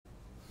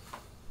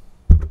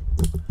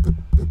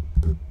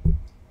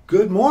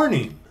Good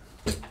morning,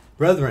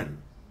 brethren,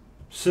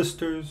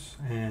 sisters,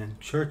 and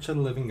Church of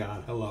the Living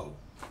God. Hello.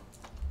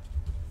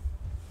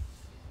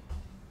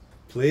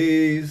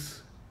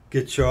 Please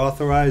get your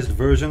authorized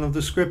version of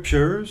the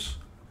scriptures.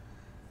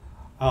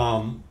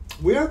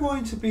 We are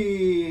going to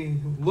be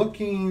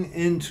looking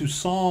into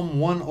Psalm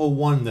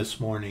 101 this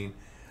morning,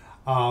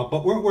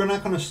 but we're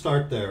not going to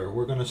start there.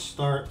 We're going to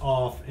start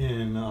off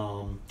in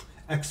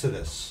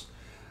Exodus.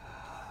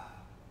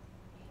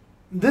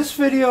 This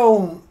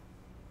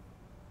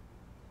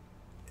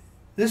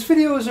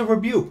video is a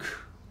rebuke.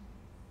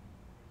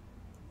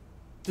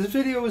 This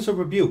video is a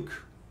rebuke.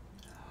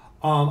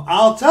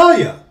 I'll tell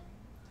you,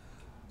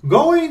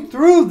 going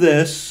through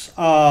this,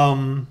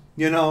 you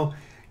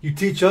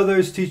teach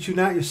others, teach you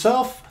not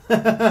yourself.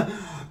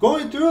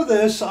 Going through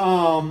this,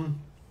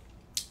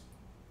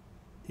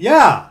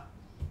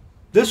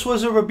 this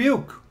was a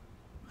rebuke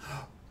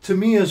to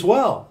me as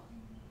well.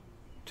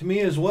 To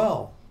me as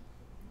well.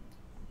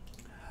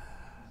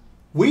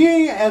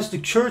 We, as the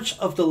Church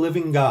of the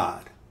Living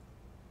God,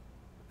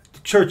 the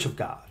Church of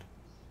God,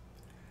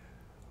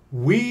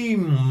 we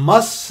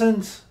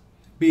mustn't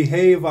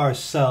behave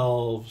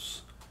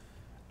ourselves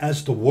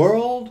as the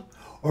world,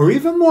 or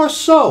even more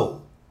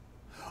so,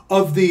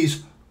 of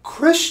these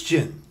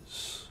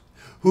Christians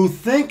who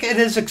think it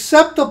is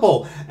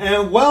acceptable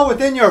and well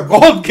within your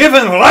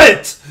God-given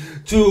right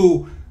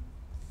to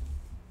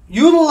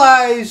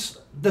utilize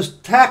the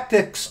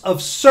tactics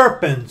of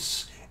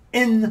serpents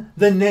in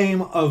the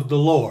name of the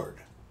Lord.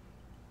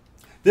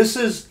 This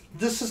is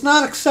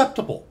not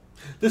acceptable.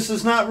 This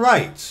is not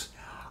right.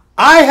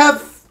 I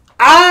have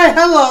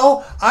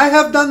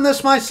done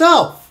this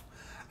myself,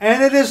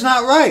 and it is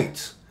not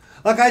right.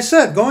 Like I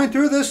said, going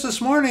through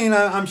this morning,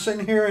 I'm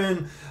sitting here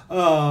in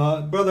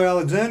Brother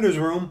Alexander's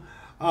room,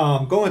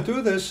 going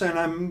through this, and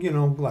I'm,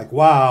 like,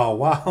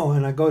 wow.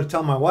 And I go to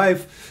tell my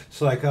wife, it's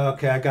like,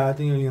 okay, I got,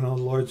 the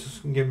Lord's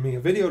giving me a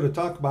video to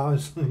talk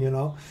about, made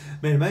a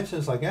mention.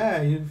 It's like,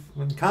 you've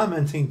been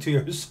commenting to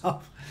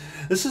yourself.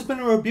 This has been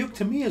a rebuke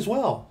to me as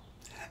well.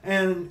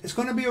 And it's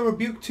going to be a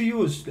rebuke to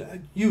you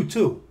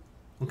too,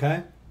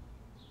 okay?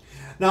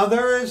 Now,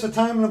 there is a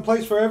time and a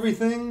place for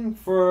everything,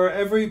 for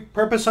every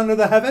purpose under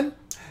the heaven.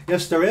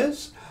 Yes, there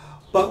is.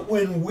 But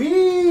when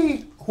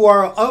we who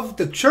are of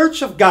the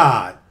Church of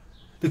God,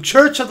 the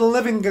Church of the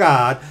Living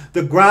God,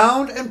 the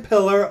ground and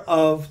pillar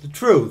of the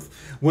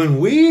truth, when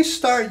we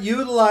start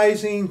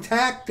utilizing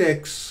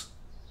tactics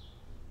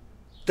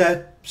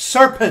that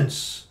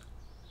serpents,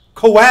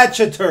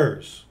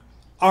 coadjutors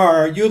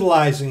are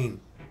utilizing,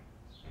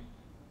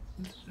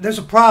 there's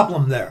a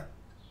problem there.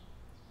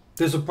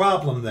 There's a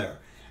problem there.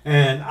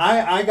 And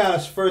I got to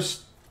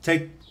first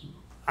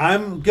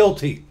I'm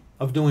guilty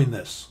of doing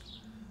this.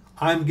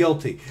 I'm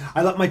guilty.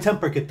 I let my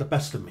temper get the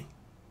best of me.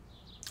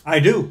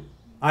 I do.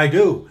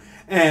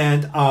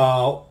 And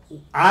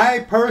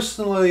I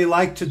personally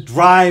like to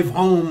drive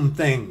home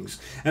things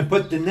and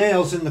put the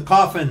nails in the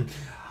coffin.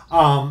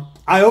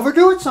 I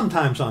overdo it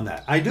sometimes on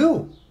that. I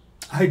do.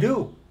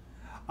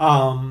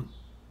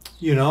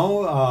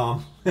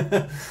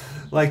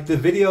 Like the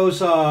videos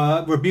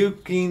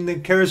rebuking the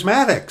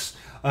charismatics.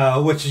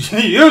 Which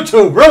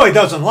YouTube really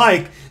doesn't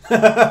like.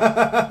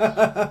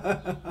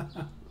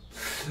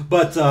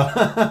 But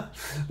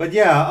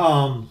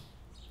yeah,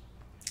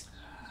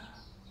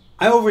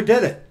 I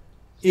overdid it.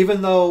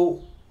 Even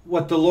though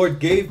what the Lord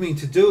gave me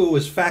to do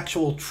was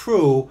factual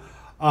true,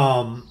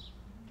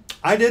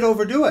 I did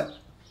overdo it.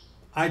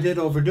 I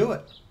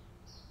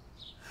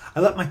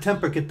let my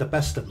temper get the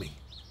best of me.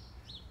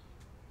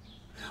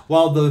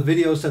 While the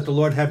videos that the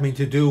Lord had me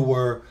to do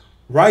were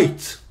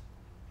right,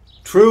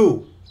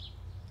 true,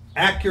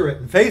 accurate,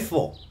 and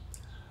faithful,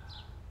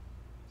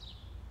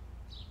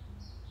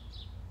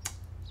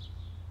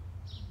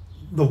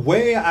 the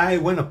way I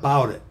went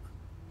about it,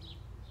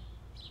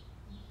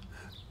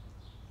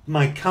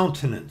 my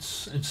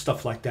countenance and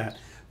stuff like that,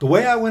 the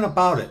way I went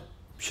about it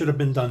should have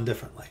been done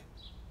differently.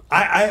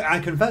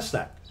 I confess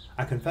that.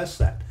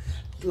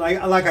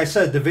 Like I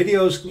said, the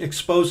videos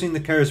exposing the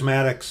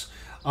charismatics,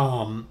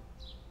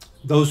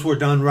 those were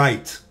done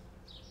right,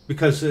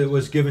 because it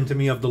was given to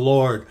me of the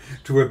Lord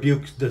to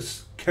rebuke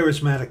this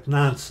charismatic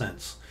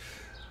nonsense.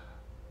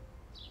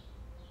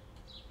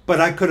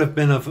 But I could have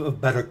been of a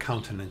better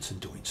countenance in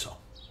doing so.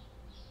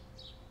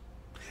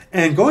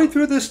 And going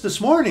through this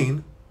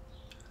morning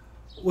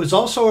was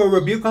also a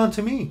rebuke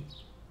unto me.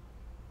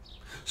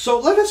 So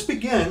let us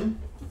begin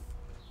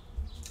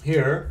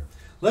here.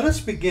 Let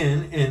us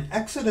begin in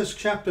Exodus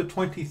chapter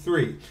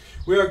 23.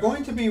 We are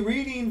going to be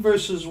reading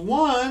verses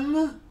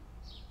 1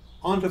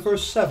 on to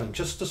verse 7,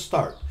 just to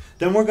start.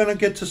 Then we're going to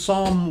get to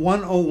Psalm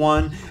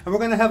 101, and we're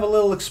going to have a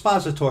little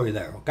expository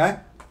there, okay?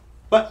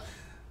 But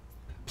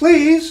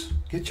please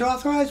get your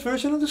authorized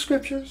version of the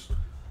scriptures.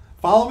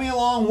 Follow me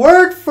along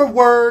word for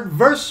word,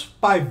 verse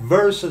by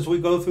verse, as we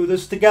go through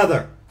this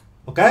together,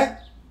 okay?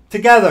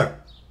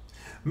 Together.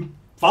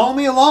 Follow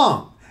me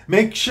along.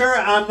 Make sure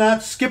I'm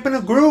not skipping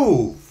a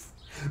groove.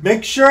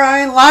 Make sure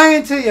I ain't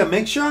lying to you.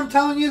 Make sure I'm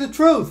telling you the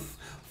truth.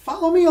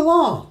 Follow me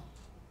along,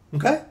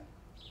 okay?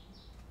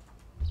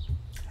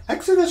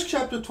 Exodus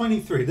chapter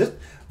 23. This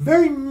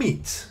very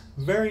meat.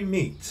 Very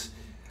meat.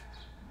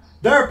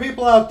 There are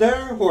people out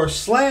there who are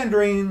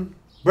slandering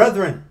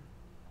brethren.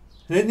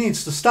 And it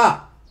needs to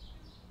stop.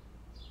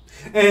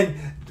 And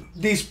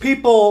these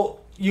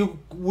people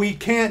we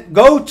can't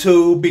go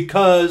to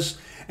because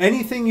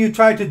anything you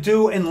try to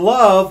do in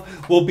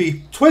love will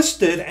be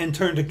twisted and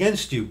turned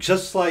against you,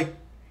 just like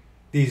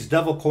these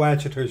devil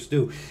coadjutors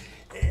do.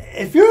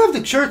 If you're of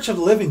the Church of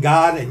the Living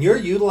God and you're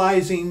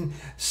utilizing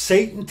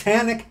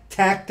satanic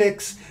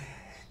tactics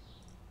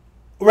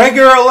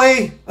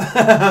regularly,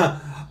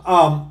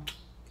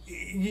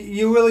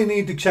 you really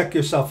need to check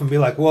yourself and be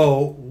like,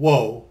 whoa,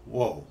 whoa,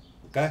 whoa.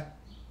 Okay?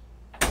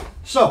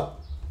 So,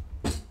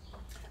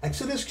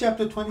 Exodus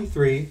chapter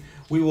 23,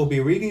 we will be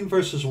reading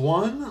verses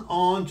 1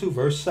 on to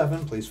verse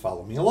 7. Please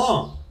follow me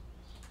along.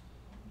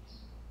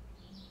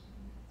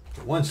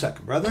 1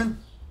 second, brethren.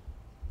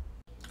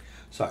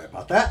 Sorry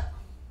about that.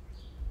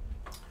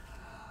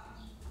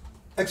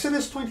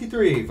 Exodus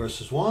 23,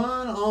 verses 1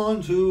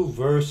 on to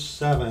verse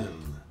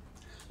 7.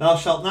 Thou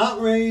shalt not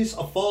raise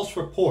a false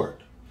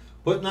report.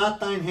 Put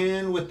not thine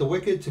hand with the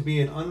wicked to be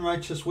an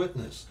unrighteous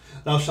witness.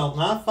 Thou shalt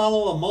not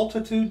follow a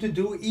multitude to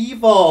do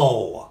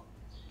evil.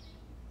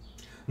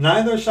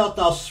 Neither shalt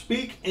thou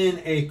speak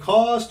in a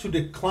cause to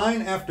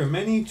decline after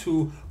many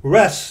to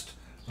wrest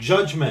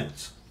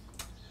judgment.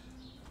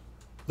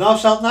 Thou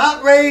shalt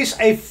not raise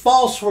a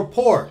false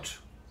report.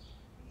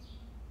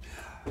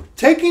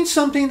 Taking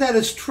something that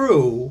is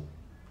true,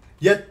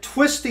 yet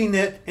twisting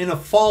it in a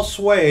false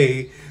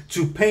way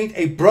to paint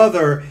a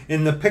brother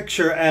in the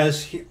picture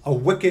as a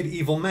wicked,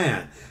 evil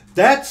man.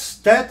 That's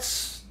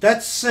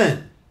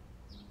sin.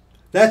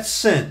 That's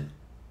sin.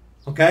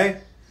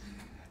 Okay?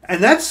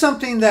 And that's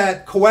something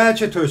that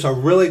coadjutors are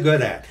really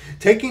good at.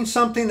 Taking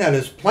something that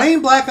is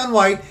plain black and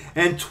white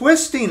and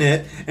twisting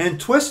it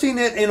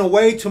in a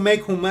way to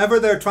make whomever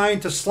they're trying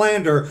to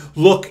slander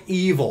look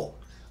evil.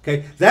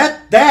 Okay?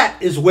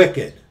 That is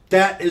wicked.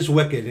 That is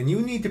wicked. And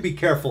you need to be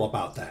careful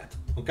about that.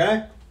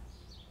 Okay?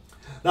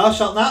 Thou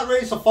shalt not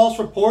raise a false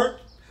report.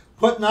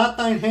 Put not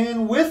thine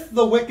hand with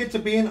the wicked to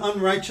be an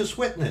unrighteous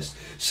witness.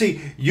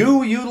 See,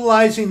 you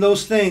utilizing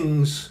those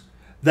things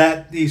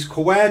that these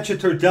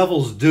coadjutor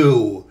devils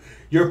do,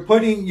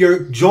 you're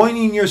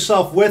joining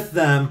yourself with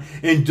them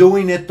and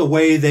doing it the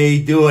way they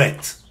do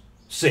it.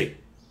 See,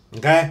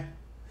 okay?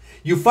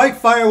 You fight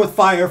fire with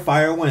fire,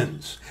 fire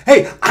wins.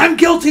 Hey, I'm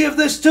guilty of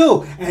this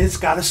too, and it's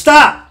got to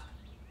stop.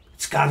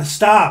 It's got to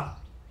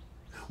stop.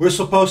 We're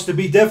supposed to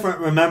be different,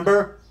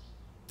 remember?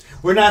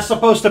 We're not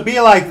supposed to be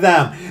like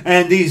them.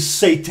 And these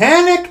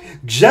satanic,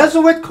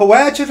 Jesuit,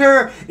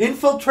 coadjutor,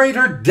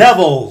 infiltrator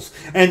devils,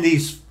 and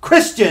these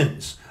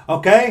Christians,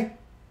 okay?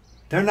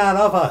 They're not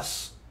of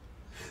us.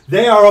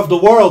 They are of the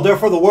world,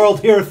 therefore the world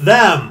heareth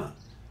them.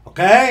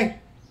 Okay?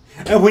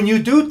 And when you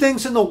do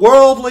things in the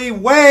worldly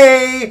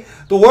way,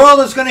 the world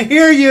is going to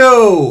hear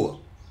you.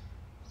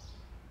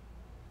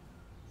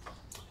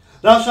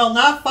 Thou shalt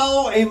not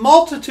follow a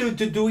multitude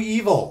to do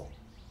evil.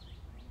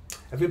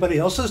 Everybody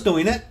else is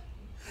doing it.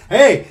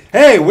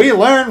 Hey, we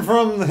learned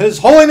from His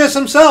Holiness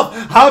Himself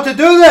how to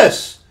do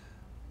this.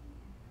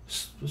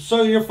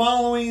 So you're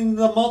following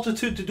the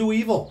multitude to do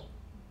evil.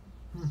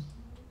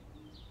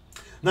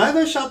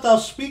 Neither shalt thou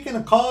speak in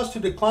a cause to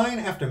decline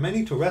after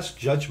many to wrest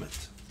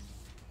judgment.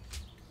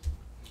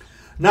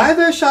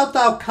 Neither shalt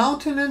thou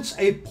countenance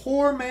a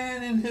poor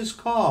man in his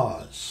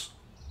cause.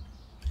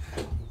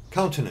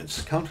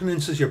 Countenance.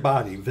 Countenance is your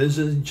body.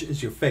 Visage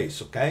is your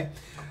face, okay?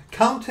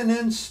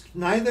 Countenance.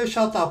 Neither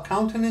shalt thou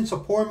countenance a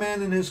poor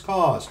man in his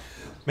cause.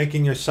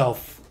 Making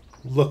yourself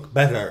look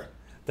better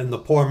than the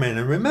poor man.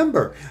 And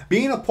remember,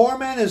 being a poor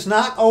man is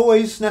not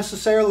always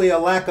necessarily a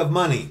lack of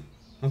money.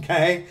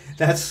 Okay?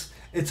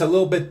 It's a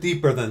little bit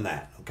deeper than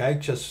that. Okay?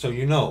 Just so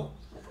you know.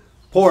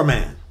 Poor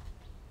man.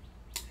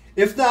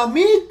 If thou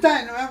meet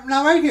thine...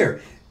 Now right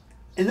here.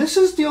 And this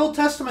is the Old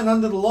Testament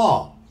under the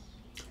law.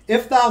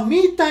 If thou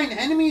meet thine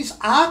enemy's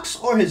ox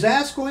or his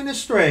ass going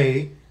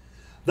astray,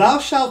 thou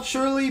shalt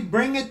surely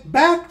bring it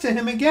back to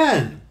him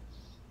again.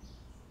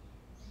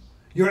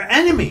 Your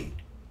enemy.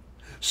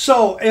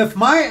 So if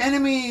my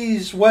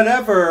enemy's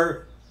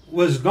whatever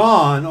was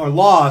gone or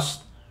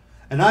lost,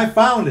 and I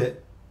found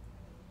it,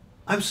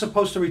 I'm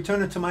supposed to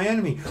return it to my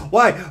enemy.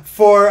 Why?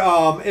 For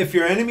if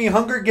your enemy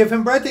hunger, give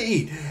him bread to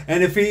eat.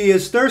 And if he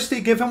is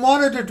thirsty, give him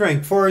water to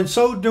drink. For in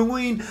so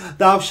doing,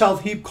 thou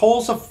shalt heap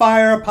coals of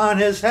fire upon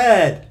his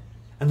head,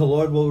 and the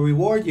Lord will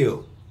reward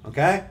you.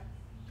 Okay?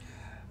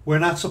 We're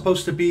not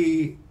supposed to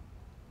be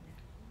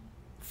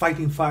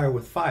fighting fire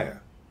with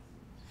fire.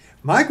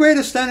 My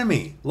greatest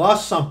enemy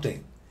lost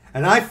something,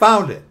 and I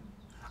found it.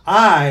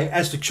 I,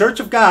 as the church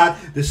of God,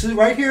 this is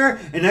right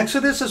here in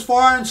Exodus, is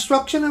for our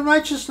instruction in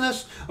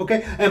righteousness.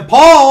 Okay, and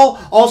Paul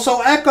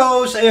also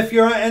echoes, if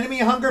your enemy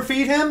hunger,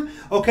 feed him.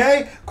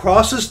 Okay,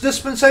 crosses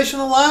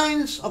dispensational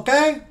lines.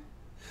 Okay,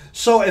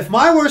 so if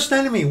my worst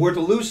enemy were to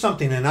lose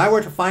something and I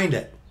were to find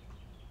it,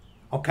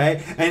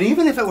 okay, and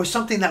even if it was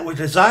something that was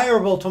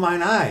desirable to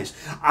mine eyes,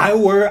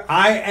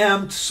 I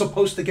am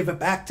supposed to give it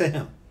back to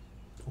him.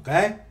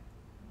 Okay,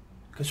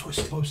 Because we're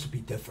supposed to be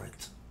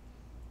different.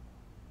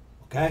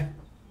 Okay?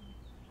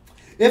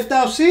 If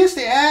thou seest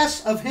the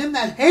ass of him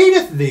that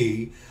hateth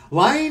thee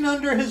lying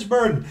under his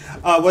burden.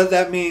 What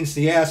that means,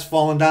 the ass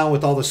falling down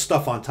with all the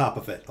stuff on top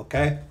of it.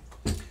 Okay?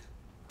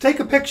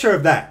 Take a picture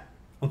of that.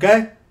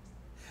 Okay?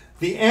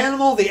 The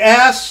animal, the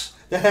ass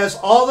that has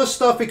all the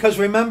stuff, because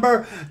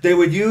remember, they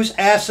would use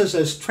asses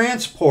as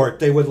transport.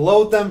 They would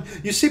load them.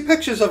 You see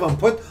pictures of them.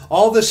 Put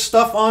all this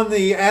stuff on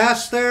the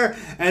ass there,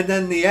 and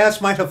then the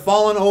ass might have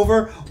fallen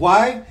over.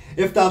 Why?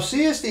 If thou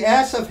seest the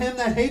ass of him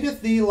that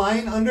hateth thee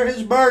lying under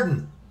his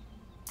burden,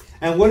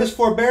 and wouldest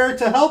forbear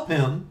to help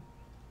him,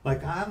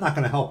 like, I'm not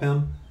going to help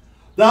him,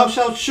 thou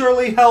shalt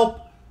surely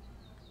help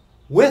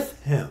with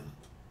him.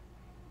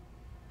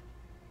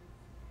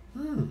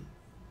 Isn't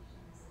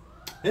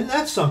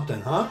that something,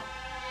 huh?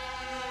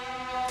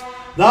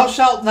 Thou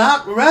shalt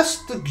not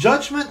rest the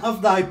judgment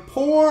of thy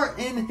poor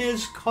in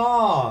his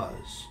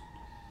cause.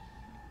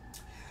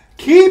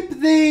 Keep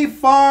thee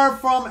far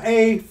from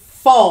a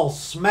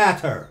false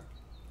matter.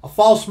 A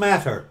false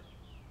matter.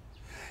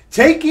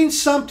 Taking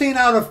something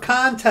out of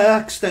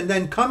context and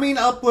then coming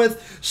up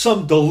with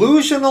some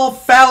delusional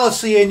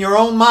fallacy in your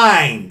own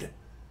mind.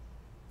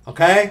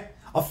 Okay?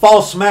 A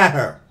false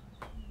matter.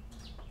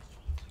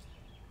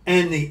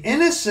 And the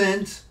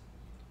innocent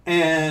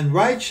and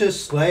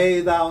righteous slay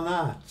thou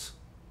not.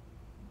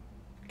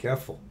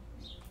 Careful.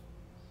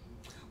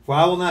 For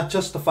I will not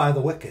justify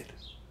the wicked.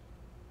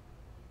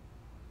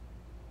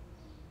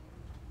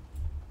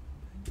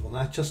 You will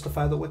not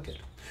justify the wicked.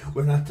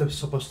 We're not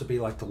supposed to be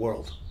like the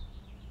world.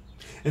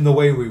 In the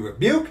way we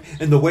rebuke,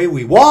 in the way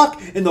we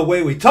walk, in the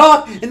way we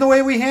talk, in the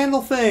way we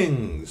handle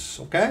things.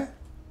 Okay?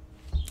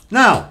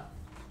 Now,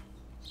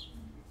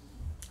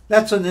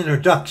 that's an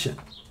introduction.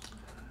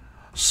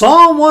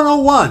 Psalm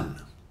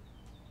 101,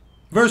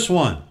 verse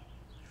 1.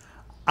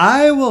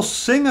 I will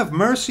sing of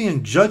mercy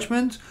and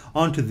judgment.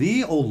 Unto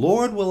thee, O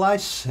Lord, will I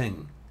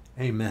sing.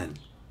 Amen.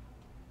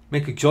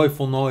 Make a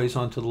joyful noise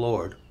unto the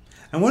Lord.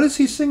 And what is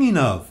he singing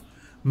of?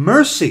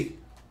 Mercy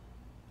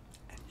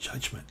and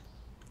judgment.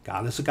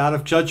 God is a God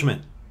of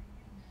judgment.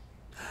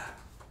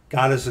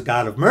 God is a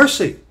God of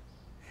mercy.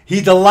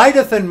 He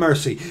delighteth in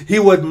mercy. He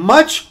would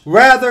much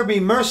rather be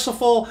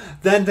merciful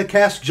than to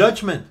cast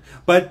judgment.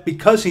 But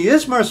because he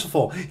is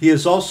merciful, he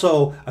is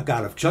also a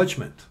God of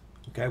judgment.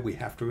 Okay, we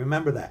have to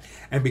remember that.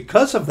 And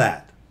because of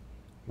that,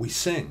 we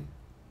sing.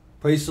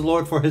 Praise the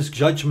Lord for his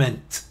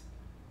judgment.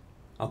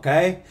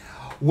 Okay?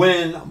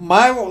 When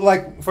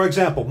for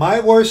example, my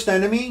worst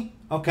enemy,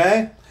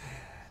 okay,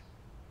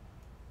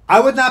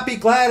 I would not be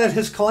glad at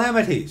his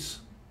calamities,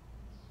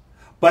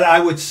 but I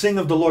would sing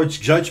of the Lord's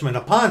judgment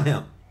upon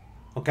him.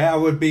 Okay, I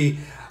would be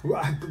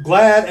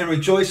glad and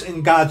rejoice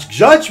in God's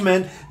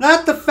judgment,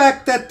 not the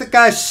fact that the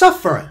guy's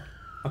suffering,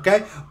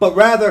 okay, but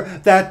rather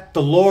that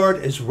the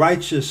Lord is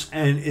righteous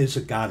and is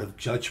a God of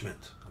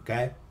judgment.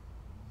 Okay,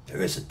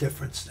 there is a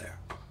difference there.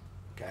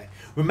 Okay,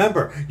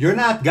 remember, you're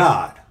not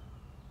God.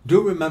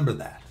 Do remember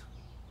that.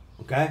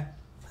 Okay,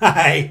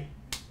 hi.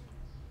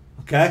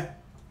 Okay.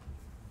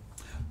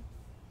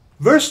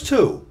 Verse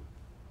 2,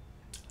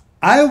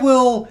 I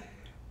will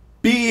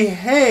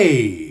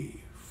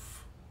behave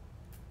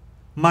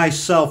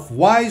myself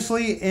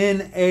wisely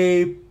in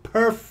a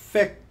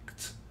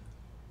perfect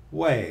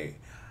way.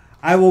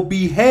 I will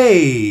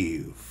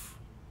behave.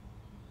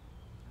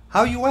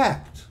 How you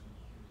act,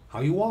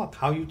 how you walk,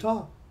 how you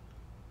talk.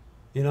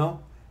 You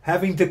know,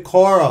 having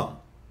decorum.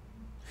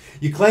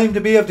 You claim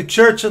to be of the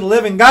church of the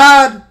living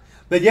God,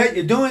 but yet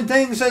you're doing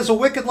things as a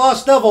wicked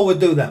lost devil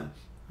would do them.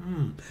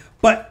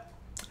 But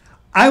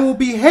I will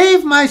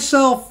behave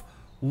myself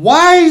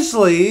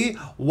wisely,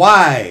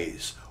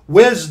 wise,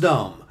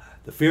 wisdom,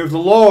 the fear of the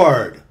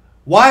Lord,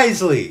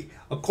 wisely,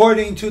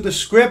 according to the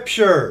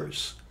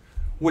scriptures,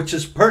 which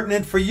is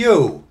pertinent for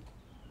you.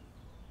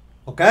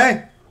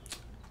 Okay?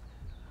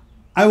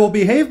 I will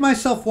behave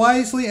myself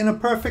wisely in a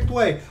perfect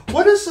way.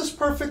 What is this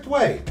perfect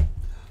way?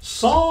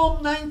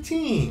 Psalm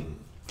 19.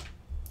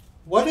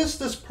 What is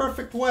this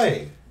perfect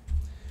way?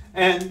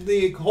 And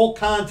the whole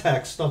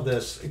context of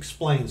this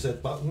explains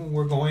it, but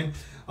we're going,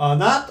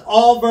 not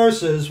all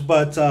verses,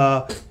 but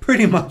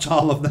pretty much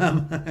all of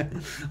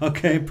them.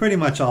 Okay, pretty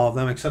much all of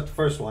them, except the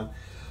first one.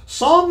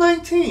 Psalm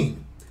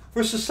 19,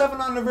 verses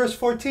 7 on to verse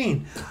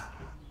 14.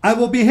 I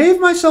will behave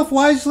myself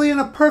wisely in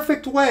a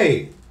perfect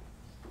way.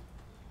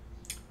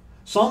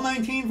 Psalm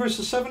 19,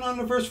 verses 7 on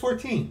to verse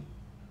 14.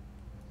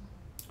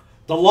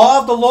 The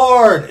law of the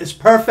Lord is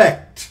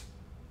perfect,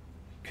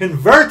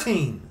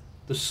 converting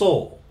the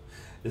soul.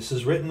 This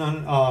is written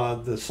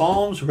on the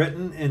Psalms,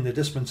 written in the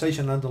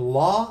dispensation under the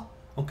law,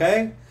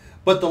 okay?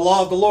 But the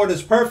law of the Lord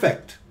is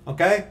perfect,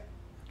 okay?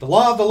 The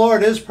law of the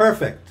Lord is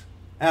perfect,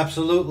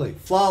 absolutely,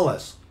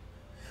 flawless.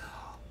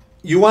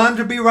 You wanted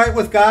to be right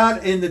with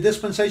God in the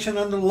dispensation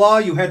under the law,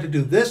 you had to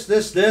do this,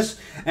 this, this,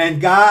 and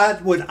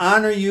God would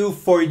honor you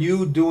for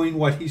you doing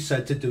what he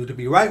said to do to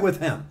be right with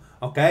him,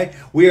 okay?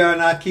 We are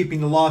not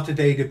keeping the law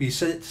today to be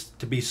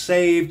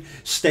saved,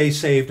 stay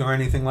saved, or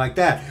anything like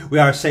that. We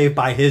are saved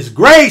by his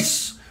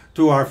grace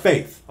through our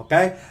faith,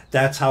 okay?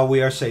 That's how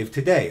we are saved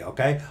today,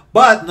 okay?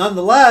 But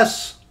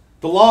nonetheless,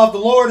 the law of the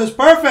Lord is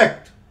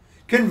perfect,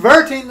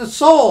 converting the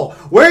soul.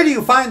 Where do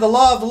you find the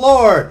law of the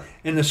Lord?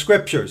 In the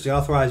Scriptures, the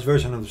authorized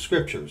version of the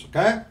Scriptures,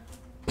 okay?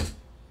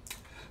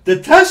 The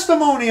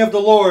testimony of the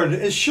Lord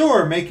is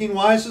sure, making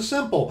wise the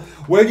simple.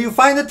 Where do you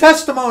find the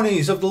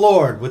testimonies of the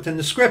Lord? Within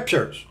the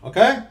Scriptures,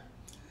 okay?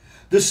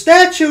 The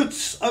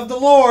statutes of the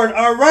Lord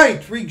are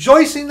right,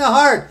 rejoicing the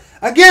heart.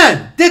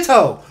 Again,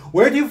 ditto.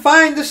 Where do you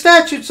find the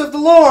statutes of the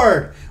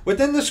Lord?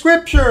 Within the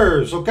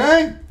Scriptures,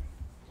 okay?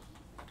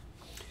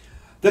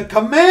 The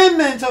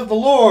commandment of the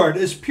Lord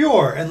is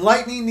pure,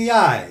 enlightening the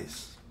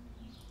eyes.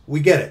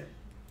 We get it,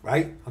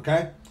 right?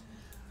 Okay?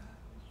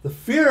 The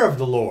fear of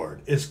the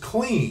Lord is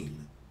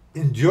clean,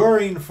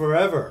 enduring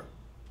forever.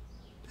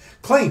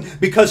 Clean,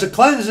 because it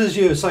cleanses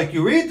you. It's like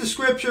you read the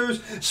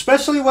Scriptures,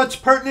 especially what's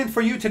pertinent for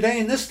you today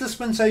in this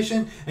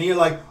dispensation, and you're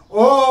like,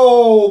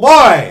 oh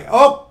boy,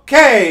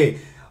 okay.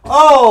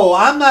 Oh,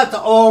 I'm not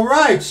all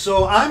right,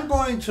 so I'm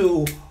going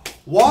to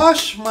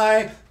wash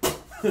my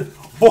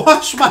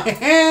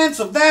hands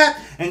of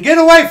that and get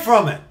away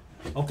from it.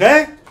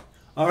 Okay?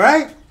 All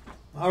right?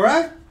 All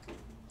right?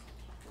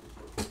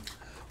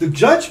 The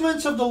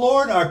judgments of the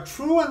Lord are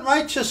true and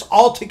righteous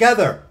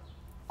altogether.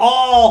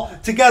 All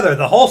together,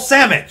 the whole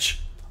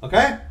sandwich.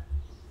 Okay?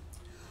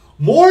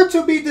 More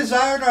to be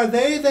desired are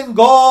they than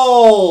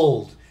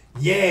gold.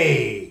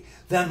 Yea,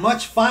 than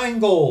much fine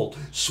gold.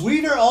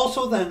 Sweeter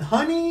also than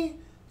honey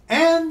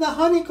and the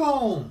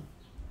honeycomb.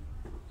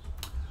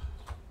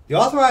 The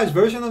authorized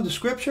version of the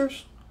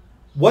Scriptures,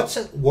 what's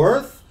it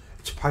worth?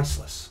 It's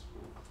priceless.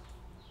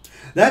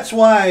 That's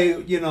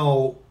why, you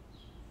know,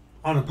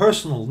 on a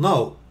personal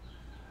note,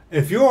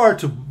 if you are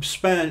to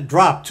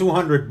drop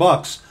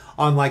 $200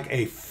 on like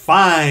a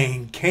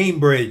fine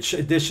Cambridge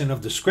edition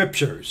of the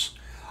Scriptures,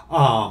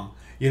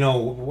 you know,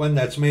 one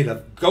that's made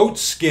of goat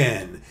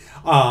skin,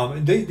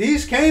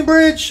 these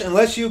Cambridge,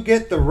 unless you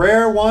get the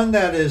rare one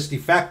that is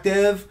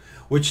defective,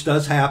 which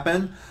does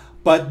happen,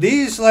 but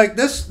these, like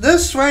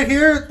this right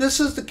here, this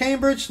is the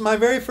Cambridge, my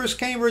very first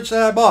Cambridge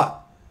that I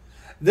bought.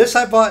 This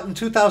I bought in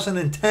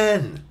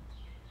 2010,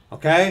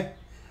 okay?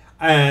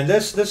 And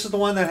this is the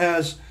one that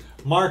has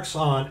marks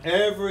on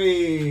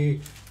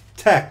every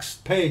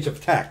page of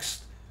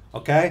text,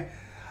 okay?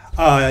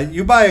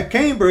 You buy a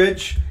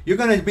Cambridge, you're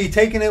going to be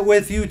taking it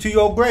with you to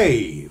your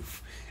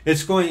grave.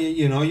 It's going,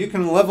 you know, you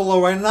can level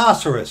a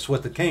rhinoceros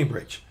with the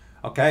Cambridge,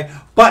 okay?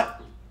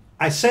 But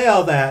I say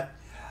all that,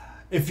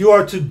 if you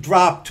are to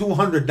drop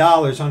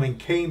 $200 on a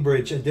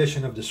Cambridge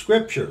edition of the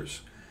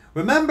Scriptures,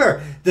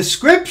 remember, the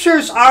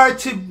Scriptures are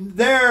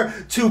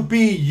there to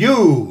be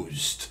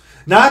used,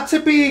 not to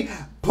be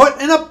put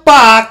in a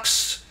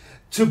box,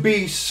 to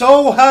be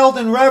so held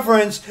in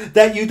reverence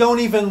that you don't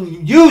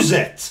even use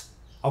it.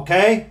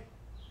 Okay?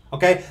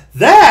 Okay?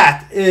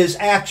 That is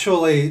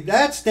actually,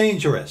 that's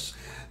dangerous.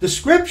 The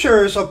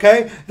Scriptures,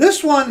 okay,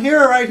 this one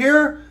here, right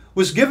here,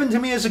 was given to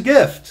me as a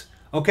gift.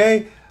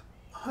 Okay?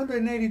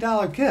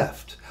 $180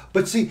 gift.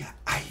 But see,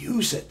 I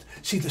use it.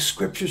 See, the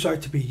Scriptures are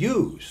to be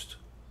used.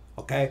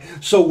 Okay?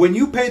 So when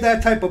you pay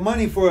that type of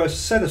money for a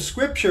set of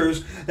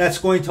Scriptures that's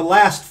going to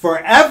last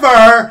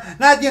forever,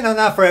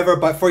 not forever,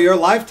 but for your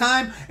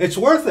lifetime, it's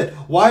worth it.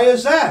 Why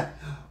is that?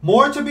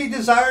 More to be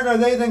desired are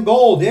they than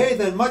gold, yea,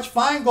 than much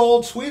fine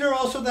gold, sweeter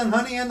also than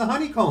honey and the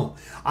honeycomb.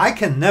 I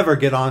can never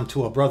get on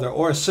to a brother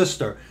or a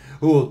sister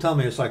who will tell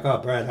me, it's like, oh,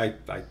 Brad,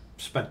 I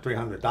spent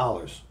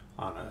 $300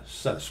 on a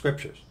set of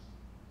Scriptures.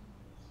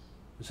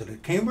 Is it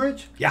at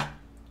Cambridge? Yeah.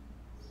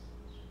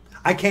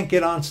 I can't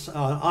get on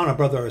a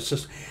brother or a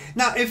sister.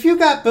 Now, if you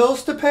got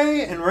bills to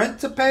pay and rent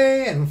to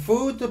pay and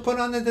food to put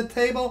under the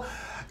table,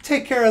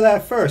 take care of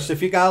that first.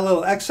 If you got a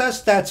little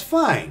excess, that's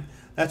fine.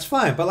 That's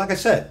fine. But like I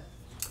said,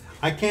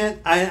 I can't,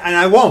 and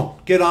I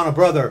won't get on a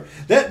brother.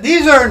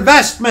 These are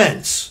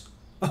investments,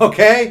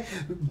 okay?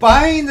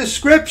 Buying the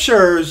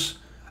Scriptures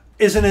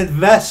is an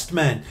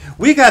investment.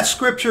 We got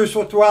Scriptures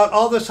throughout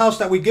all this house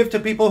that we give to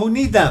people who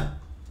need them,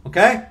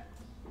 okay?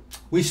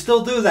 We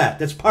still do that.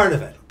 That's part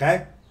of it,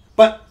 okay?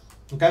 But,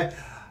 okay,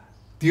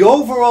 the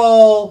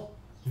overall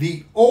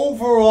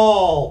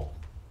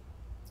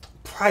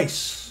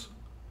price,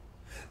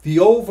 the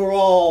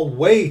overall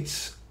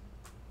weight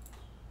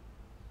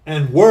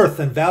and worth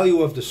and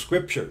value of the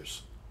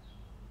Scriptures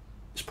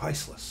is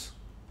priceless.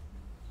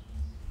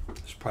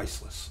 It's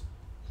priceless.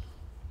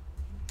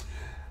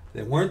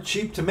 They weren't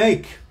cheap to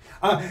make.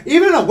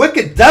 Even a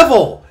wicked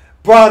devil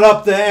brought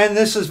up and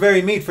this is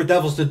very meet for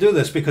devils to do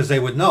this because they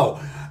would know.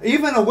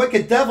 Even a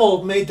wicked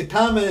devil made the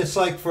comment, it's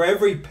like for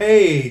every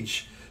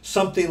page,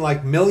 something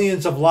like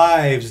millions of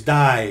lives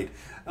died.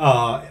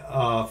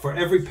 For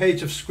every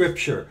page of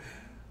Scripture,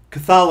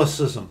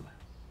 Catholicism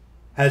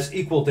has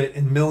equaled it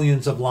in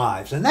millions of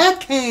lives. And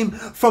that came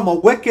from a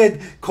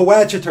wicked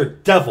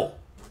coadjutor devil.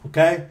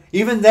 Okay?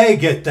 Even they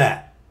get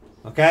that.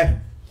 Okay?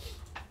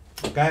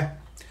 Okay?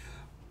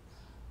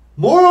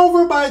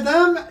 Moreover, by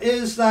them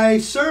is thy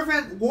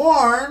servant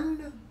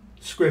warned,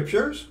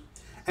 Scriptures,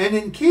 and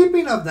in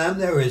keeping of them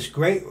there is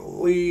great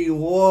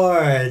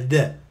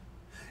reward.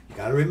 You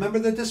got to remember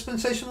the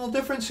dispensational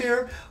difference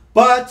here.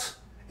 But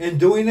in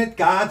doing it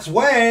God's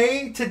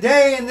way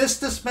today in this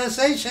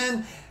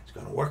dispensation, it's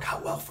going to work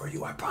out well for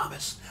you. I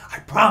promise. I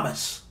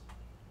promise.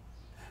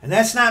 And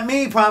that's not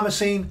me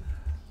promising.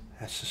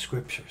 That's the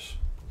scriptures.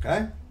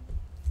 Okay?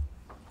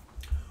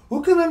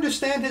 Who can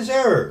understand his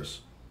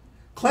errors?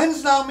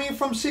 Cleanse thou me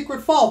from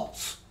secret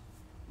faults.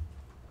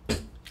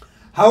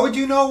 How would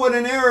you know what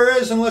an error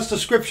is unless the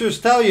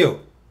scriptures tell you?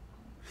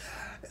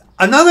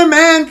 Another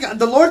man,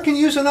 the Lord can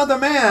use another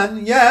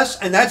man, yes,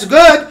 and that's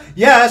good,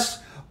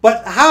 yes.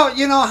 But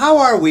how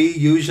are we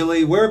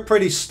usually? We're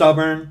pretty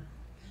stubborn.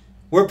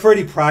 We're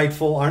pretty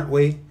prideful, aren't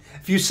we?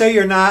 If you say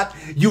you're not,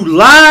 you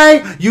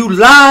lie, you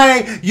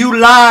lie, you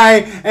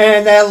lie,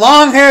 and that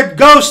long-haired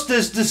ghost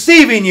is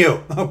deceiving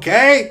you,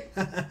 okay?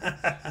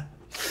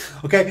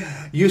 Okay,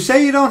 you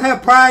say you don't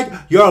have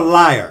pride, you're a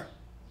liar.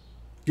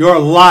 You're a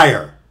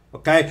liar,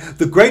 okay?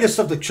 The greatest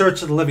of the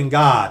church of the living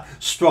God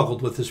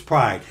struggled with his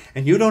pride.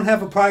 And you don't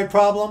have a pride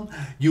problem,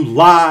 you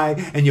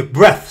lie, and your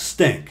breath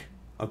stink,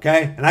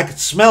 okay? And I could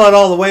smell it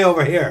all the way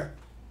over here,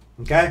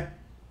 okay?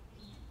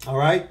 All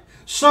right?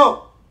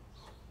 So,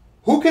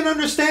 who can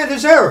understand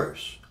his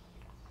errors?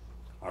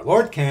 Our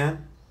Lord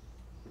can.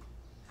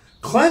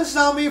 Cleanse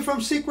thou me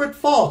from secret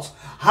faults.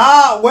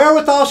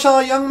 Wherewithal shall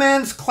a young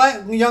man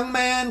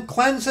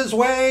cleanse his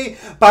way?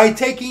 By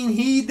taking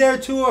heed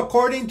thereto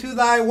according to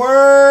thy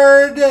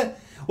word.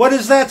 What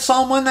is that?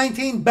 Psalm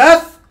 119.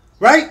 Beth,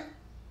 right?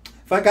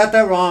 If I got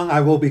that wrong,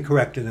 I will be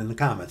corrected in the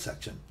comment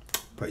section.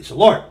 Praise the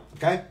Lord.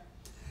 Okay?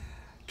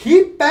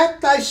 Keep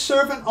back thy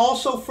servant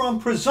also from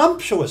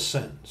presumptuous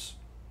sins.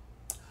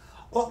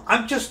 Well,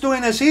 I'm just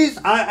doing as he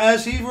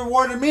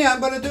rewarded me, I'm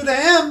going to do to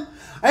him.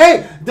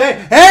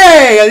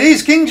 Hey,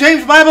 these King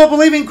James Bible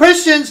believing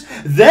Christians,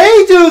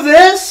 they do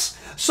this,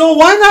 so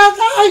why not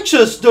I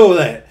just do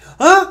it?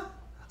 Huh?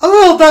 A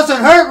little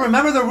doesn't hurt.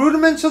 Remember the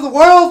rudiments of the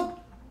world?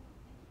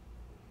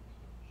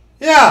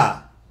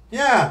 Yeah.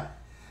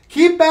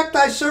 Keep back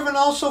thy servant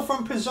also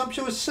from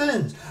presumptuous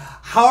sins.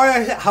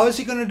 How is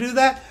he going to do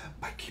that?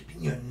 By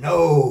keeping your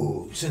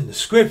nose in the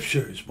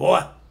scriptures,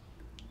 boy.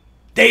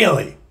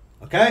 Daily.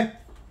 Okay?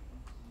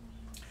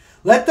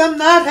 Let them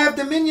not have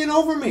dominion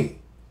over me.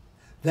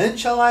 Then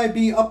shall I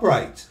be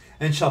upright,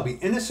 and shall be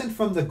innocent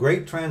from the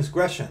great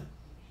transgression.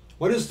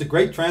 What is the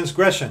great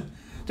transgression?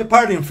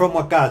 Departing from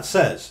what God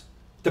says.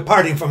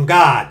 Departing from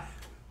God.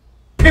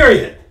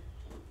 Period.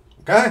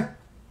 Okay?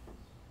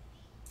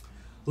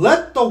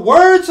 Let the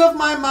words of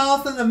my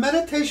mouth and the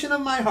meditation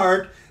of my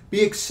heart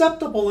be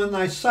acceptable in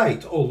thy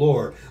sight, O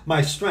Lord,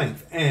 my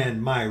strength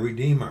and my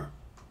Redeemer.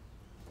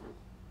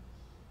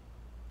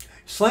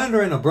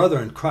 Slandering a brother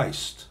in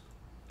Christ.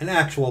 An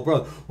actual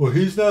brother. Well,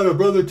 he's not a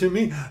brother to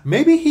me.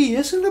 Maybe he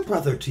isn't a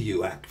brother to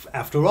you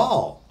after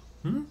all.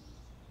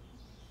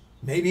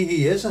 Maybe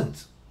he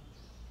isn't.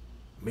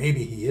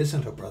 Maybe he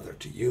isn't a brother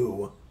to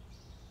you.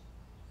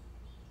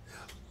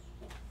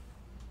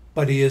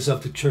 But he is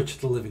of the Church of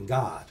the Living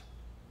God.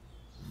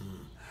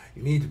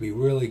 You need to be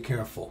really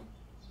careful.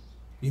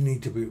 I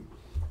need to be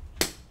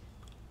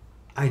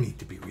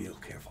real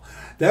careful.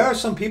 There are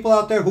some people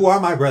out there who are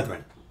my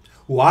brethren,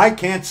 who I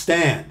can't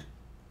stand.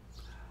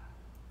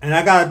 And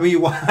I gotta be.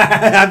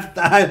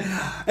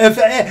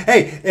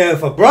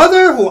 If a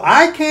brother who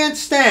I can't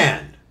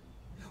stand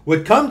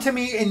would come to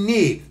me in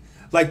need,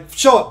 like,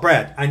 show up,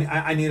 Brad.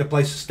 I need a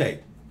place to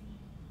stay.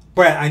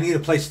 Brad, I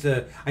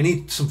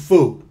need some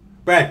food.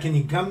 Brad, can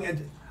you come?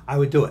 I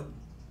would do it,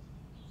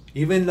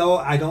 even though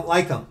I don't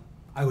like him.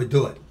 I would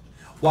do it.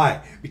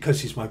 Why?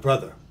 Because he's my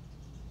brother.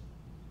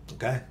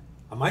 Okay,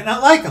 I might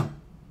not like him,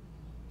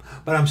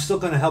 but I'm still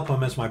going to help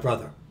him as my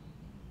brother,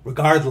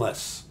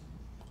 regardless.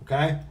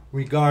 Okay?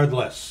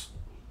 Regardless.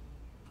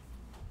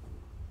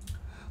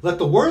 Let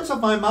the words of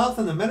my mouth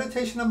and the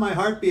meditation of my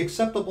heart be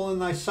acceptable in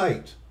thy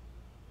sight,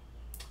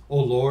 O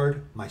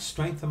Lord, my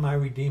strength and my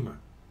Redeemer.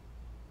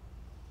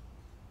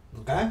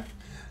 Okay?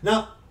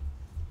 Now,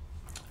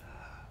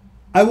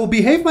 I will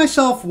behave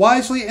myself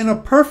wisely in a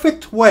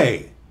perfect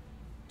way.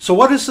 So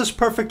what is this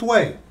perfect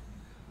way?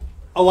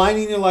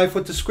 Aligning your life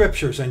with the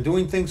scriptures and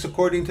doing things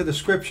according to the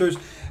scriptures,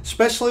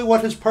 especially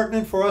what is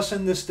pertinent for us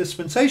in this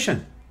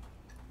dispensation.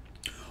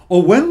 O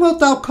when wilt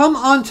thou come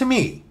unto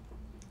me?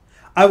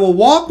 I will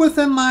walk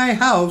within my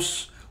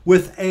house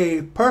with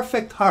a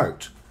perfect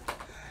heart.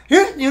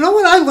 Here, you know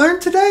what I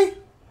learned today?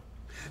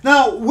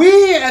 Now,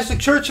 we as the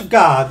Church of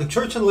God, the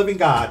Church of the Living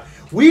God,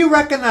 we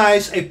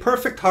recognize a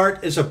perfect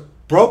heart is a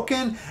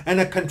broken and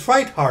a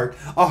contrite heart,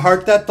 a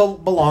heart that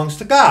belongs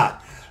to God.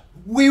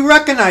 We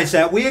recognize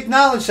that. We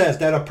acknowledge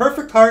that a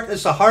perfect heart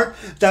is a heart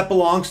that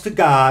belongs to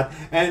God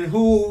and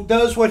who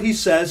does what he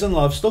says and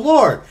loves the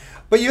Lord.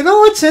 But you know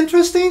what's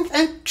interesting?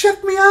 And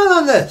check me out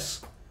on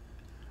this.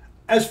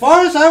 As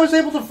far as I was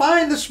able to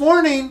find this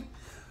morning,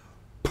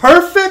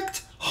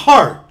 perfect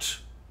heart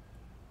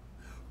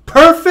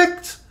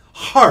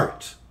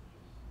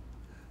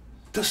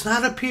does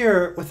not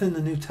appear within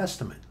the New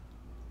Testament.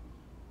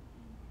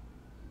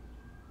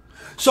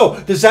 So,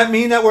 does that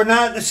mean that we're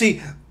not,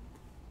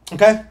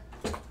 okay?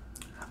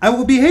 I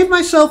will behave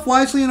myself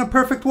wisely in a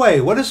perfect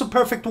way. What is a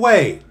perfect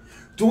way?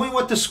 Doing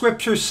what the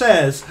scripture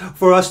says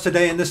for us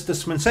today in this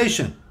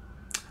dispensation.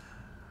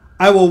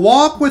 I will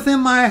walk within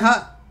my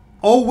house.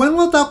 Oh, when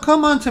wilt thou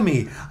come unto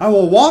me? I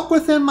will walk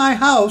within my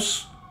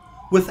house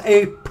with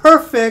a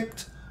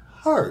perfect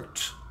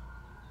heart.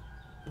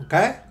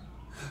 Okay?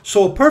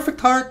 So a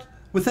perfect heart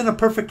within a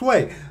perfect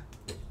way.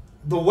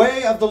 The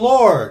way of the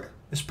Lord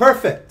is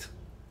perfect.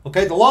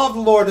 Okay? The law of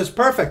the Lord is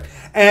perfect.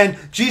 And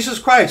Jesus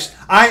Christ,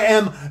 I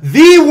am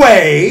the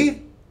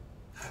way,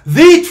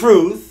 the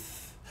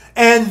truth,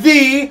 and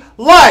the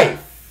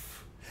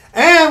life.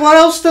 And what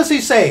else does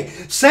he say?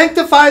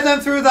 Sanctify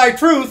them through thy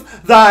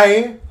truth.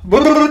 Thy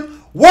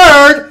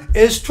word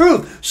is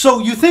truth. So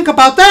you think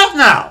about that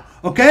now.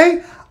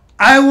 Okay?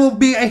 I will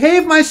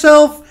behave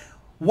myself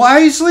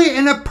wisely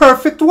in a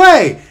perfect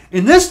way.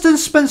 In this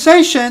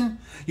dispensation,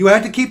 you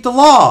had to keep the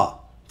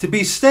law to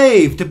be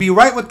saved, to be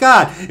right with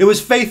God. It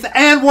was faith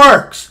and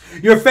works.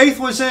 Your faith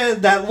was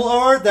in that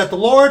the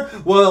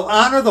Lord will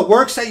honor the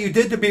works that you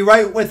did to be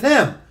right with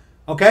him.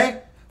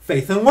 Okay?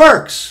 Faith and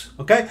works.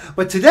 Okay?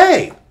 But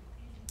today,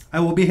 I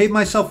will behave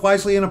myself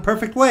wisely in a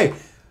perfect way.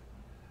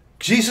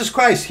 Jesus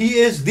Christ, he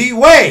is the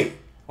way,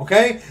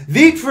 okay?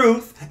 The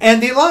truth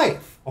and the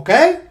life,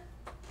 okay?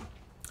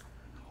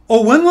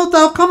 Oh, when wilt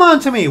thou come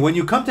unto me? When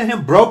you come to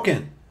him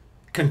broken,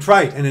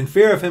 contrite, and in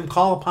fear of him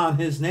call upon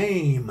his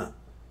name, and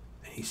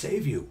he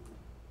save you.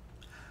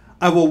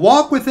 I will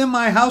walk within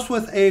my house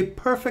with a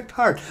perfect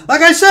heart. Like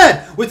I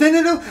said, within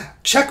the new,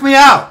 check me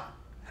out.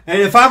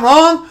 And if I'm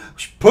wrong,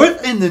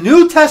 put in the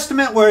New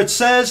Testament where it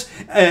says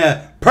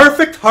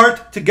perfect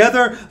heart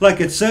together,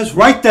 like it says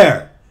right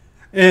there.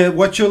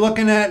 What you're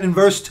looking at in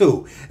verse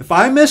 2. If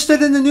I missed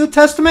it in the New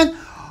Testament,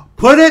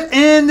 put it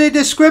in the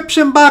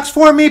description box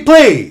for me,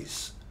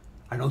 please.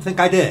 I don't think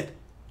I did.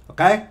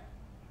 Okay?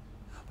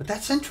 But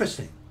that's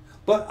interesting.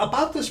 But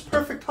about this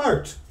perfect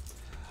heart.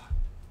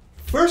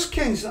 1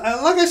 Kings,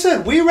 like I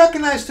said, we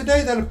recognize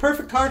today that a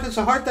perfect heart is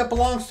a heart that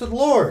belongs to the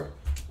Lord.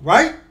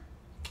 Right?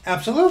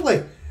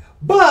 Absolutely.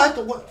 But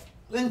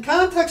in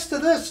context to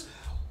this,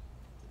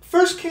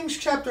 1 Kings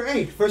chapter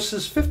 8,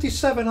 verses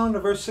 57 on to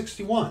verse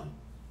 61.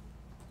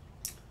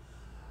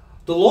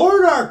 The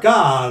Lord our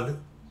God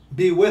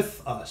be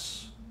with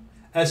us,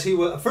 as he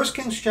was. 1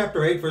 Kings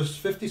chapter 8, verses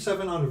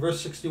 57 on to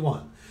verse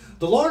 61.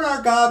 The Lord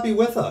our God be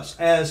with us,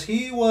 as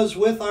he was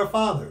with our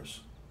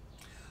fathers.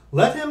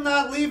 Let him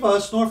not leave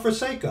us nor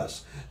forsake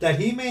us, that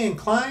he may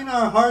incline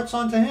our hearts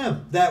unto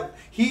him, that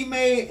he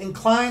may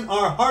incline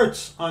our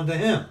hearts unto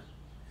him,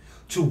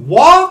 to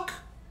walk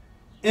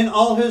in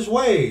all his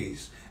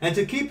ways, and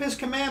to keep his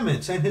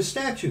commandments and his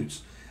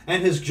statutes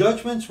and his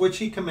judgments which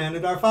he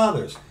commanded our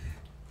fathers.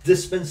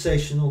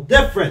 Dispensational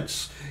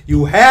difference.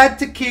 You had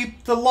to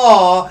keep the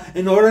law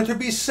in order to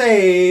be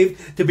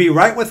saved, to be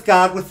right with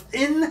God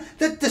within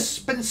the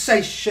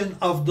dispensation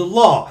of the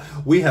law.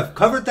 We have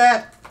covered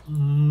that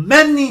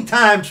many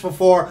times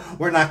before.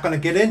 We're not going to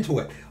get into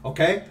it.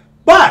 Okay?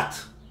 But,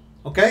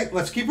 okay,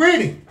 let's keep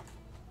reading.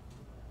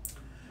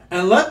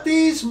 And let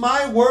these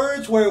my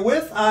words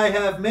wherewith I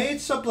have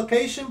made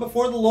supplication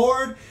before the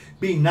Lord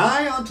be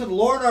nigh unto the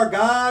Lord our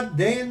God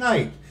day and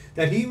night,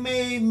 that he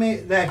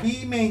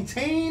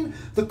maintain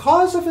the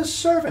cause of his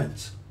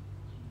servants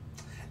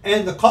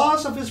and the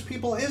cause of his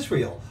people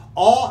Israel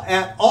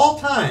at all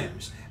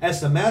times,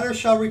 as the matter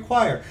shall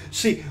require.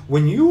 See,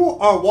 when you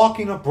are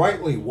walking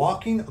uprightly,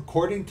 walking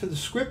according to the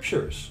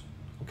scriptures,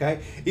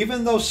 okay,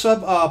 even though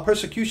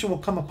persecution will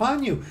come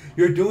upon you,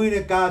 you're doing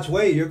it God's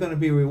way, you're going to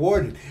be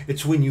rewarded.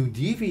 It's when you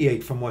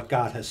deviate from what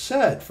God has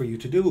said for you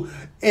to do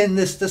in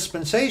this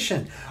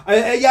dispensation.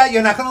 Yeah,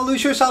 you're not going to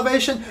lose your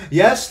salvation.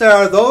 Yes, there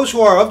are those who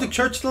are of the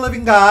church of the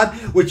living God,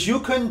 which you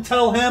couldn't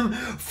tell him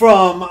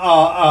from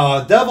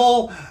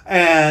devil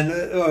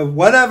and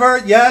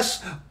whatever.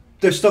 Yes,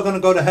 they're still going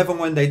to go to heaven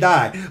when they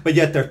die. But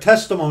yet their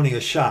testimony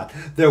is shot.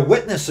 Their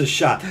witness is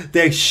shot.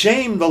 They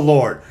shame the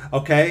Lord,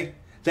 okay?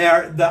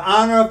 The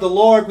honor of the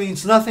Lord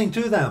means nothing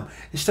to them.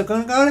 They're still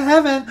going to go to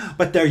heaven,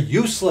 but they're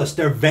useless.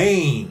 They're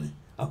vain.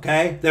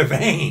 Okay? They're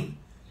vain.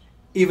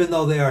 Even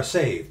though they are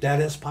saved. That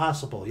is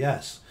possible,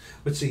 yes.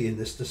 But see, in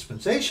this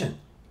dispensation,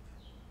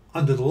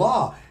 under the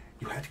law,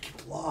 you had to keep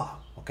the law.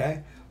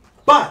 Okay?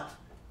 But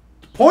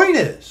the point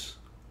is,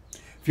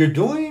 if you're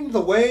doing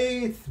the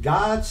way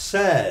God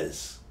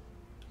says,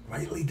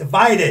 rightly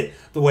divided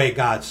the way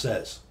God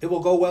says, it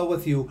will go well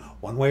with you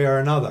one way or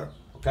another.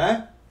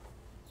 Okay?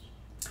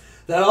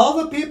 That all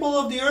the people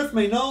of the earth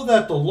may know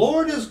that the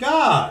Lord is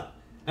God,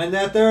 and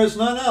that there is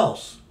none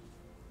else.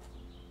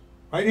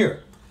 Right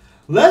here.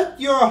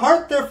 Let your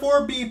heart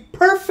therefore be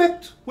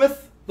perfect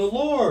with the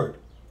Lord,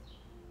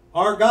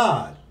 our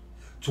God,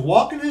 to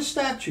walk in his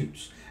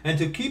statutes, and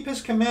to keep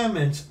his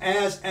commandments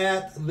as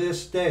at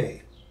this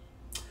day.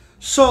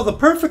 So the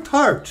perfect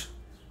heart,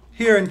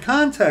 here in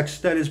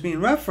context that is being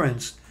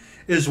referenced,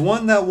 is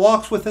one that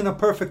walks within a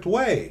perfect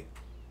way.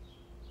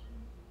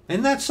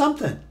 Isn't that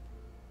something?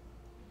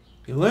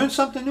 You learn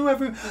something new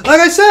every...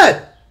 Like I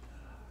said,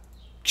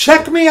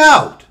 check me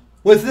out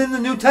within the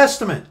New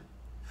Testament.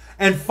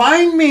 and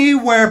find me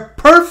where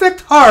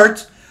perfect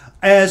heart,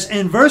 as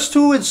in verse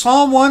 2 in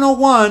Psalm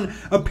 101,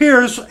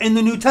 appears in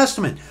the New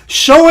Testament.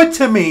 Show it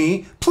to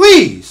me,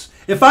 please.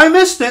 If I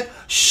missed it,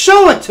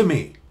 show it to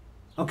me.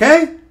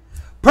 Okay?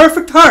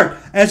 Perfect heart,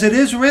 as it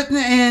is written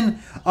in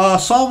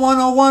Psalm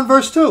 101,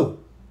 verse 2.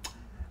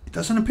 It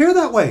doesn't appear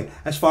that way,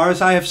 as far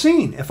as I have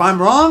seen. If I'm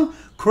wrong,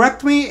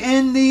 correct me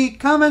in the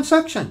comment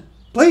section,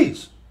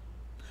 please.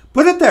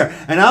 Put it there,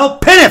 and I'll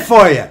pin it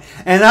for you.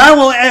 And I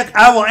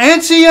will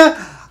answer you.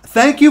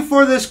 Thank you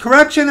for this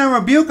correction and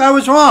rebuke. I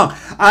was wrong.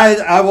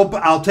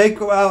 I'll take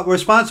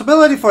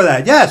responsibility for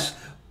that. Yes,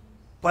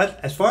 but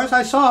as far as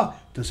I saw,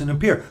 it doesn't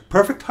appear.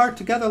 Perfect heart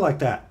together like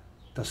that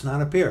does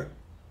not appear.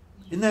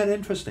 Isn't that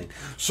interesting?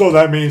 So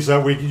that means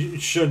that we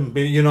shouldn't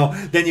be,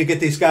 then you get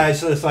these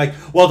guys, it's like,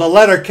 well, the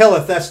letter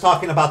killeth, that's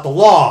talking about the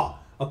law.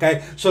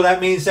 Okay, so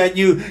that means that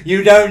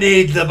you don't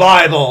need the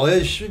Bible.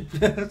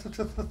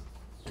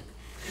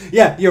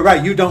 Yeah, you're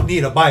right. You don't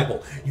need a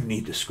Bible. You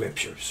need the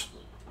scriptures.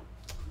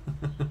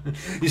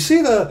 You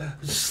see the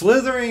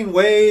slithering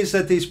ways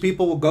that these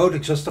people will go to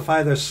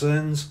justify their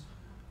sins?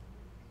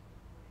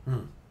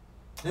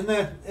 Isn't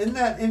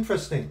that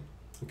interesting?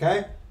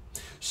 Okay?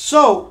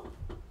 So,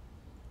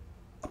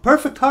 a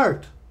perfect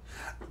heart.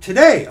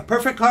 Today, a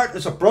perfect heart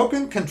is a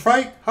broken,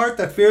 contrite heart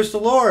that fears the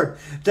Lord.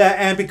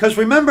 And because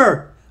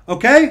remember,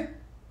 okay?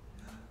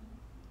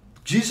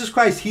 Jesus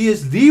Christ, He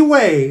is the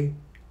way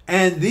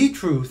and the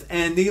truth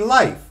and the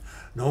life.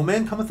 No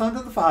man cometh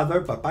unto the Father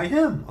but by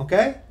Him,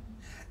 okay?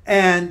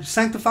 And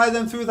sanctify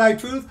them through thy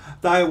truth.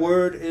 Thy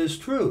word is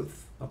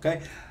truth,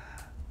 okay?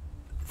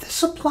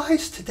 This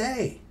applies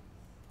today,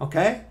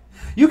 okay?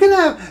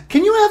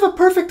 Can you have a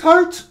perfect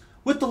heart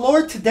with the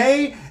Lord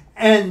today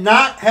and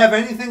not have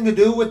anything to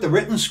do with the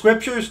written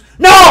scriptures?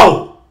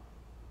 No!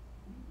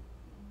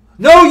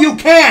 No, you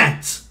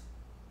can't.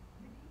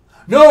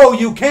 No,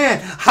 you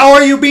can't. How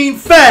are you being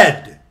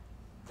fed?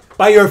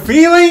 By your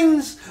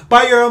feelings?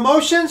 By your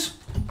emotions?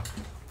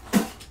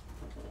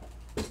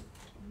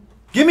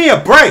 Give me a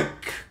break.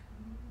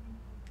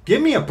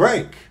 Give me a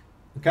break.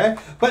 Okay?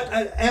 But,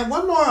 and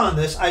one more on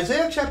this.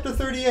 Isaiah chapter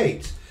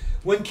 38.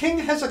 When King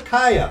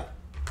Hezekiah,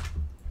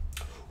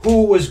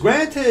 who was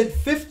granted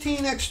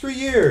 15 extra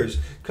years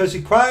because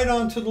he cried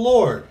unto the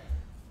Lord,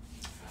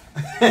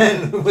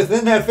 and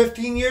within that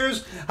 15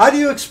 years, how do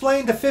you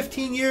explain the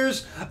 15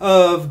 years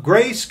of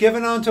grace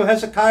given unto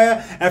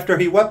Hezekiah after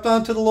he wept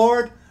unto the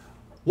Lord?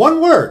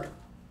 One word.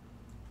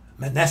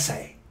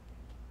 Manasseh.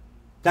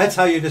 That's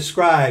how you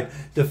describe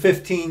the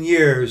 15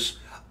 years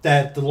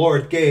that the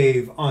Lord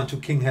gave unto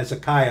King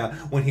Hezekiah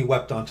when he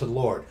wept unto the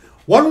Lord.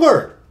 One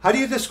word. How do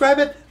you describe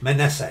it?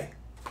 Manasseh.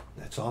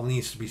 That's all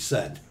needs to be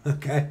said.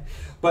 Okay?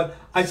 But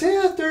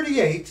Isaiah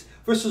 38,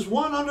 verses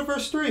 1 unto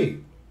verse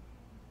 3.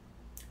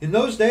 In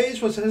those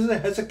days was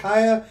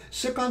Hezekiah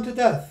sick unto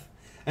death.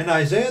 And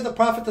Isaiah the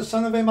prophet, the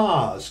son of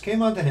Amoz,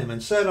 came unto him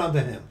and said unto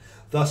him,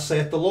 Thus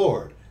saith the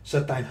Lord,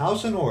 Set thine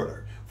house in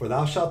order, for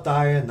thou shalt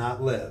die and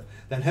not live.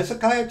 Then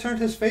Hezekiah turned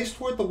his face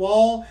toward the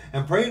wall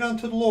and prayed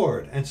unto the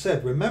Lord, and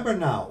said, Remember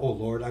now, O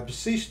Lord, I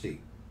beseech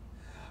thee,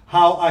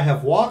 how I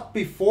have walked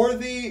before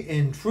thee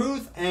in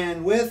truth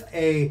and with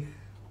a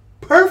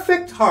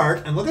perfect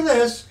heart, and look at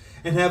this,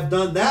 and have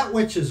done that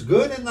which is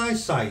good in thy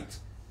sight.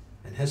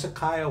 And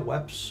Hezekiah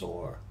wept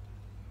sore.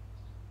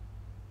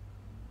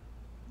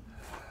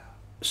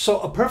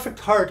 So a perfect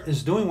heart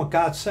is doing what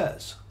God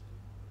says.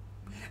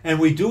 And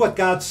we do what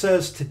God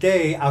says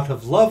today out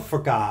of love for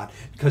God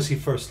because He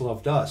first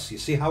loved us. You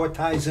see how it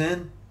ties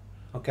in?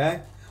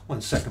 Okay?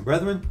 1 second,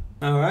 brethren.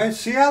 All right,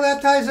 see how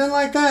that ties in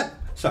like that?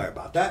 Sorry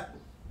about that.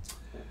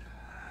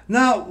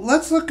 Now,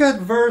 let's look at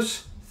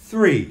verse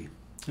 3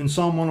 in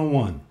Psalm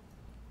 101.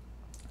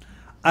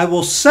 I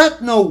will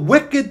set no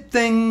wicked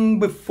thing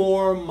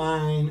before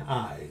mine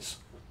eyes.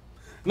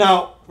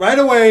 Now, right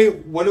away,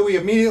 what do we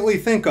immediately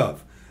think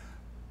of?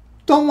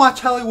 Don't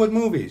watch Hollywood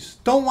movies.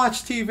 Don't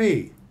watch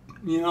TV.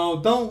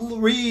 Don't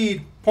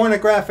read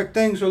pornographic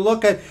things or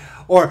look at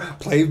or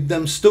play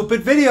them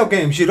stupid video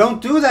games. You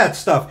don't do that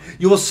stuff.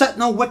 You will set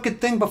no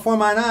wicked thing before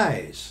mine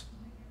eyes.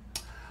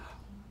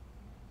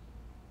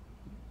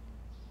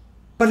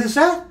 But is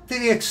that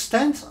the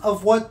extent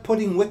of what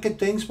putting wicked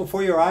things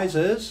before your eyes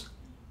is?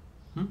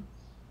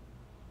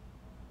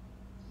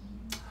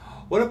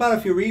 What about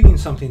if you're reading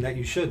something that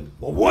you shouldn't?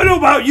 Well, what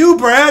about you,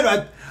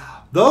 Brad?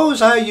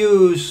 Those I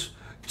use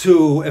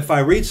to, if I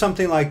read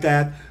something like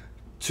that,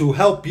 to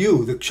help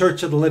you, the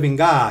Church of the Living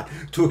God,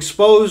 to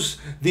expose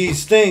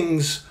these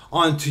things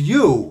onto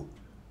you,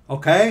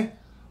 okay?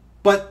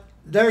 But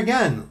there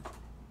again,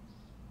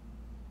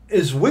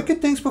 is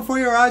wicked things before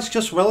your eyes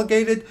just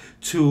relegated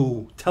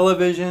to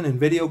television and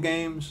video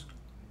games?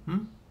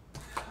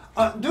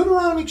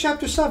 Deuteronomy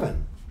chapter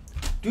 7.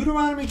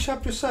 Deuteronomy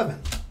chapter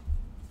 7.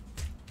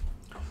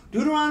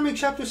 Deuteronomy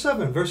chapter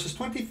 7, verses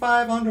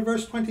 25 on to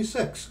verse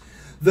 26.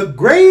 The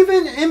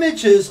graven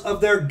images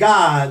of their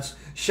gods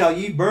shall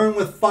ye burn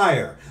with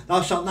fire.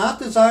 Thou shalt not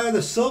desire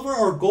the silver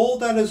or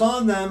gold that is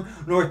on them,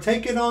 nor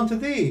take it unto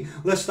thee,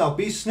 lest thou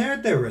be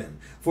snared therein.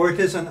 For it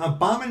is an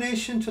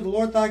abomination to the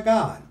Lord thy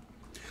God.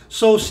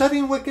 So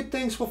setting wicked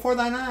things before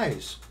thine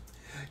eyes.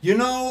 You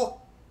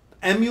know,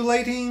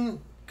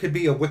 emulating could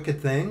be a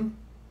wicked thing.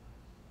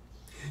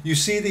 You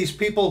see these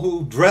people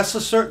who dress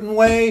a certain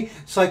way.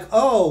 It's like,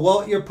 oh,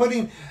 well, you're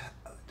putting...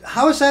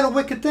 How is that a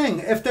wicked thing?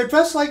 If they're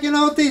dressed like,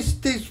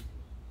 these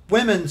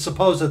women,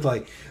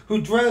 supposedly,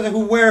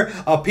 who wear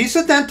a piece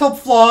of dental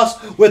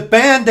floss with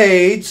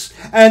Band-Aids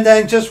and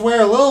then just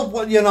wear a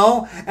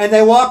little, and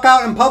they walk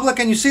out in public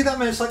and you see them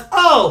and it's like,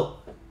 oh!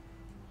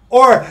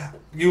 Or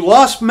you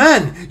lost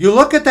men. You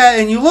look at that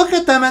and you look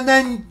at them and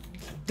then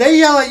they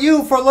yell at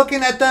you for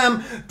looking at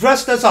them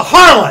dressed as a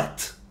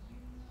harlot.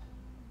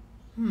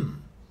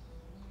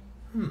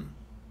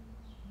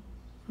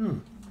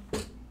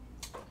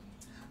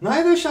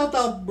 Neither shalt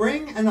thou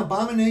bring an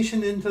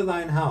abomination into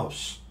thine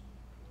house,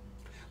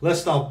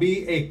 lest thou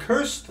be a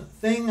cursed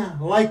thing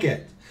like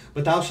it.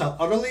 But thou shalt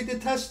utterly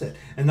detest it,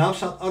 and thou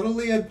shalt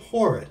utterly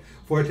abhor it,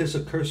 for it is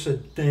a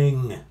cursed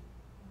thing.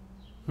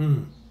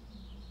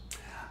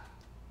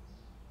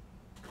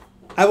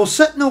 I will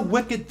set no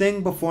wicked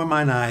thing before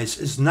mine eyes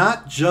is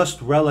not just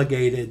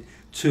relegated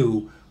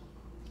to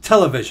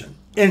television,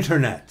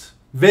 internet,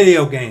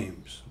 video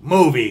games,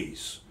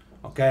 movies,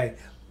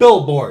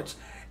 billboards.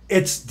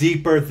 It's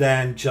deeper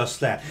than just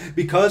that.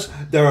 Because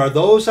there are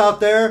those out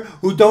there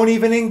who don't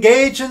even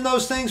engage in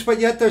those things, but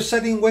yet they're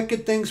setting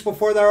wicked things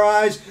before their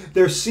eyes.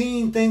 They're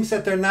seeing things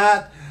that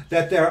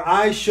their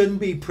eyes shouldn't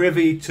be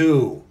privy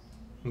to.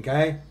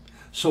 Okay?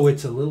 So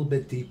it's a little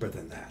bit deeper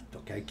than that.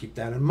 Okay? Keep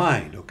that in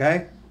mind.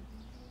 Okay?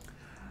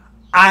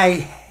 I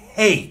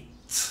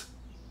hate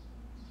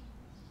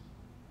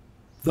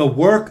the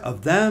work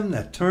of them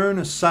that turn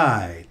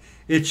aside.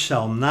 It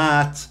shall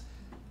not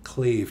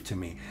cleave to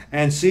me.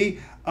 And see,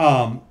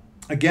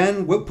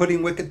 again,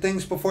 putting wicked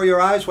things before your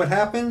eyes, what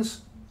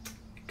happens?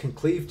 It can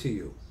cleave to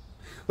you.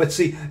 But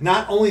see,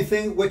 not only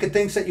wicked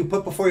things that you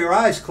put before your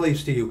eyes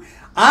cleaves to you.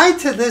 I,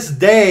 to this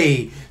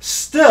day,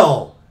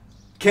 still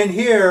can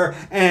hear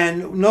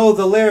and know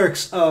the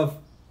lyrics of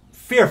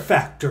Fear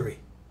Factory.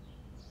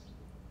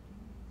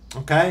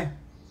 Okay?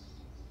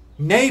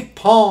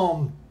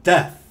 Napalm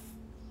Death.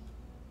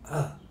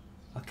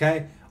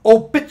 Okay?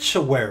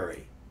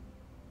 Obituary.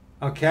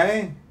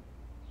 Okay?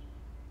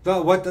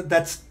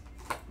 That's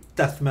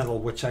death metal,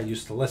 which I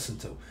used to listen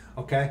to.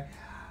 Okay?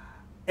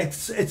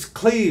 It's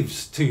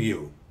cleaves to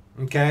you.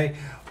 Okay?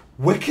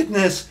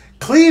 Wickedness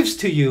cleaves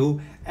to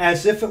you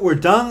as if it were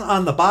dung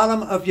on the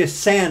bottom of your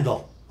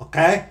sandal.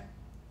 Okay?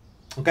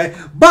 Okay?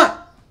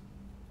 But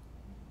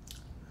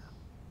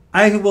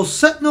I will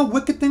set no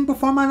wicked thing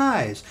before mine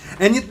eyes.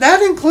 And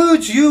that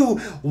includes you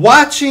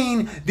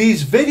watching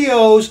these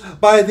videos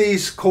by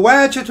these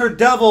coadjutor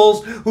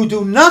devils who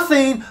do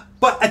nothing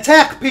but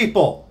attack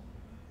people.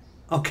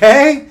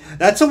 Okay?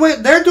 That's a way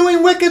they're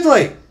doing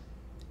wickedly.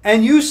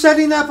 And you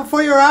setting that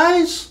before your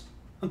eyes?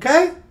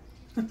 Okay?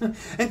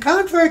 And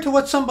contrary to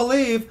what some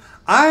believe,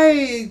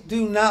 I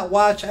do not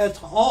watch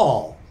at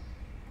all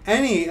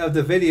any of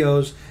the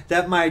videos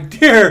that my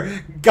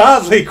dear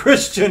godly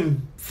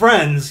Christian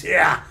friends,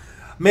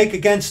 make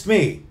against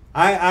me.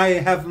 I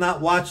have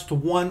not watched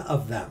one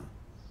of them.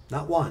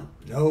 Not one.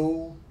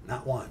 No,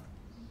 not one.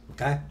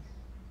 Okay?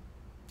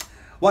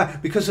 Why?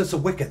 Because it's a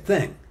wicked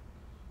thing.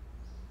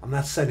 I'm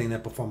not setting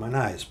it before mine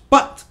eyes.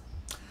 But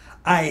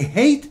I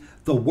hate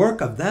the work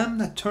of them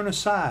that turn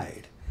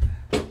aside.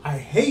 I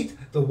hate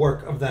the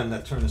work of them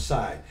that turn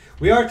aside.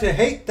 We are to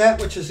hate that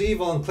which is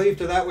evil and cleave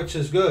to that which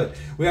is good.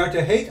 We are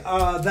to hate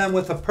them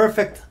with a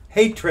perfect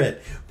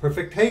hatred.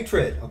 Perfect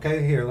hatred.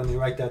 Okay, here, let me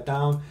write that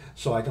down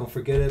so I don't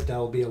forget it. There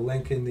will be a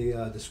link in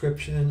the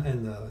description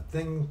and the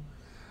thing.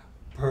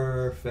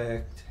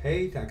 Perfect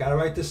hate. I got to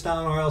write this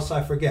down or else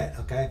I forget.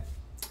 Okay.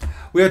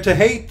 We are to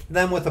hate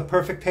them with a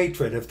perfect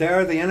hatred. If they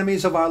are the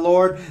enemies of our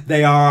Lord,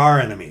 they are our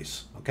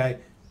enemies. Okay?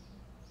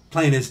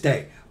 Plain as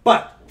day.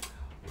 But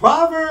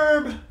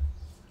Proverb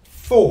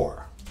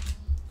 4.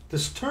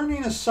 This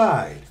turning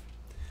aside.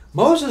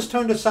 Moses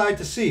turned aside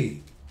to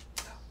see.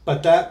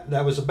 But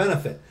that was a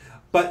benefit.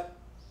 But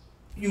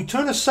you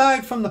turn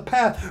aside from the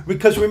path.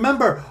 Because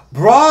remember,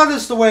 broad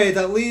is the way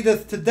that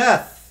leadeth to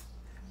death.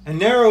 And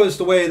narrow is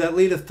the way that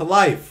leadeth to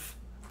life.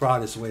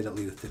 Broad is the way that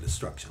leadeth to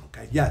destruction.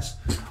 Okay? Yes.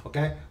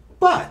 Okay?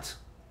 But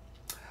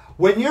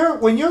when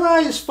your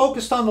eye is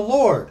focused on the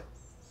Lord,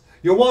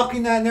 you're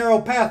walking that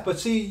narrow path. But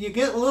see, you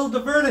get a little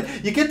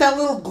diverted. You get that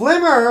little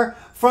glimmer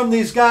from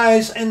these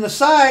guys in the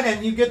side,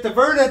 and you get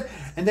diverted,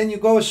 and then you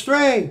go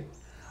astray.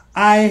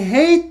 I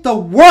hate the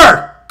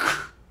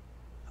work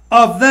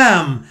of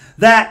them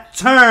that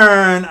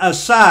turn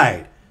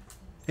aside.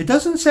 It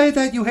doesn't say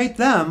that you hate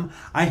them.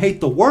 I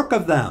hate the work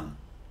of them.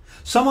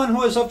 Someone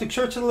who is of the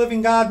Church of the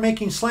Living God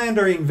making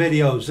slandering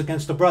videos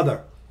against a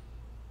brother.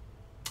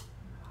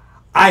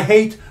 I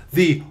hate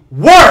the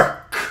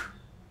work,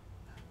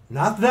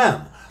 not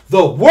them,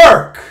 the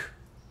work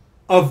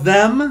of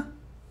them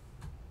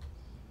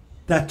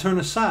that turn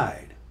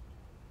aside.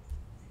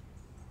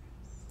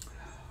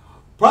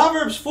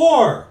 Proverbs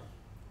 4,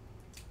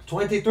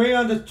 23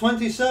 unto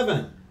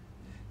 27.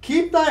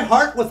 Keep thy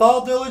heart with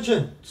all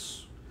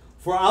diligence,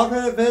 for out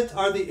of it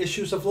are the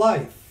issues of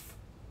life.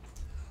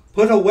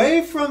 Put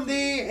away from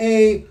thee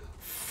a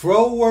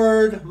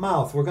froward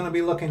mouth. We're going to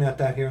be looking at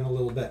that here in a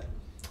little bit.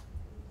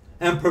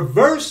 And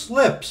perverse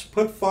lips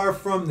put far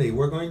from thee.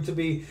 We're going to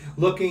be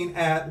looking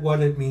at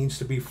what it means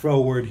to be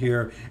froward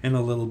here in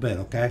a little bit,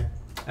 okay?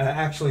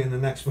 Actually, in the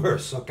next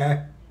verse,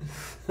 okay?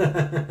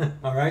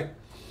 All right?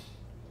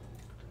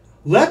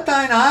 Let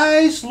thine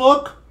eyes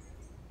look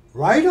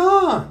right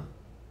on.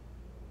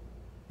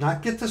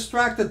 Not get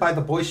distracted by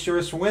the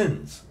boisterous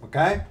winds,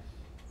 okay?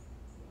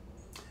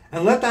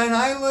 And let thine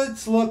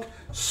eyelids look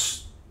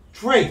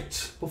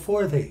straight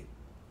before thee.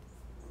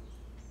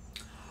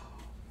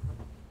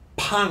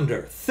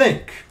 Ponder,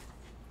 think.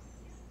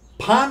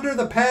 Ponder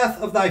the path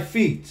of thy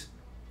feet.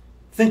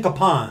 Think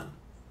upon,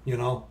 you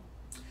know.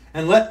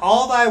 And let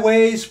all thy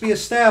ways be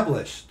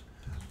established.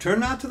 Turn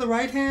not to the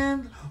right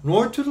hand,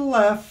 nor to the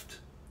left.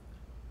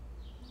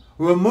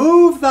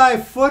 Remove thy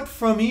foot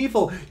from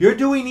evil. You're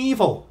doing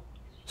evil.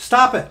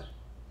 Stop it.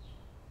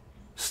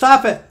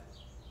 Stop it.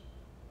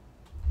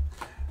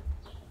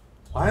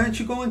 Why aren't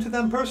you going to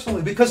them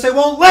personally? Because they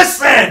won't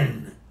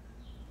listen.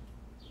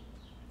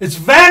 It's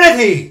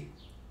vanity.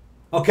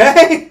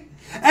 Okay?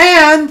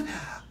 And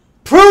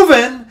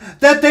proven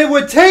that they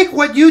would take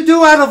what you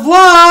do out of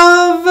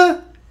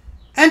love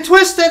and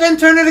twist it and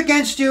turn it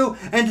against you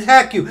and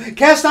attack you.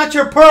 Cast not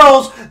your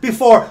pearls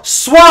before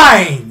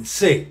swine.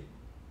 See?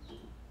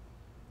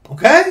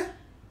 Okay?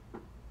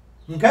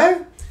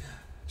 Okay?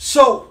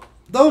 So,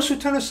 those who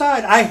turn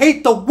aside, I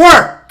hate the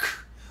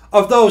work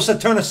of those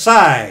that turn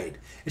aside.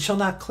 It shall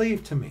not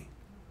cleave to me.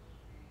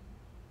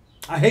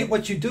 I hate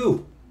what you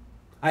do.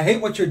 I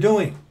hate what you're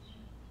doing.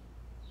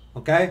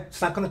 Okay?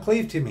 It's not going to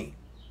cleave to me.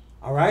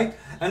 All right?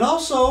 And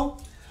also,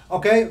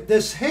 okay,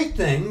 this hate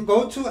thing,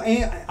 go to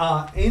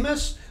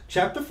Amos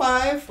chapter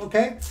 5.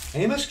 Okay?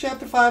 Amos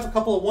chapter 5, a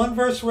couple of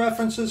one-verse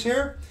references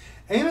here.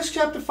 Amos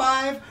chapter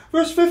 5,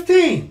 verse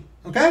 15.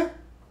 Okay?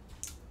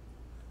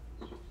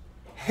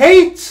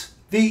 Hate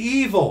the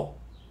evil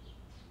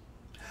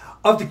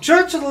of the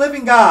Church of the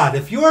Living God.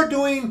 If you are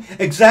doing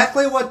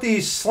exactly what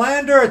these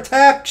slander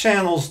attack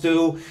channels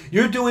do,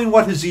 you're doing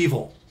what is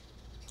evil.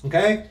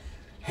 Okay?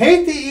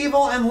 Hate the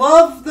evil and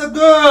love the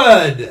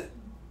good.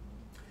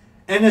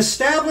 And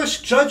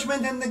establish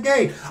judgment in the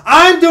gate.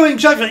 I'm doing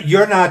judgment.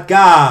 You're not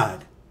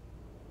God.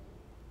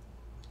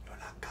 You're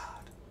not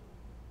God.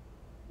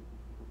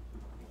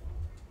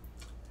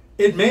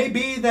 It may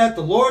be that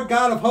the Lord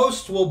God of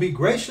hosts will be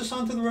gracious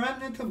unto the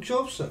remnant of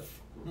Joseph.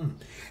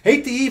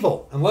 Hate the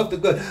evil and love the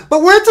good.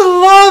 But we're to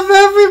love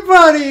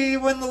everybody.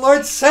 When the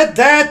Lord said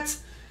that,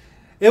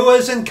 it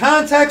was in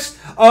context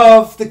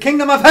of the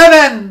kingdom of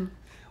heaven,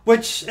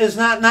 which is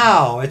not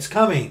now. It's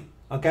coming.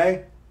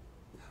 Okay?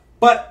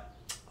 But,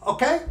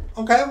 okay,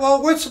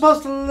 well, we're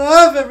supposed to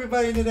love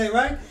everybody today,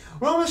 right?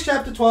 Romans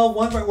chapter 12,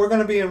 we're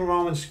going to be in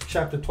Romans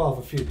chapter 12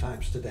 a few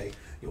times today.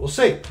 You will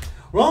see.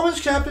 Romans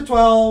chapter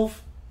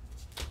 12,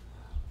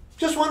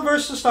 just one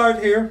verse to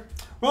start here.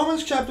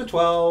 Romans chapter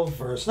 12,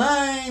 verse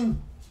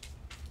 9.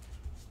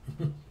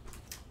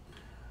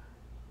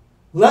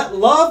 Let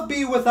love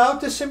be without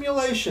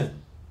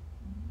dissimulation.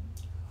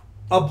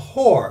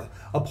 Abhor.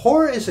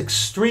 Abhor is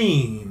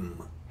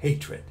extreme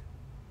hatred.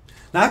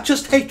 Not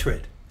just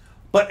hatred,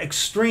 but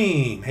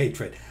extreme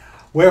hatred.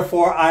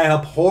 Wherefore I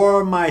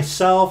abhor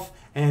myself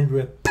and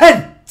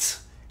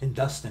repent in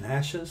dust and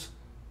ashes.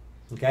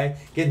 Okay?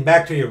 Getting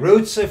back to your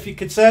roots, if you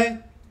could say.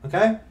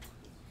 Okay?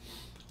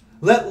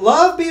 Let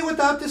love be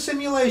without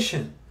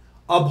dissimulation.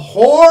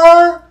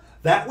 Abhor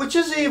that which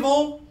is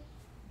evil.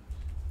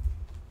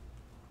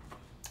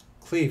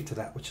 Cleave to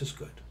that which is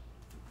good.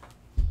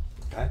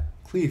 Okay?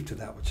 Cleave to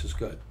that which is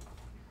good.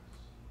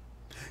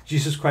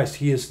 Jesus Christ,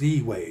 He is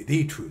the way,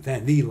 the truth,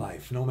 and the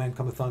life. No man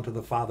cometh unto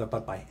the Father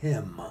but by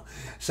Him.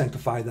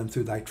 Sanctify them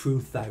through thy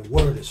truth. Thy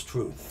word is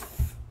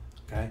truth.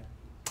 Okay?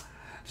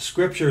 The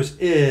Scriptures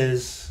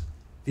is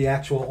the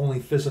actual only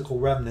physical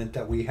remnant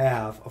that we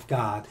have of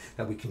God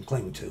that we can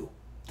cling to.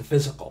 The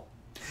physical.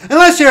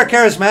 Unless you're a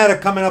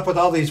charismatic coming up with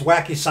all these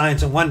wacky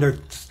signs and wonder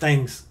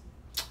things.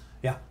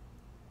 Yeah.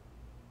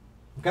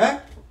 Okay?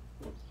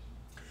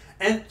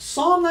 And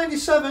Psalm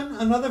 97,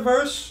 another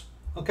verse.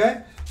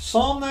 Okay?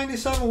 Psalm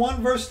 97,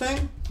 one verse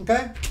thing.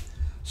 Okay?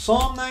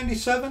 Psalm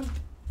 97.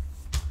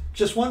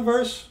 Just one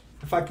verse,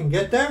 if I can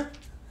get there.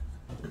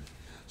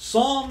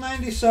 Psalm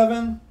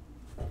 97.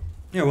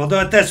 Here, we'll do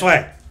it this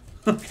way.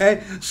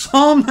 Okay?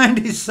 Psalm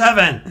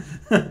 97,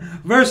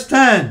 verse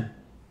 10.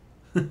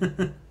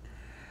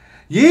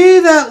 Ye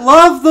that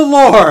love the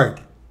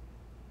Lord,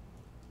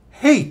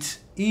 hate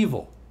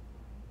evil.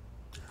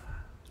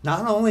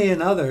 Not only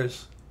in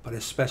others, but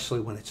especially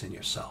when it's in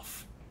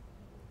yourself.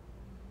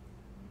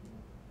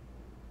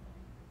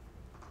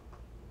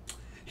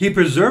 He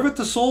preserveth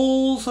the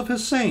souls of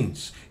his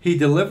saints. He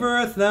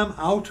delivereth them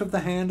out of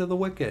the hand of the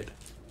wicked.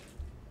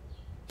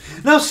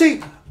 Now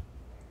see,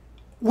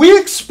 we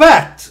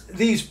expect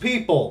these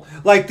people,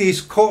 like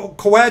these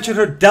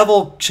coadjutor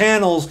devil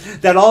channels,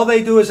 that all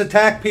they do is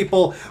attack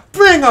people,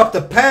 bring up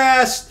the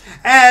past,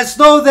 as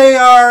though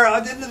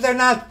they're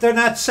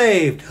not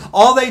saved.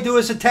 All they do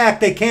is attack.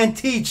 They can't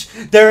teach.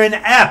 They're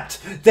inept.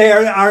 They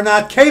are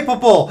not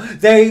capable.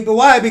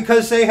 Why?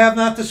 Because they have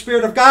not the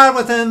Spirit of God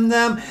within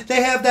them.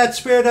 They have that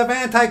spirit of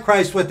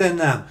Antichrist within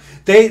them.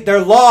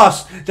 They're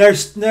lost.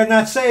 They're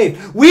not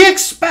saved. We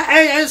expect.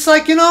 It's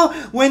like,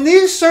 when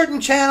these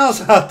certain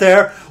channels out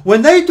there,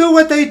 when they do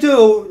what they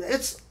do,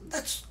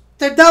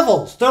 they're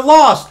devils. They're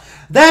lost.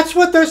 That's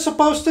what they're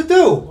supposed to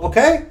do.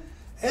 Okay.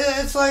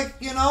 It's like,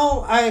 you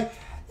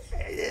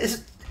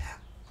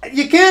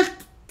can't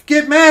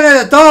get mad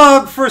at a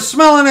dog for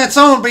smelling its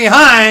own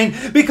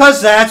behind,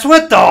 because that's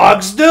what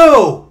dogs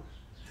do.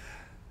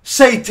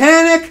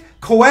 Satanic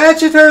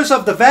coadjutors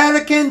of the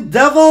Vatican,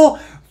 devil,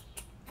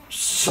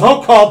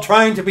 so-called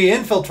trying to be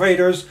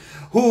infiltrators,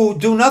 who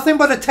do nothing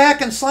but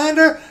attack and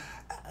slander,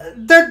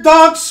 they're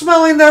dogs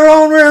smelling their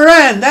own rear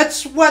end.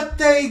 That's what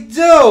they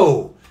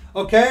do.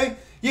 Okay?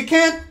 You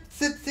can't,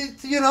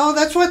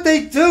 that's what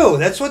they do.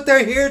 That's what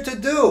they're here to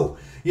do.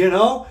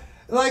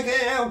 Like,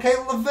 okay,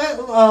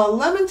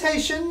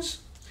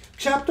 Lamentations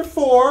chapter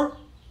 4,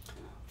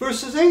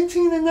 verses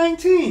 18 and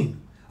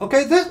 19.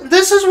 Okay,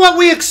 this is what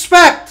we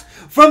expect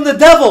from the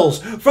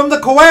devils, from the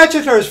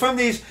coadjutors, from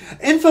these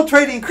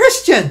infiltrating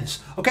Christians.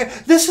 Okay,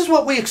 this is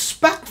what we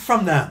expect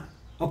from them.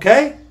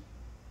 Okay?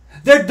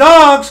 They're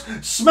dogs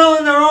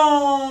smelling their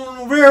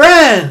own rear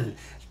end.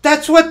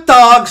 That's what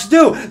dogs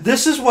do.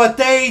 This is what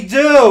they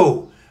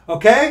do.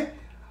 Okay?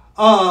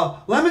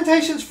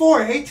 Lamentations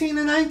 4, 18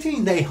 and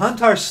 19. They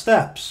hunt our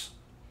steps,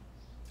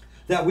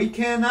 that we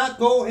cannot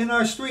go in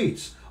our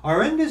streets.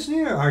 Our end is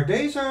near. Our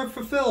days are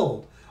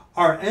fulfilled.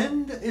 Our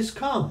end is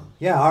come.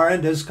 Yeah, our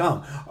end is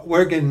come.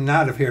 We're getting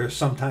out of here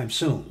sometime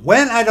soon.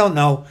 When? I don't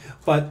know.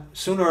 But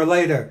sooner or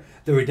later,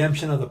 the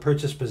redemption of the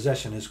purchased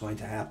possession is going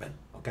to happen.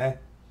 Okay?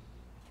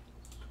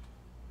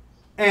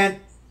 And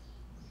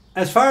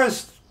as far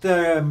as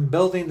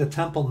building the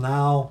temple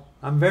now,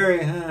 I'm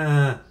very...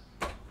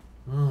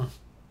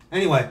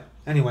 Anyway,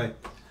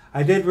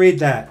 I did read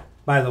that,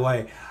 by the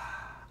way.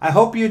 I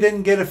hope you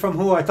didn't get it from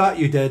who I thought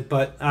you did,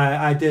 but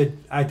I did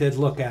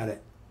look at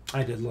it.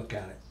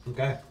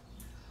 Okay?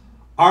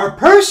 Our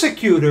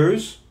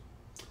persecutors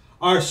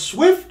are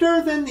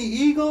swifter than the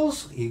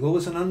eagles. Eagle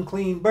is an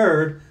unclean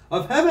bird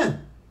of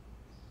heaven.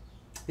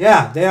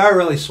 Yeah, they are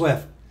really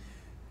swift.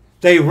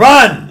 They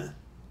run.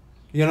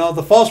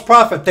 The false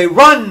prophet, they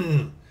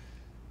run.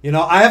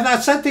 I have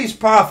not sent these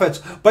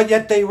prophets, but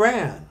yet they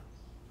ran.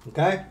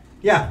 Okay?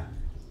 Yeah.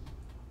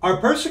 Our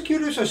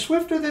persecutors are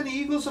swifter than the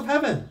eagles of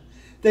heaven.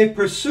 They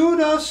pursued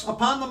us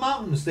upon the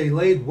mountains. They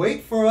laid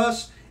wait for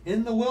us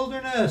in the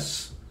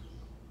wilderness.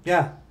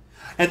 Yeah.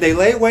 And they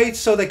lay wait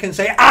so they can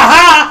say,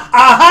 aha,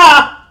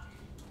 aha.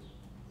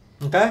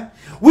 Okay?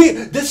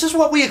 This is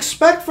what we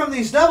expect from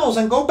these devils.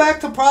 And go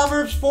back to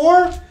Proverbs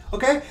 4.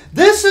 Okay?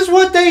 This is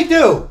what they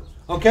do.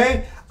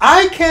 Okay?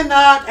 I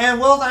cannot and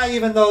will not,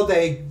 even though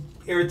they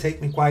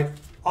irritate me quite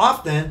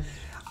often,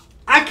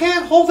 I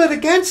can't hold it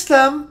against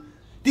them,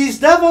 these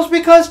devils,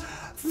 because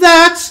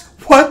that's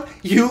what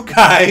you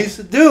guys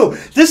do.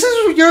 This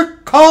is your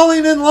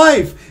calling in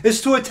life,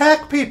 is to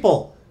attack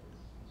people.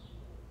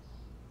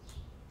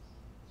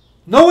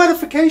 No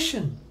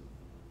edification.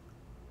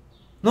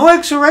 No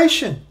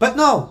exhortation. But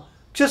no,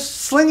 just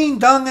slinging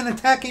dung and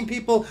attacking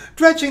people,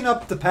 dredging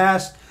up the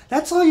past.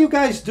 That's all you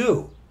guys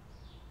do.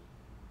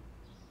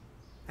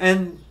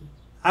 And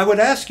I would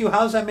ask you,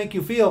 how does that make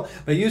you feel?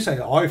 But you say,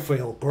 oh, I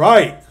feel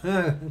great.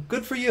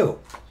 Good for you.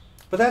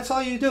 But that's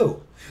all you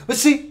do. But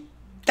see,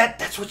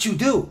 that's what you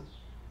do.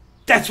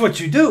 That's what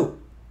you do.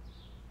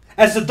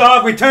 As the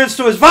dog returns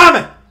to his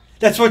vomit,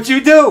 that's what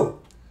you do.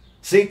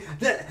 See,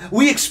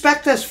 we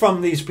expect this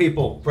from these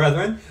people,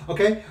 brethren.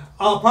 Okay,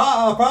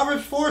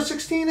 Proverbs 4,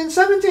 16 and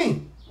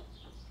 17.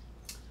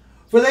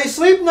 For they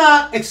sleep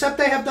not, except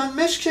they have done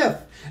mischief,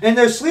 and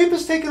their sleep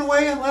is taken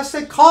away unless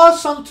they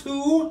cause some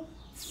to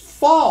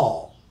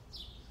fall.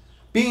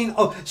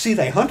 See,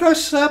 they hunt our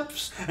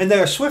steps, and they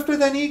are swifter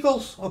than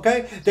eagles.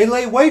 Okay, they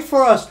lay wait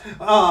for us.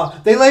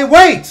 They lay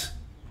wait.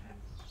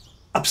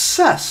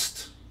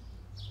 Obsessed.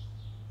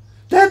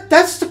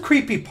 That's the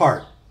creepy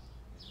part.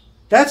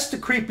 That's the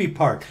creepy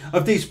part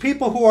of these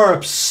people who are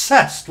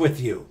obsessed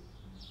with you.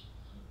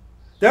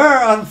 There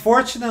are,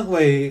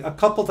 unfortunately, a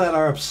couple that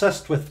are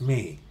obsessed with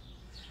me.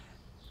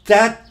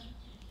 That's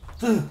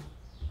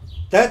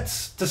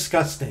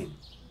disgusting.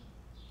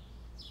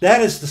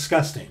 That is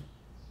disgusting.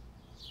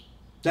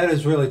 That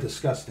is really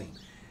disgusting.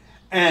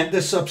 And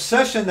this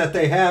obsession that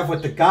they have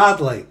with the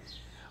godly,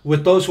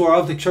 with those who are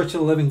of the Church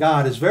of the Living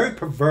God, is very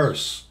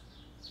perverse.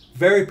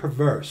 Very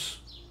perverse.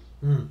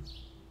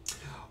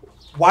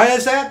 Why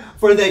is that?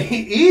 For they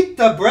eat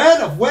the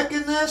bread of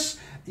wickedness,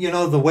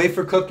 the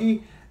wafer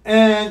cookie,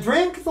 and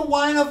drink the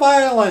wine of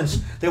violence.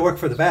 They work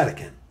for the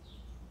Vatican,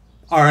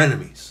 our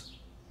enemies.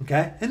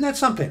 Okay? Isn't that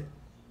something?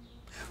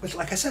 But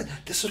like I said,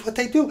 this is what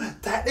they do.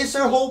 That is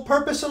their whole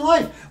purpose in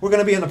life. We're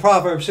going to be in the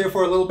Proverbs here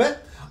for a little bit.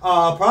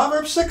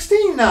 Proverbs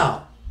 16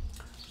 now.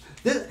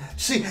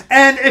 See,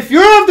 and if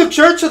you're of the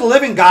Church of the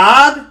Living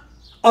God,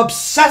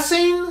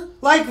 obsessing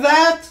like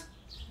that,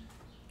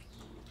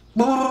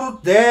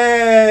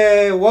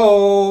 There,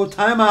 whoa,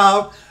 time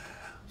out.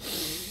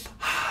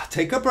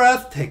 Take a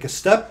breath, take a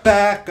step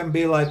back, and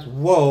be like,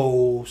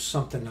 whoa,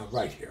 something not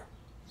right here.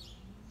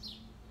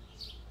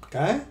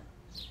 Okay?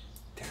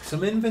 Take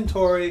some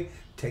inventory,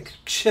 take a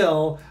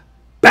chill,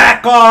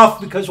 back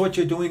off, because what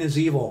you're doing is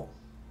evil.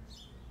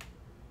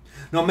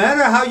 No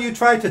matter how you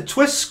try to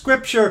twist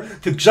Scripture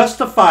to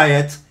justify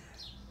it,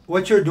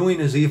 what you're doing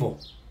is evil.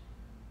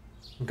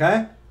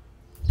 Okay?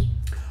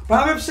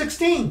 Proverbs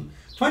 16,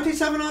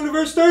 27 on to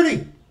verse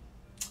 30.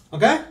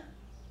 Okay?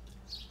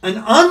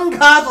 An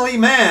ungodly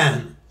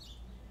man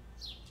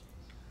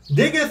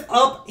diggeth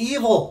up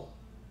evil.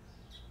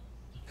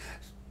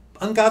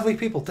 Ungodly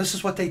people, this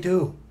is what they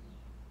do.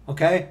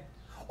 Okay?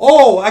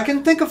 Oh, I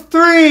can think of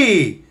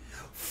 3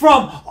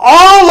 from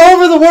all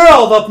over the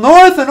world, up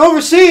north and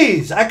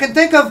overseas. I can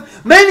think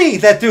of many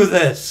that do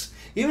this,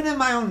 even in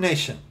my own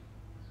nation.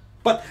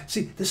 But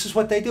see, this is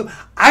what they do.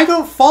 I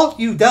don't fault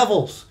you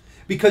devils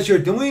because you're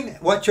doing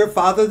what your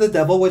father the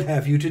devil would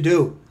have you to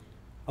do.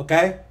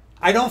 Okay?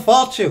 I don't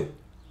fault you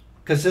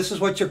because this is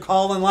what your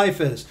call in life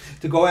is,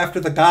 to go after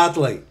the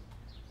godly.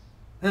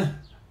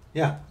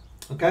 Yeah.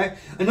 Okay?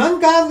 An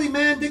ungodly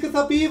man diggeth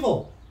up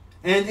evil,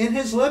 and in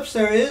his lips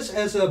there is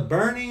as a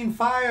burning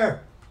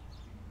fire.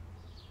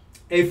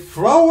 A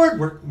froward,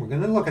 we're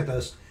going to look at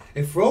this.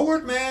 A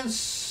froward man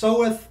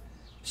soweth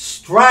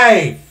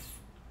strife,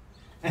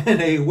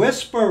 and a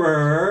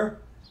whisperer,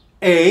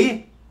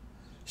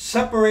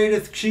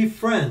 separateth chief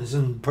friends.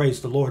 And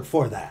praise the Lord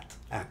for that,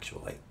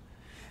 actually.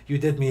 You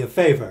did me a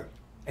favor,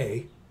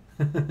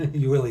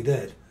 You really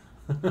did.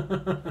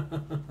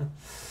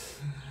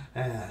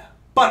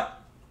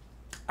 But,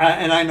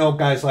 and I know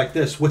guys like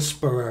this,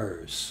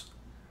 whisperers,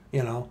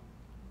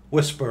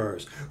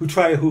 whisperers,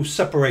 who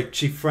separate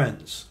chief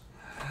friends.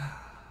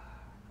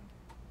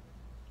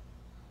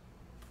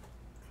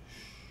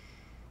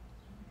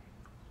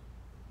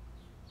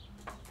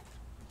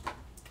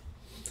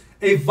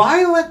 A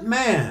violent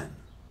man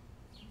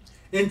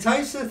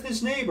enticeth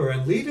his neighbor,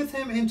 and leadeth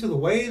him into the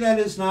way that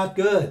is not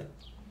good.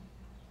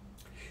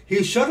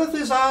 He shutteth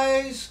his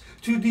eyes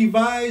to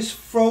devise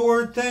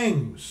froward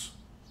things,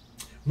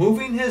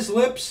 moving his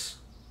lips.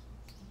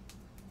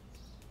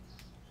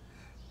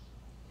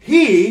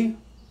 He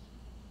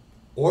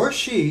or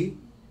she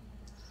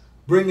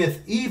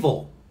bringeth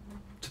evil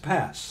to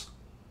pass.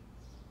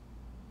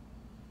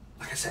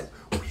 Like I said,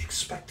 we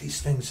expect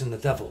these things in the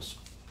devils.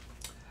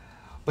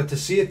 But to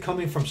see it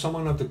coming from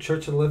someone of the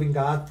Church of the Living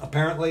God,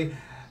 apparently,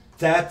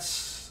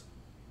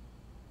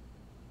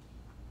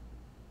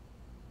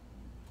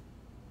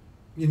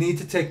 you need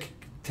to take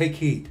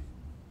heed.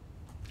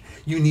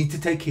 You need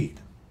to take heed.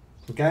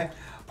 Okay?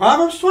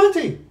 Proverbs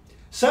 20,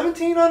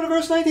 17 on to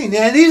verse 19.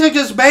 And these are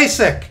just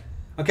basic.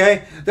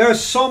 Okay? There's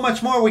so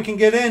much more we can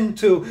get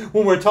into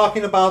when we're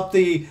talking about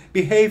the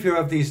behavior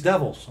of these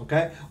devils.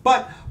 Okay?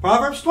 But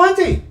Proverbs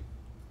 20,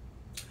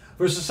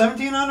 verses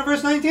 17 on to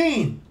verse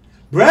 19.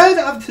 Bread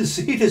of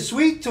deceit is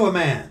sweet to a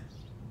man.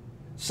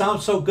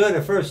 Sounds so good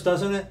at first,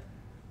 doesn't it?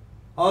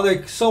 Oh,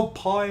 they're so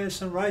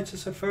pious and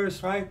righteous at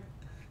first, right?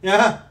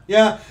 Yeah.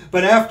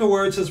 But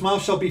afterwards his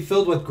mouth shall be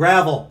filled with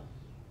gravel.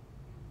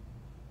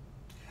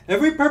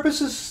 Every purpose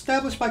is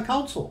established by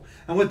counsel,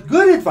 and with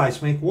good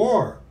advice make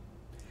war.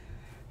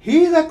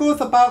 He that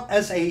goeth about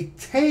as a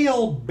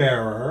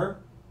talebearer,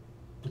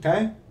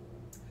 okay,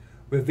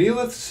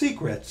 revealeth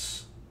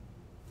secrets.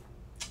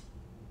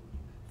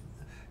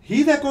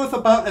 He that goeth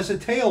about as a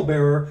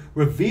talebearer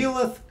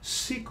revealeth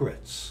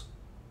secrets.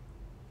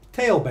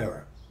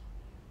 Talebearer.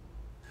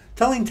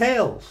 Telling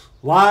tales,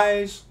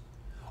 lies,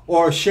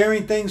 or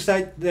sharing things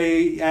that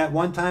they at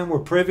one time were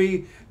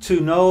privy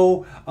to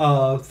know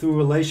through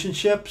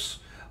relationships.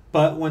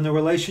 But when the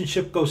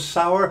relationship goes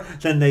sour,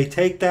 then they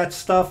take that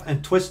stuff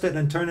and twist it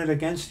and turn it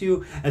against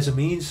you as a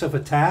means of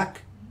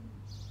attack.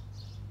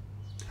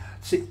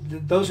 See,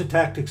 those are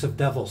tactics of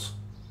devils.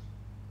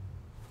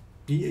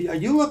 Are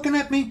you looking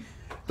at me?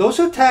 Those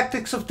are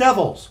tactics of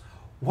devils.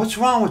 What's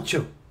wrong with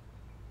you?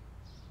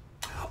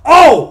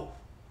 Oh,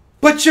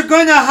 but you're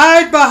going to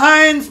hide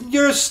behind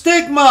your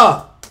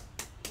stigma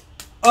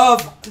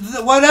of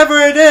whatever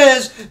it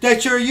is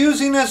that you're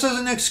using this as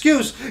an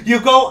excuse.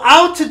 You go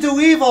out to do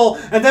evil,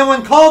 and then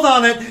when called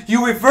on it,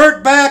 you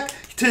revert back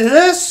to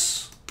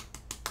this?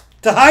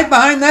 To hide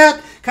behind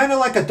that? Kind of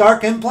like a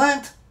dark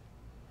implant?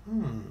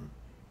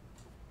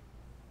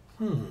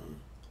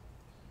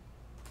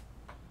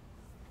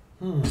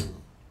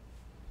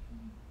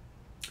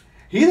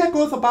 He that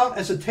goeth about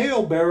as a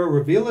talebearer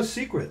revealeth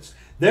secrets.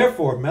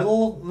 Therefore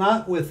meddle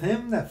not with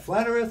him that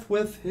flattereth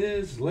with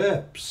his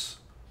lips.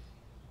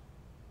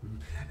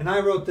 And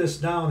I wrote this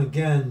down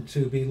again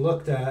to be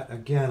looked at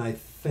again, I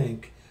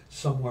think,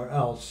 somewhere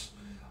else,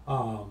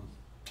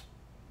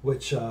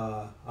 which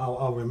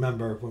I'll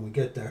remember when we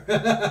get there.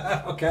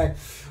 Okay?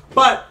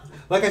 But,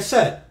 like I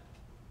said,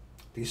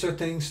 these are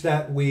things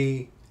that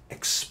we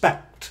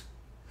expect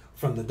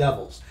from the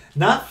devils,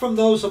 not from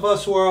those of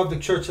us who are of the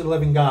Church of the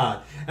Living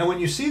God. And when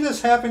you see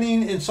this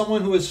happening in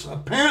someone who is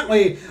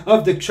apparently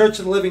of the Church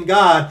of the Living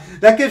God,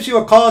 that gives you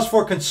a cause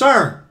for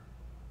concern.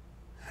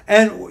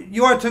 And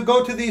you are to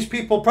go to these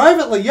people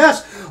privately,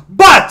 yes.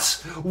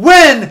 But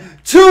when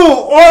 2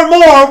 or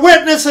more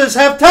witnesses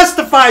have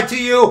testified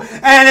to you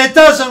and it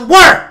doesn't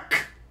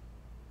work,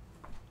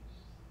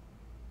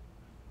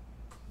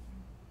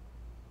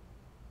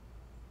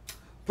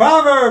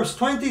 Proverbs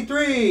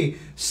 23,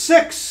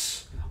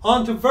 6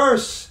 on to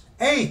verse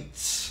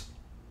 8.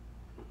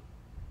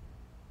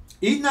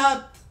 Eat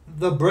not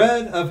the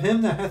bread of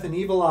him that hath an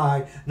evil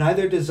eye,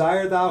 neither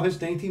desire thou his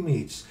dainty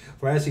meats.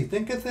 For as he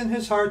thinketh in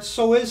his heart,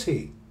 so is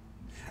he.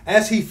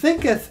 As he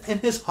thinketh in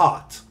his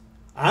heart.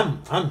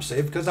 I'm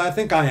saved because I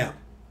think I am.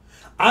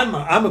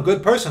 I'm a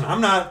good person. I'm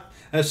not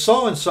as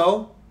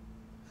so-and-so.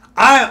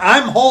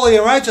 I'm holy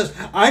and righteous.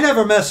 I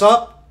never mess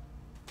up.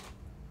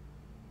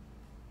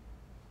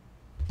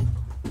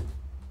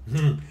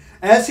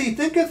 As he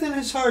thinketh in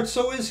his heart,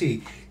 so is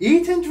he.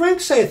 Eat and drink,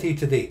 saith he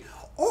to thee.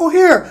 Oh,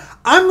 here,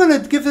 I'm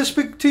going to give this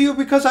to you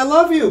because I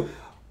love you.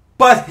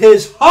 But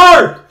his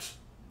heart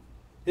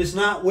is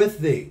not with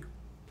thee.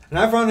 And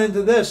I've run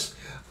into this.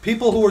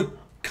 People who were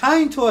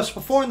kind to us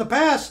before in the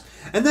past,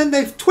 and then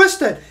they've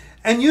twisted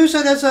and use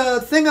it as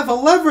a thing of a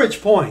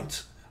leverage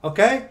point.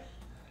 Okay?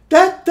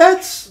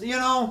 That's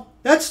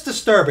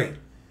disturbing.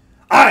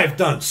 I've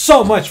done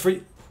so much for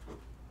you.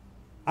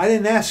 I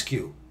didn't ask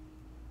you.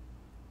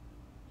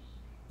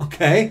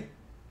 Okay?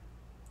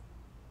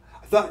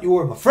 I thought you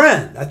were my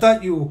friend. I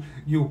thought you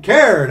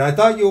cared. I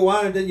thought you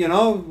wanted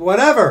to,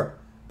 whatever.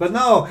 But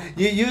no,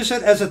 you use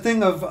it as a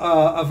thing of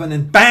an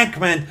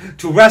embankment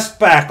to rest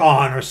back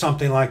on or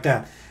something like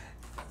that.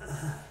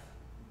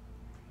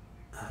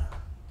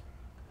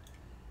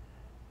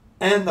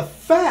 And the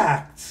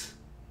fact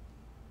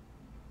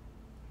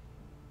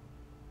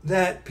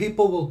that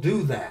people will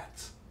do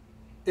that,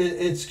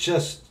 it's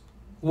just,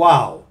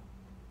 wow.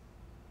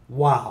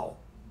 Wow.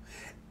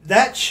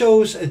 That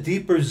shows a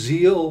deeper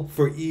zeal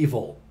for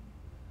evil,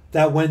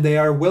 that when they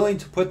are willing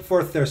to put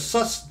forth their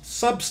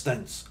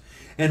substance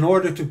in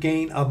order to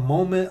gain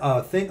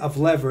a thing of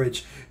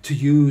leverage to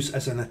use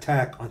as an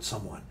attack on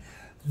someone.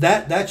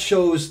 That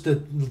shows the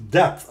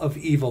depth of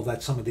evil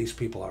that some of these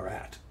people are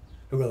at.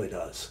 It really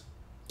does.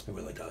 It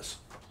really does.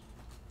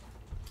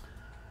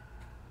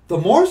 The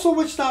morsel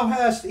which thou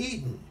hast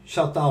eaten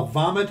shalt thou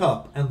vomit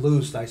up and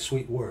lose thy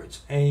sweet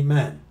words.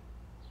 Amen.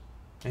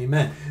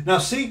 Amen. Now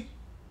see,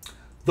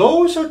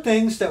 those are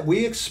things that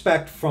we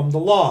expect from the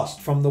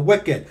lost, from the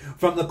wicked,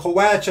 from the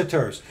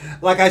coadjutors.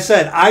 Like I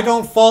said, I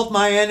don't fault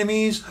my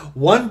enemies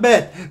one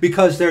bit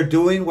because they're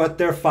doing what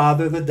their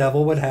father, the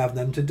devil, would have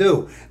them to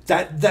do.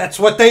 That's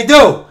what they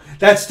do.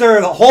 That's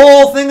their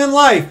whole thing in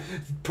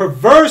life.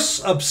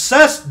 Perverse,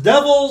 obsessed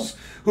devils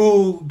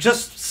who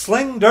just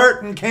sling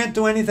dirt and can't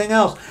do anything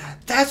else.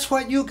 That's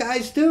what you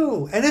guys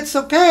do. And it's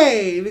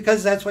okay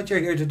because that's what you're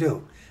here to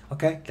do.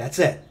 Okay? That's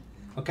it.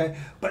 Okay?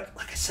 But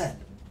like I said,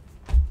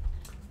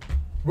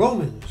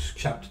 Romans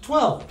chapter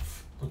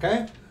 12,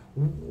 okay?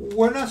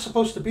 We're not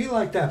supposed to be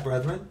like that,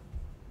 brethren,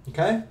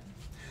 okay?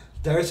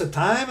 There is a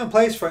time and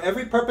place for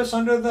every purpose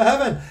under the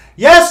heaven.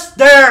 Yes,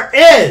 there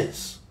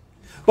is.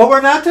 But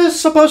we're not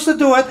supposed to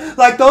do it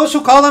like those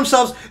who call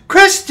themselves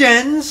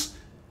Christians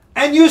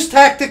and use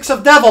tactics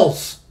of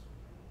devils.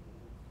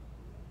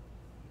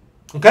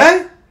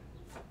 Okay?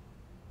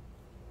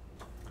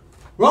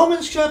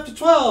 Romans chapter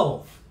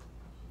 12.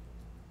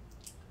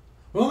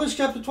 Romans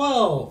chapter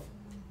 12.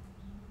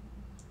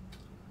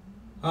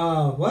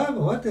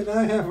 What did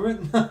I have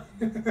written?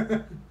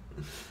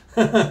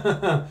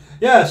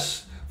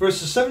 Yes,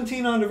 verses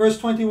 17 on to verse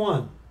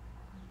 21.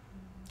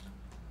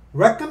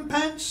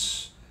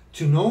 Recompense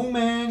to no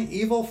man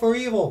evil for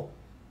evil.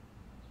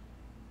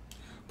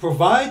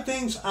 Provide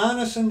things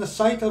honest in the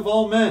sight of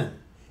all men,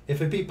 if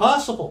it be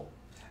possible,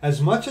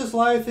 as much as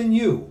lieth in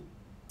you,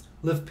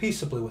 live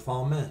peaceably with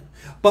all men.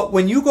 But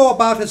when you go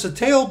about as a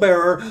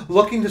talebearer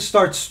looking to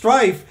start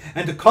strife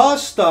and to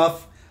cause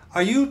stuff,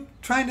 are you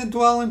trying to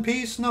dwell in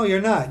peace? No, you're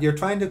not. You're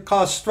trying to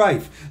cause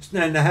strife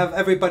and to have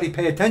everybody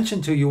pay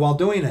attention to you while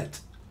doing it.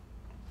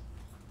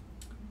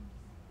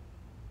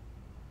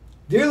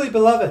 Dearly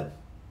beloved,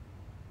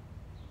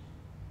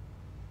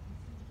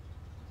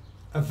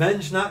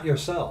 avenge not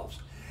yourselves.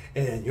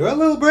 And you're a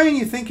little brain,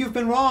 you think you've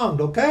been wronged.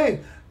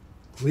 Okay,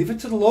 leave it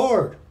to the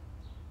Lord.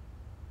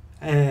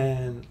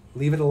 And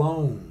leave it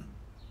alone.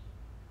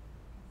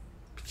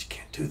 But you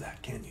can't do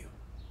that, can you?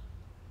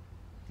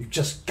 You've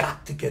just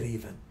got to get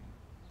even.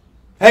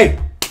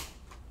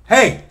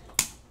 Hey,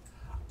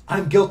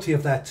 I'm guilty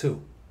of that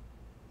too.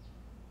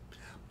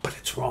 But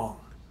it's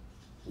wrong.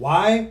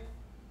 Why?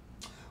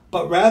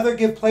 But rather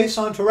give place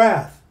unto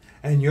wrath.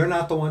 And you're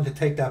not the one to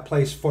take that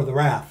place for the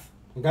wrath.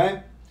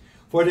 Okay?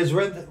 For it is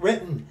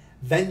written,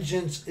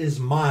 vengeance is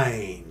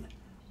mine.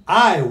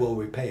 I will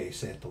repay,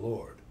 saith the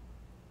Lord.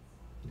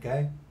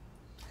 Okay?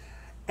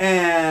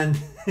 And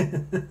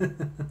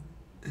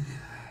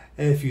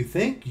if you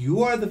think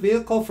you are the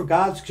vehicle for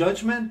God's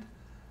judgment,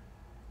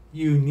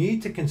 you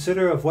need to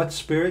consider of what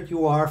spirit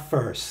you are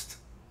first.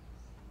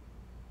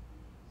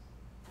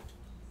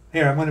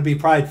 Here, I'm going to be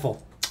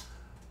prideful.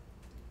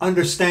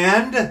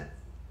 Understand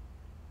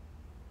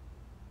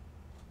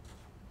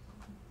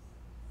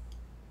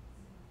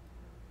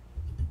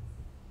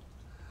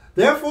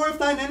Therefore, if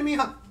thine enemy...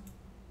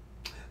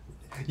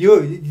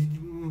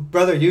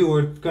 Brother, you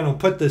were going to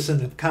put this in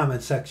the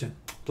comment section.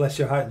 Bless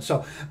your heart and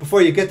soul.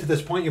 Before you get to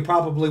this point, you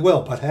probably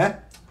will. But,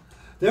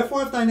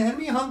 therefore, if thine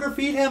enemy hunger,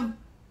 feed him.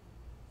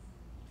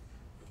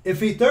 If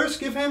he thirst,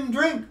 give him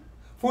drink.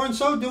 For in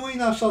so doing,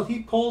 thou shalt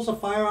heap coals of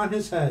fire on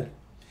his head.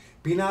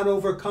 Be not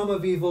overcome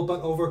of evil,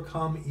 but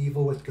overcome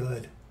evil with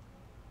good.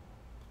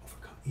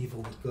 Overcome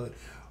evil with good.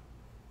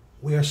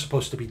 We are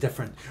supposed to be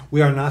different.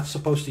 We are not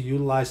supposed to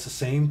utilize the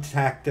same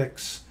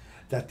tactics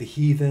that the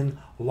heathen,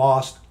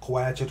 lost,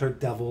 coadjutor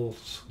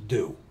devils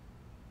do.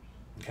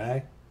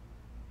 Okay?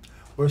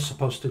 We're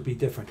supposed to be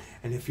different.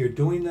 And if you're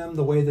doing them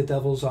the way the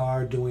devils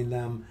are doing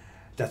them,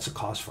 that's a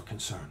cause for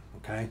concern.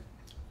 Okay?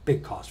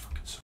 Big cause for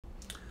concern.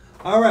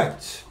 All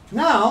right.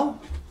 Now,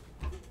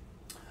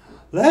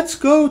 let's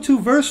go to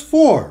verse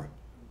 4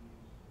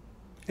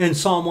 in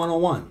Psalm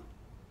 101.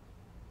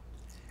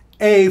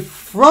 A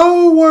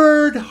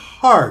froward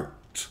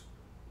heart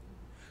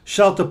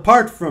shall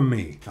depart from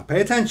me. Now pay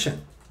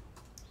attention.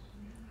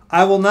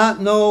 I will not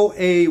know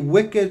a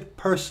wicked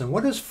person.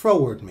 What does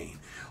froward mean?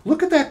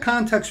 Look at that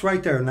context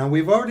right there. Now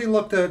we've already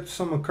looked at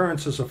some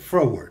occurrences of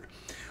froward.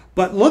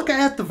 But look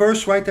at the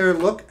verse right there.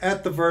 Look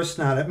at the verse,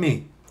 not at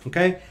me.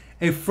 Okay?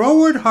 A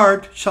froward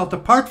heart shall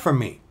depart from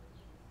me.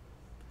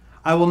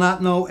 I will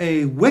not know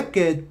a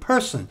wicked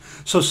person.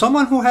 So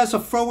someone who has a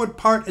froward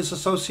heart is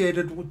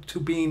associated to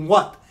being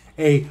what?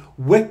 A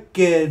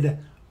wicked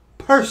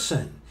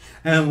person.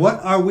 And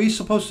what are we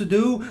supposed to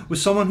do with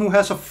someone who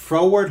has a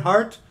froward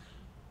heart?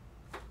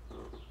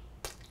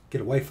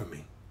 Get away from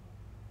me.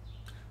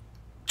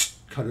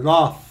 Cut it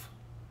off,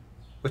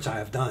 which I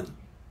have done.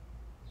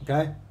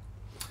 Okay?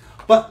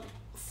 But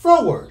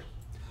froward.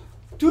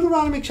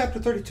 Deuteronomy chapter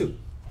 32.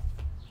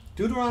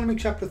 Deuteronomy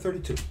chapter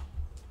 32.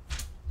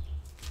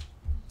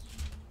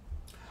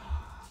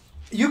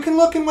 You can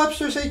look in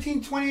Webster's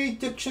 1828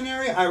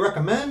 dictionary. I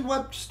recommend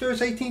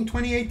Webster's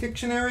 1828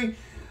 dictionary.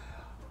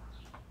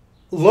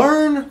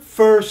 Learn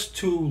first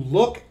to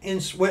look in,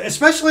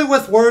 especially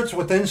with words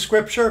within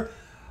Scripture,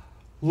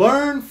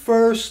 learn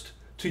first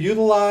to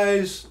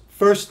utilize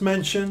first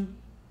mention.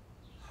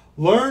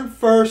 Learn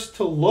first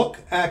to look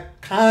at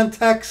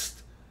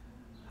context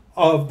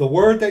of the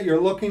word that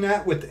you're looking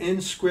at within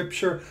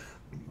Scripture.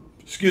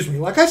 Excuse me.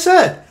 Like I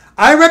said,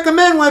 I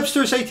recommend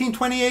Webster's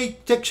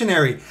 1828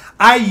 dictionary.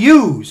 I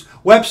use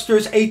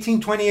Webster's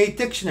 1828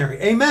 dictionary.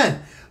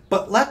 Amen.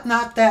 But let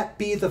not that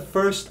be the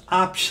first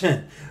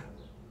option.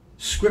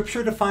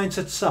 Scripture defines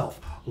itself.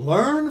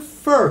 Learn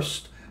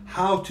first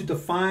how to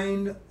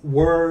define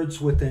words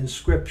within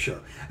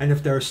Scripture. And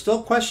if there is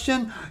still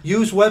question,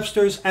 use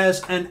Webster's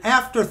as an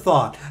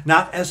afterthought,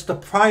 not as the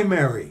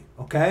primary.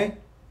 Okay?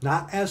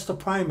 Not as the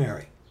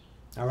primary.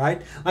 All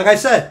right? Like I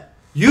said,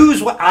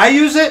 use what I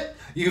use it.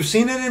 You've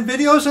seen it in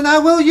videos, and I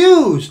will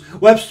use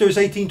Webster's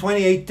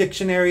 1828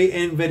 dictionary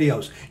in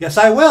videos. Yes,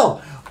 I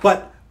will.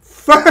 But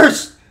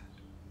first,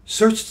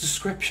 search the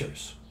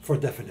Scriptures for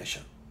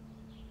definition.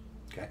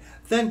 Okay?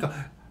 Then go.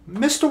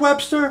 Mr.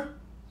 Webster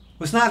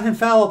was not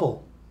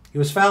infallible. He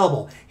was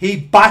fallible. He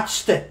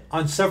botched it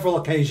on several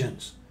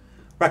occasions.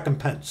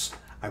 Recompense.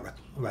 I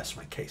rest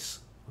my case.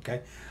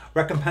 Okay?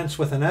 Recompense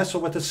with an S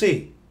or with a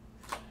C.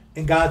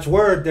 In God's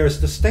Word,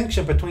 there's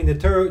distinction between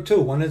the two.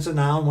 One is a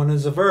noun, one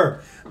is a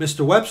verb.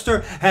 Mr.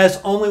 Webster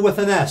has only with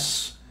an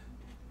S.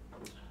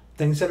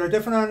 Things that are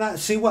different are not.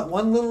 See what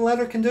one little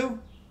letter can do?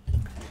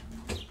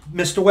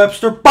 Mr.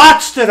 Webster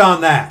botched it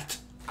on that.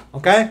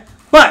 Okay?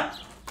 But,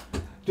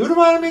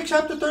 Deuteronomy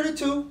chapter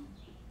 32,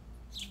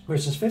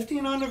 verses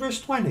 15 on to verse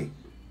 20.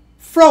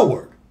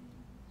 Froward.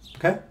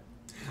 Okay?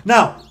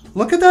 Now,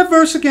 look at that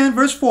verse again,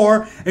 verse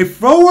 4. A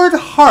froward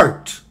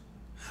heart.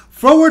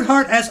 Froward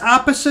heart as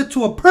opposite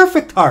to a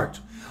perfect heart.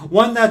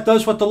 One that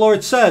does what the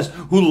Lord says,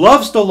 who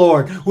loves the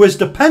Lord, who is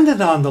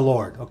dependent on the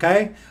Lord.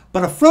 Okay?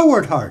 But a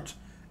froward heart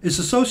is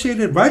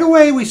associated right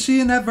away, we see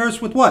in that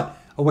verse, with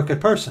what? A wicked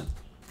person.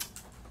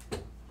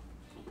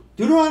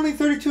 Deuteronomy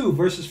 32,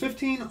 verses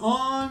 15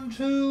 on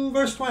to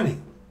verse 20.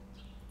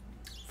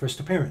 First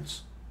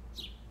appearance.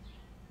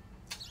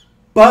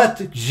 But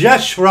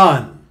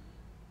Jeshurun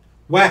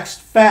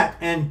waxed fat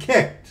and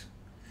kicked.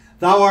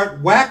 Thou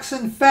art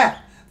waxen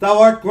fat. Thou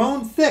art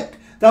grown thick.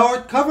 Thou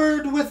art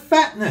covered with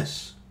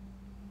fatness.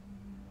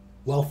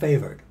 Well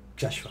favored,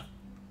 Jeshurun.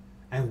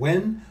 And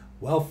when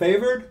well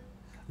favored,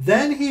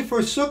 then he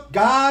forsook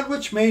God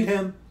which made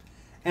him,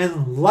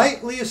 and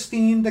lightly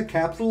esteemed the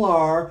capital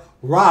R,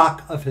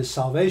 rock of his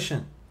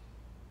salvation.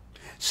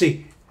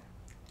 See,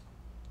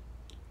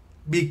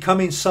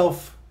 becoming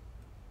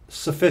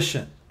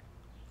self-sufficient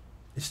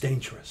is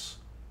dangerous,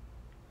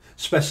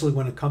 especially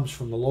when it comes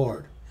from the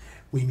Lord.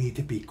 We need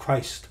to be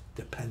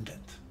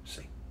Christ-dependent.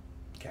 See,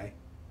 okay?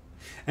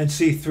 And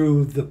see,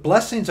 through the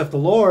blessings of the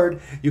Lord,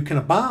 you can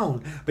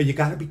abound, but you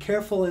got to be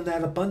careful in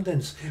that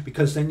abundance,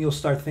 because then you'll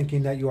start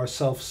thinking that you are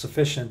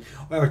self-sufficient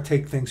or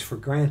take things for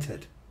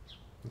granted.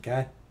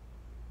 Okay?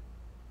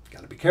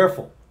 Got to be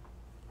careful.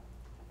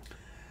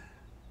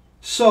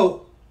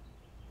 So,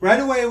 right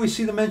away we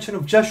see the mention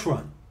of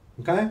Jeshurun.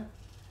 Okay?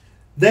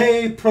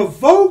 They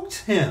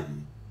provoked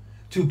him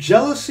to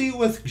jealousy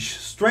with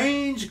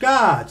strange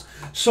gods.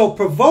 So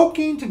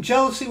provoking to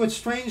jealousy with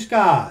strange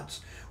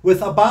gods.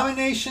 With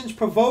abominations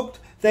provoked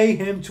they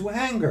him to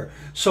anger.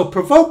 So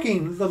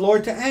provoking the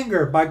Lord to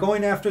anger by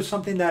going after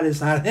something that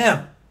is not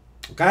him.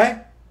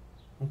 Okay?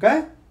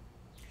 Okay?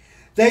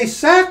 They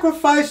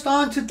sacrificed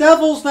unto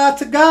devils, not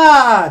to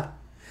God.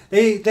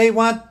 They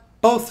want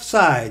both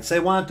sides. They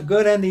want the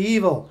good and the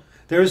evil.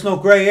 There is no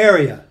gray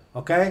area.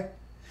 Okay?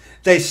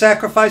 They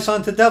sacrifice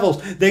unto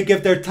devils. They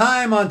give their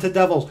time unto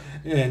devils.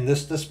 In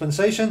this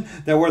dispensation,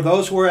 there were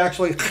those who were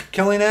actually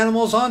killing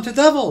animals unto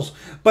devils.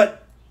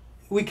 But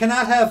we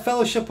cannot have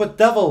fellowship with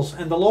devils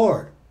and the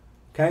Lord.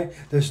 Okay?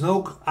 There's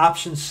no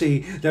option C.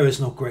 There is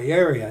no gray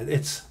area.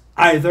 It's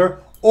either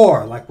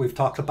or, like we've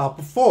talked about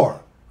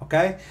before.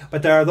 Okay?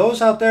 But there are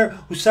those out there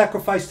who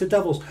sacrifice to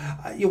devils.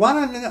 You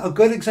want a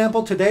good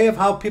example today of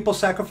how people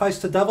sacrifice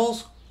to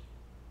devils?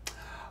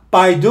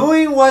 By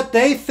doing what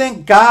they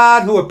think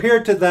God, who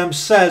appeared to them,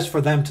 says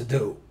for them to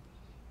do.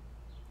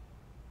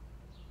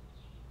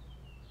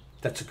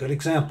 That's a good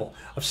example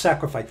of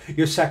sacrifice.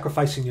 You're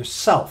sacrificing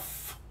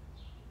yourself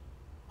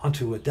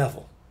unto a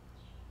devil.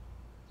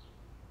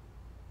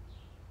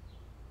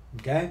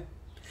 Okay?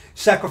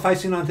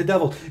 Sacrificing unto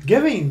devils.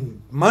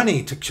 Giving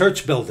money to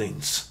church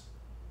buildings.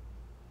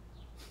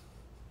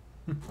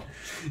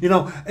 You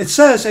know, it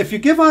says, if you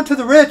give unto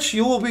the rich,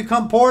 you will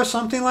become poor,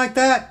 something like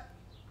that.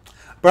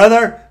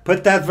 Brother,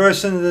 put that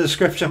verse in the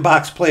description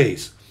box,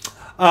 please.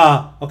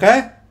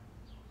 Okay?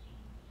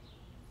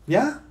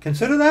 Yeah,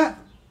 consider that.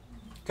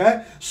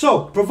 Okay?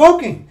 So,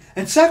 provoking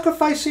and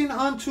sacrificing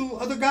unto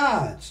other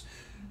gods.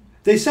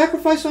 They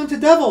sacrifice unto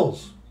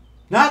devils,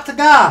 not to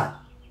God.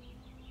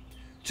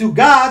 To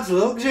gods,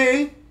 little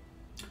g,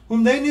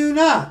 whom they knew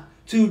not.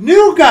 To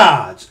new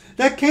gods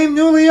that came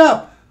newly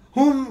up,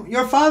 whom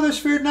your fathers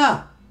feared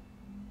not.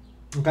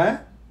 Okay?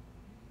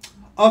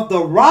 Of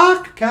the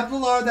rock,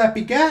 capital R, that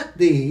begat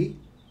thee,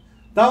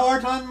 thou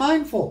art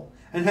unmindful,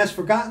 and hast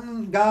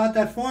forgotten God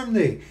that formed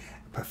thee.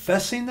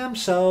 Professing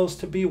themselves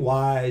to be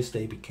wise,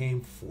 they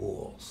became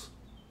fools.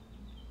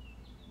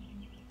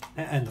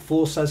 And the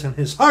fool says in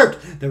his heart,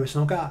 there is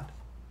no God.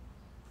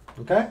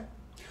 Okay?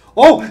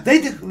 Oh,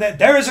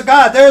 there is a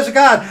God, there is a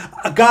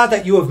God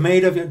that you have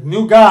made of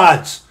new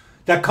gods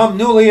that come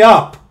newly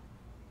up.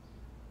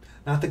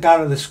 Not the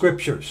God of the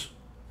Scriptures.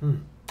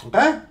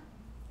 Okay?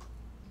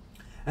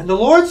 And the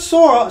Lord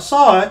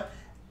saw it,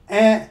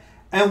 and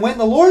when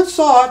the Lord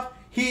saw it,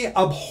 he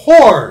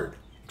abhorred,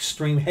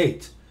 extreme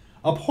hate,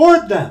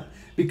 abhorred them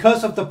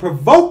because of the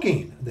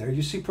provoking, there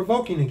you see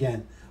provoking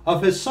again,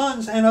 of his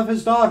sons and of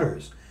his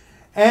daughters.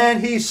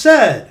 And he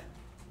said,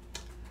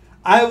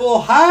 I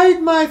will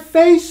hide my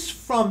face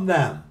from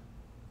them.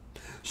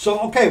 So,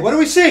 okay, what do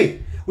we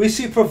see? We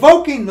see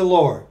provoking the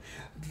Lord.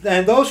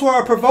 And those who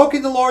are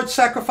provoking the Lord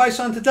sacrifice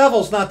unto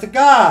devils, not to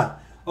God.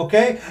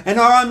 Okay? And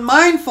are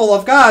unmindful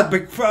of God,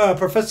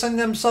 professing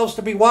themselves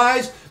to be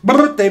wise,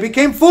 they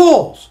became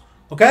fools.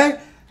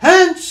 Okay?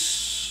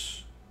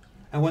 Hence,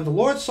 and when the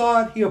Lord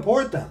saw it, he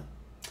abhorred them,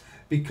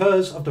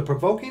 because of the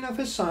provoking of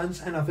his sons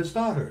and of his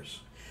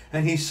daughters.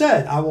 And he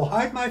said, I will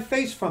hide my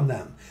face from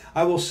them.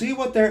 I will see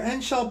what their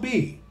end shall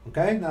be.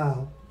 Okay?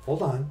 Now,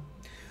 hold on.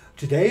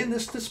 Today in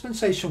this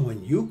dispensation,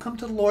 when you come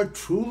to the Lord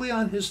truly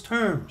on his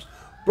terms,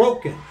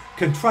 broken,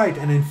 contrite,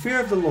 and in fear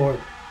of the Lord,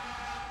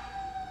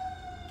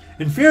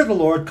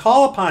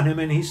 call upon him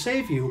and he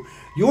save you,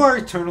 you are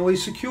eternally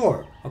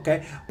secure.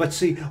 Okay? But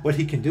see, what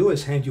he can do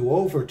is hand you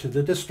over to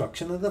the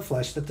destruction of the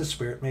flesh, that the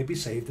spirit may be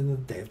saved in the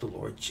day of the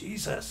Lord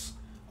Jesus.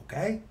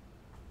 Okay?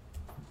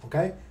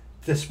 Okay?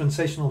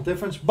 Dispensational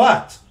difference.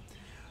 But,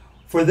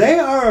 for they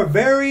are a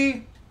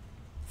very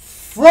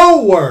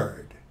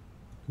froward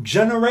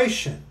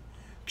generation,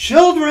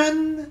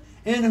 children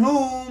in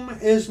whom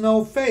is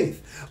no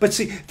faith. But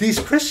see, these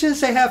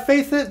Christians, they have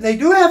faith. They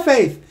do have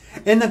faith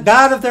in the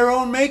God of their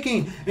own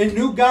making, in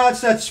new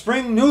gods that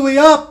spring newly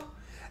up,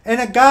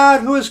 and a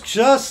God who is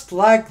just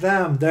like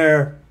them.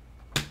 They're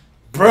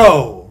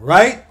bro,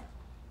 right?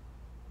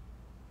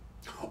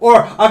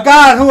 Or a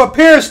God who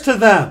appears to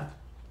them.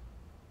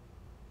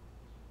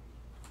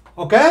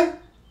 Okay?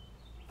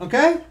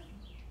 Okay?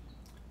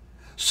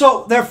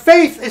 So their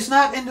faith is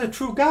not in the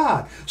true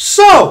God.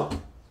 So,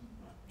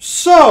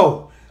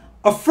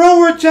 a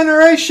froward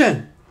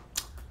generation.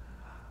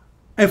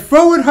 A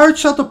froward heart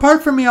shall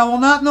depart from me. I will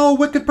not know a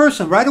wicked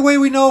person. Right away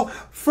we know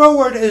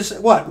froward is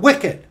what?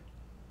 Wicked.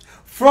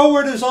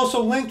 Froward is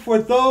also linked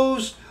with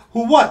those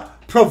who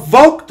what?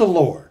 Provoke the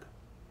Lord.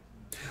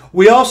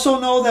 We also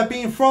know that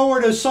being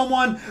froward is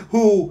someone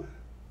who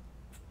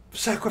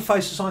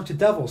sacrifices unto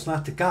devils,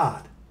 not to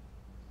God.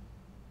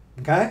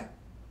 Okay?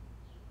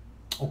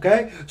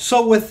 Okay?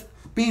 So with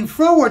being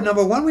froward,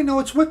 number one, we know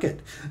it's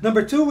wicked.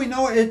 Number two, we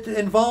know it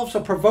involves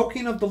a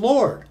provoking of the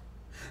Lord.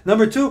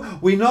 Number two,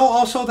 we know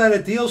also that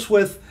it deals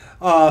with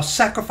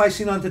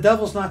sacrificing unto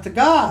devils, not to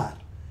God.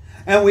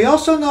 And we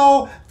also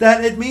know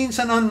that it means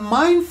an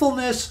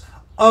unmindfulness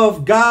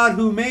of God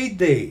who made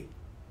thee.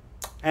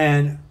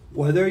 And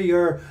whether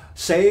you're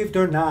saved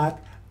or not,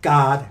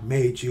 God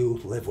made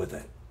you live with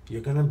it.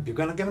 You're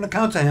gonna give an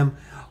account to him,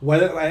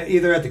 whether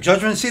either at the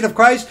judgment seat of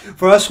Christ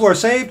for us who are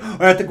saved,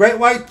 or at the great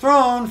white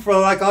throne for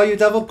like all you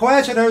devil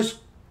coadjutors.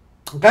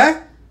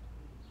 Okay?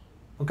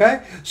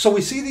 Okay? So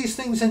we see these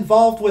things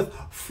involved with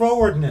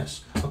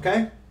frowardness.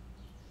 Okay?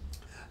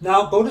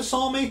 Now go to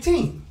Psalm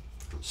 18.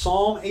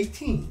 Psalm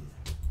 18.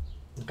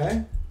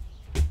 Okay?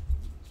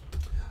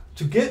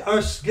 To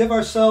give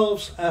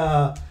ourselves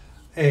an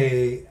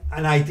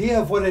idea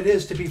of what it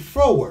is to be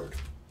froward.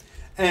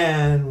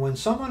 And when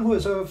someone who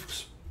is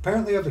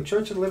apparently of the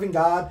Church of the Living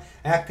God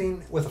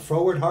acting with a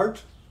froward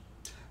heart,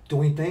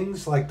 doing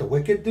things like the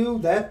wicked do,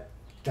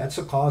 that's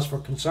a cause for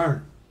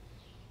concern.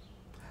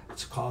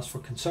 It's a cause for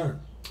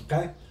concern.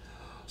 Okay?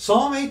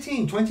 Psalm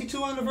 18,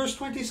 22 on to verse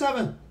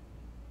 27.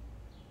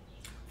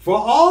 For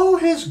all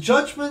his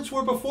judgments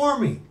were before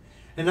me,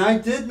 and I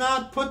did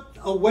not put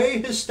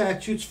away his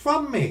statutes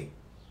from me.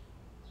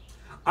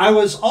 I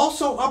was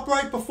also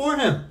upright before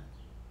him,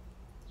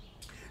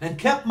 and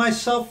kept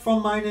myself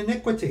from mine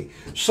iniquity.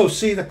 So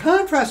see, the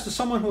contrast to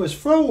someone who is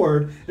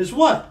froward is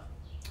what?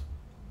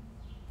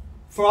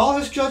 For all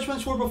his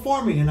judgments were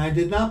before me, and I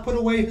did not put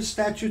away his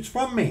statutes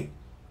from me.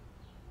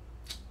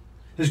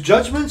 His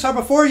judgments are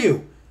before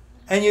you,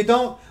 and you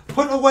don't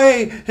put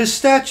away his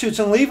statutes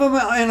and leave them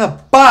in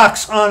a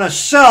box on a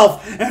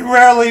shelf and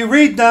rarely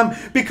read them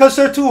because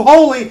they're too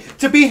holy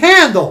to be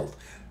handled.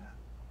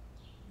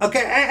 Okay,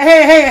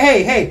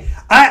 hey.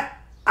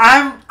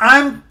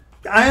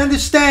 I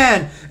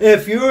understand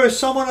if you're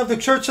someone of the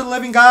Church of the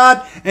Living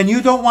God and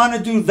you don't want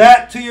to do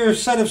that to your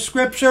set of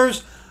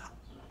scriptures,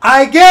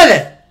 I get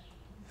it.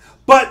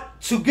 But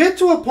to get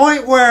to a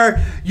point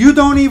where you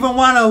don't even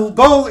want to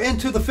go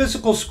into the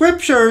physical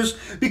scriptures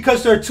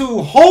because they're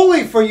too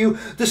holy for you,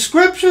 the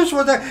scriptures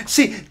were there.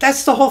 See,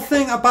 that's the whole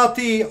thing about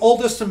the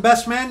oldest and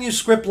best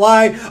manuscript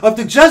lie of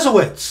the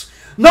Jesuits.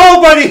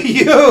 Nobody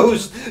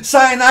used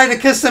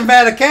Sinaiticus and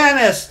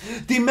Vaticanus.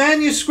 The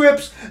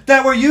manuscripts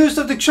that were used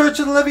of the Church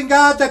of the Living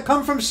God that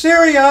come from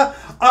Syria,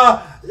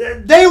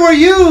 they were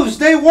used.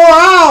 They wore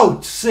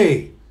out.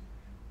 See?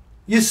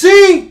 You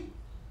see?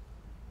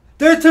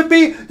 They're to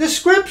be the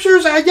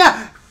scriptures.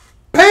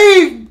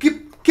 Pay, get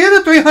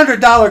a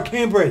 $300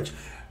 Cambridge.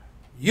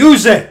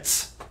 Use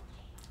it.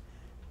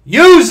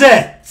 Use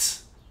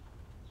it.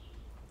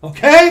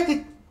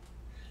 Okay?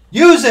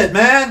 Use it,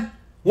 man.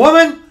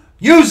 Woman,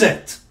 use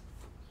it.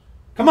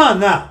 Come on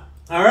now.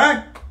 All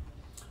right?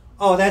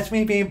 Oh, that's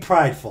me being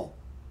prideful.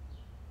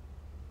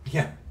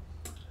 Yeah.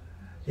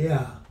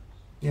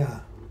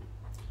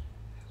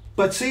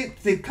 But see,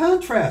 the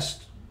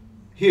contrast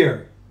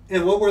here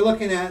in what we're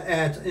looking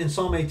at in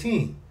Psalm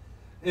 18,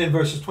 in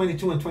verses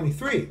 22 and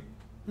 23.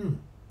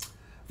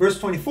 Verse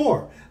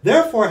 24,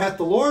 therefore hath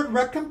the Lord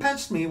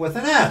recompensed me with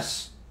an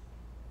S,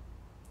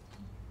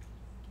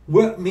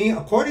 with me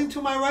according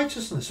to my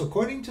righteousness,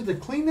 according to the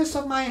cleanness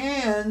of my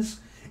hands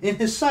in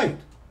his sight.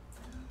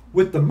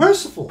 With the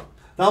merciful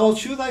thou wilt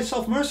shew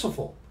thyself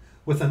merciful.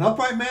 With an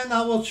upright man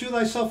thou wilt shew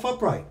thyself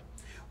upright.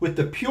 With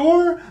the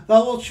pure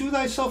thou wilt shew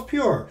thyself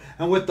pure.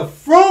 And with the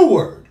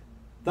froward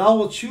thou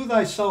wilt shew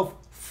thyself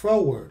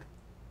froward.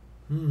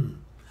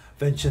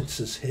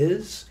 Vengeance is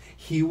his.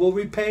 He will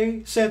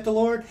repay, saith the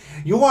Lord.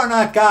 You are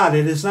not God.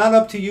 It is not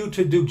up to you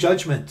to do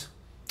judgment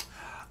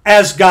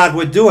as God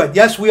would do it.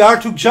 Yes, we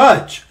are to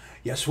judge.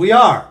 Yes, we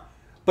are.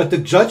 But the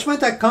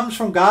judgment that comes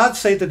from God,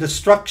 say the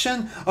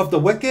destruction of the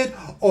wicked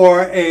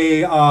or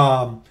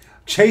a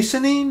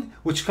chastening,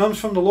 which comes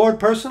from the Lord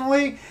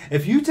personally,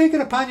 if you take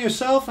it upon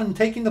yourself and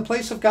taking the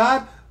place of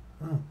God,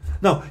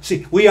 no.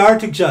 See, we are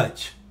to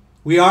judge.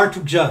 We are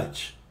to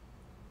judge.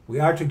 We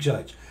are to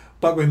judge.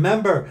 But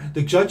remember,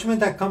 the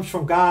judgment that comes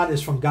from God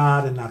is from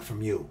God and not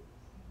from you.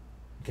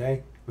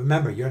 Okay?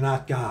 Remember, you're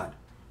not God.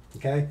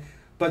 Okay?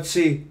 But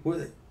see,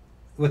 with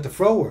the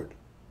froward,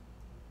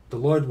 the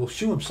Lord will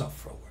shew himself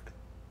froward.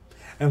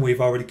 And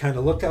we've already kind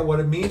of looked at what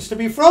it means to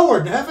be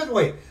froward, haven't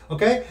we?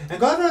 Okay? And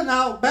go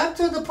now back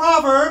to the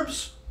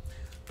Proverbs.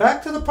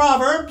 Back to the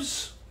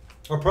Proverbs.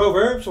 Or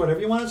Proverbs, whatever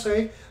you want to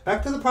say.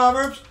 Back to the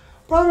Proverbs.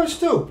 Proverbs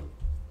 2.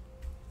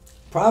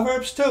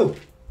 Proverbs 2.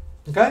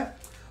 Okay?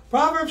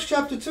 Proverbs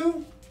chapter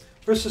 2,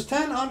 verses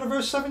 10 on to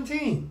verse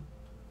 17.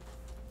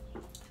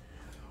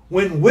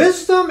 When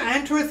wisdom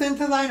entereth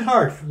into thine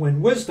heart,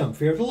 when wisdom,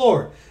 fear of the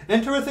Lord,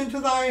 entereth into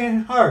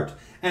thine heart,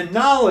 and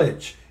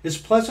knowledge is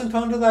pleasant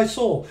unto thy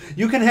soul.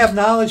 You can have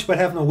knowledge but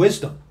have no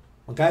wisdom.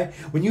 Okay?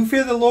 When you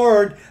fear the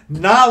Lord,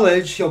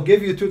 knowledge he'll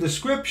give you through the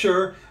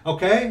scripture,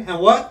 okay?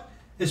 And what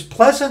is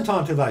pleasant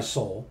unto thy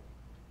soul?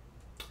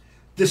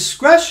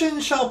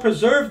 Discretion shall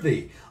preserve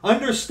thee.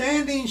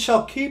 Understanding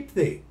shall keep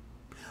thee.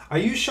 Are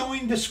you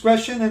showing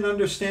discretion and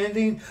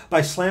understanding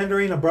by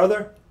slandering a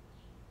brother?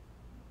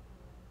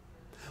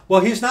 Well,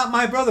 he's not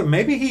my brother.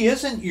 Maybe he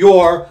isn't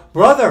your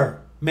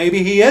brother.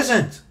 Maybe he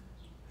isn't.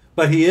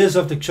 But he is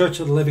of the Church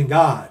of the Living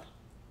God.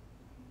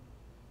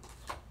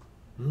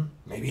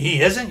 Maybe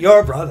he isn't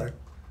your brother.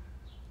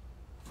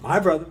 My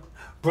brother.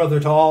 Brother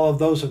to all of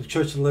those of the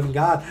Church of the Living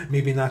God.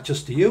 Maybe not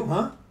just to you,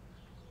 huh?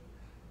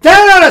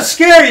 That ought to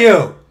scare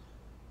you.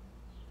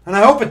 And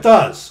I hope it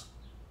does.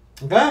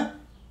 Okay?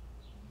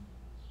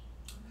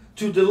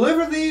 To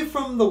deliver thee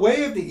from the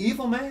way of the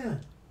evil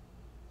man,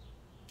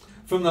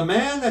 from the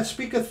man that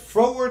speaketh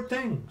froward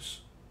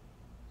things.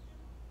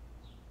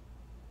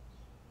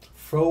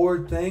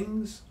 Froward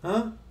things,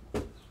 huh?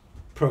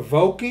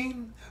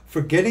 Provoking,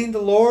 forgetting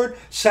the Lord,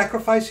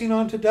 sacrificing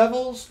unto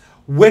devils,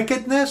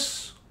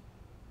 wickedness,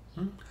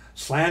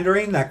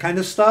 slandering, that kind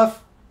of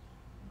stuff.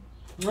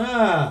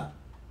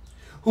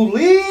 Who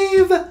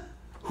leave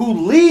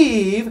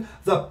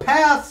the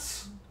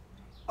paths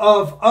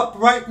of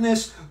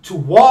uprightness to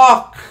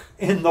walk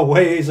in the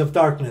ways of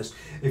darkness.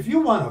 If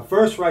you want a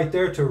verse right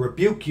there to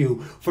rebuke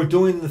you for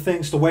doing the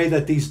things the way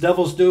that these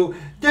devils do,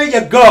 there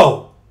you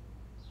go.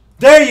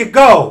 There you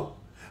go.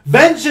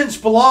 Vengeance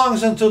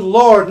belongs unto the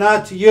Lord,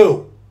 not to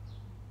you.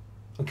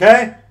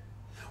 Okay?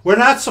 We're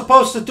not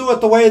supposed to do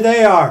it the way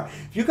they are.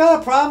 If you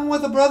got a problem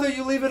with a brother,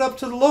 you leave it up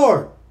to the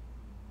Lord.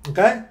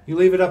 Okay? You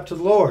leave it up to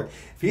the Lord.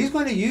 If he's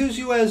going to use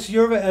you as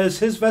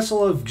his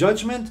vessel of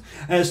judgment,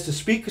 as to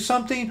speak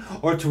something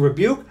or to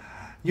rebuke,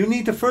 you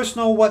need to first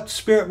know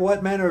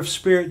what manner of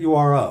spirit you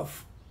are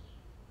of.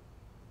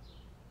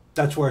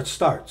 That's where it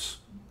starts.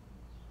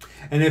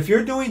 And if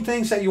you're doing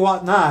things that you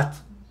ought not,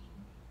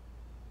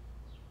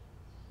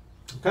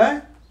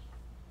 okay?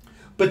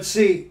 But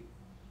see,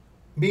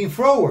 being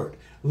froward,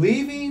 who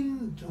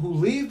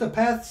leave the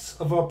paths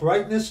of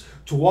uprightness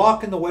to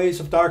walk in the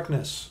ways of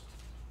darkness,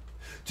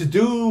 to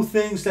do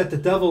things that the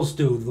devils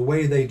do the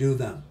way they do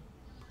them.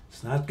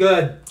 It's not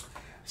good.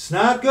 It's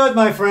not good,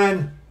 my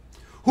friend.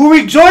 Who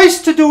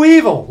rejoice to do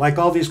evil, like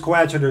all these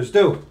coadjutors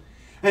do,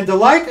 and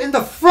delight in the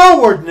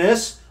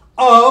frowardness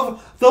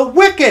of the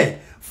wicked.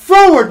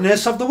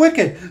 Frowardness of the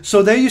wicked.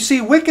 So there you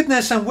see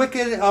wickedness and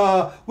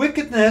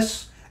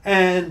wickedness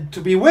and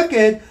to be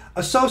wicked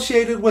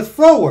associated with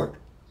froward.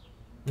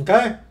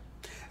 Okay?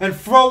 And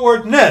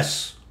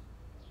frowardness,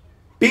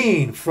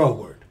 being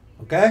froward.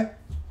 Okay?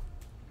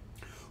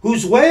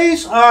 Whose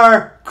ways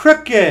are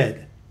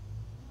crooked.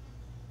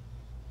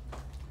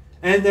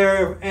 And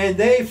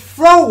they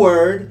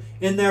froward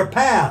in their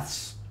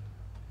paths,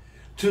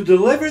 to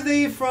deliver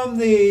thee from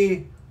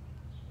the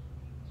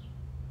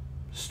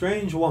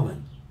strange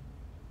woman,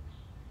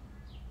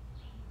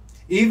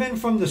 even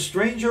from the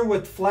stranger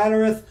which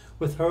flattereth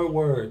with her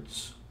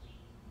words,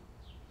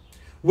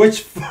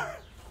 which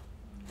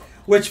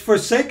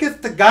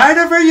forsaketh the guide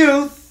of her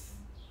youth,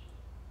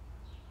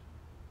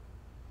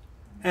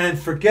 and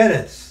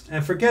forgetteth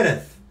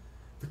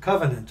the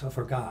covenant of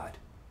her God.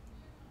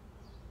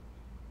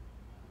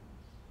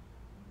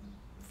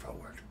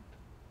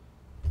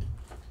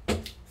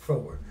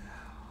 Forward.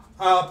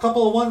 A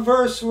couple of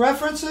one-verse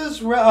references.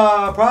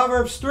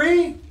 Proverbs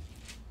 3.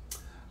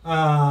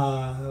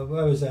 What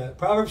was that?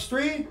 Proverbs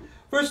 3,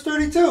 verse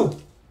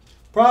 32.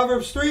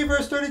 Proverbs 3,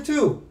 verse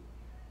 32.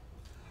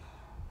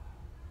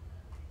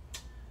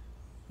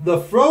 The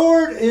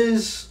froward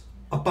is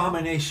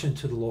abomination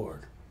to the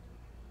Lord,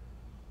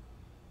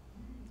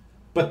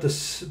 but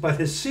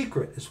his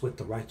secret is with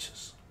the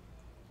righteous.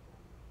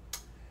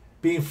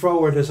 Being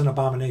froward is an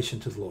abomination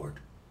to the Lord.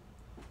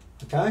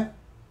 Okay?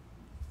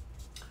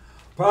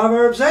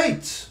 Proverbs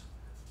 8,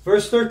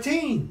 verse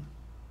 13.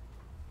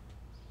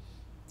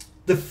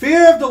 The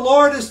fear of the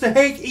Lord is to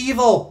hate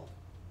evil,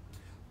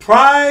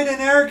 pride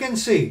and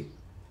arrogancy,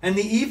 and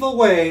the evil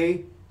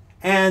way,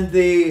 and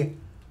the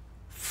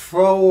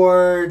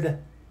froward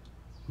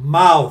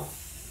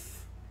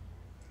mouth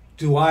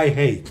do I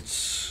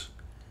hate.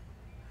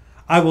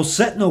 I will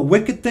set no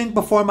wicked thing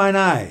before mine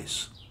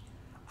eyes.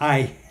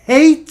 I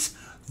hate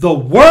the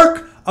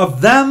work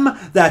of them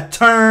that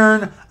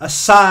turn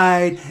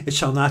aside. It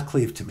shall not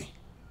cleave to me.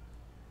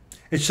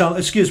 It shall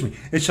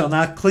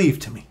not cleave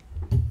to me.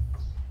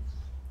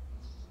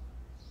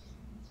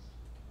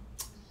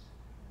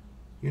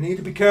 You need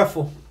to be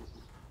careful.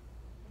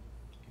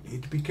 You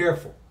need to be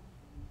careful.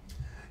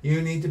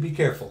 You need to be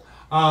careful.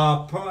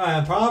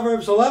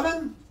 Proverbs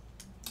 11,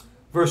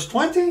 verse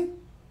 20.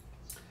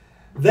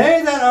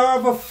 They that are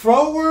of a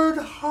froward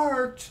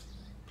heart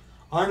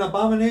are an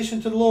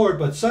abomination to the Lord,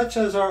 but such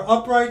as are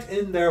upright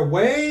in their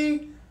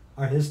way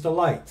are his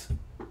delight.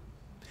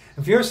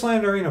 If you're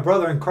slandering a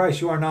brother in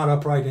Christ, you are not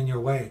upright in your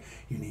way.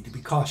 You need to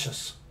be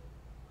cautious.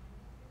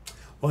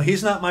 Well,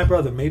 he's not my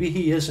brother. Maybe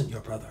he isn't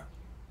your brother.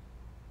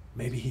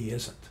 Maybe he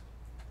isn't.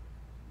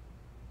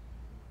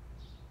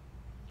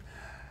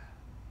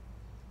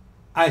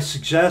 I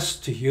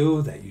suggest to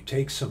you that you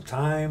take some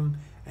time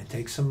and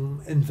take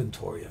some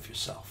inventory of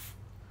yourself.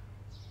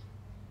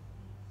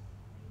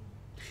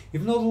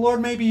 Even though the Lord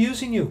may be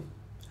using you,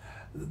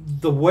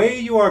 the way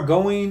you are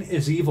going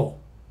is evil.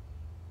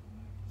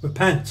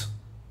 Repent.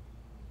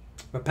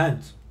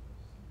 Repent.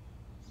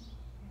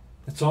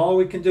 That's all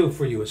we can do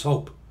for you is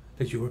hope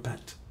that you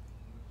repent.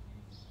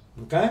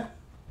 Okay?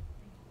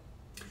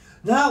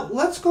 Now,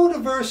 let's go to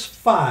verse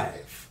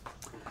 5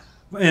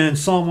 in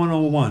Psalm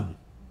 101.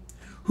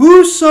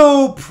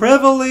 Whoso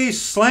privily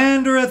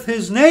slandereth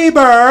his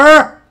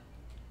neighbor,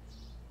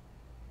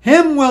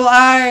 him will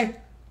I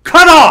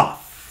cut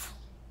off.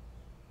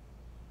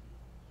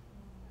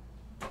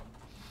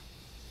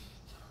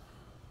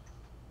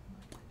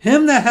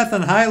 Him that hath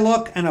an high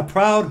look and a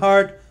proud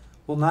heart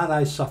will not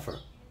I suffer.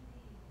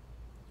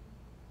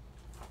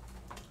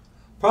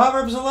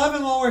 Proverbs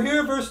 11, while we're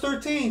here, verse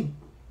 13.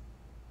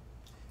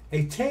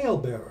 A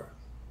talebearer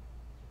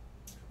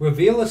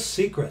revealeth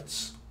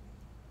secrets,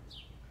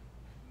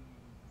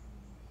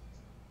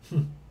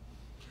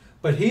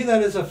 but he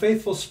that is a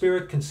faithful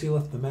spirit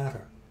concealeth the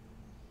matter.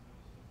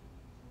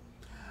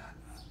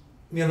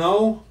 You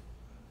know,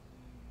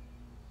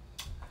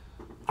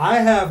 I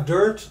have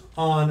dirt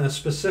on a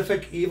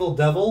specific evil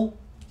devil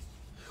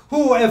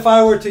who, if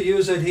I were to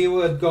use it, he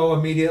would go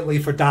immediately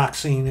for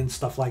doxing and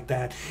stuff like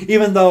that,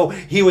 even though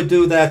he would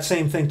do that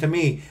same thing to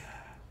me.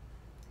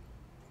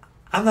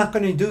 I'm not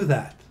going to do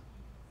that,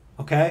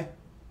 okay?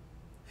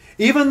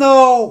 Even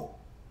though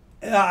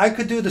I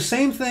could do the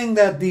same thing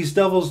that these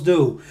devils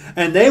do,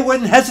 and they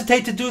wouldn't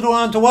hesitate to do it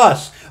unto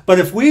us, but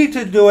if we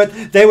to do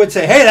it, they would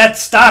say, hey,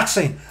 that's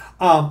doxing.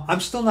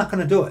 I'm still not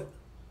going to do it,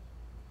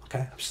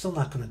 okay? I'm still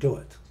not going to do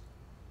it.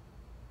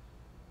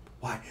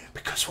 Why?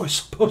 Because we're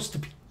supposed to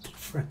be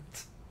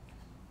different.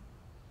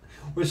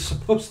 We're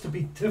supposed to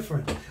be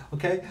different.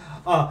 Okay?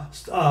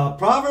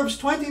 Proverbs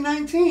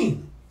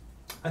 20:19.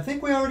 I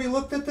think we already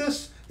looked at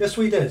this. Yes,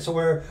 we did. So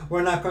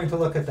we're not going to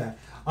look at that.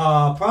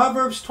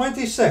 Proverbs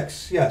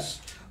 26.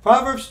 Yes.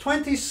 Proverbs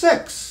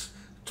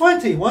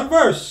 26:20. One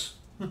verse.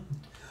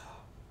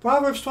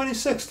 Proverbs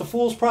 26, the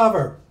fool's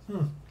proverb.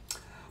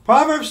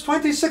 Proverbs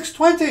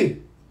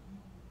 26:20.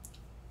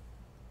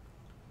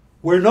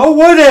 Where no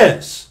wood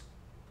is,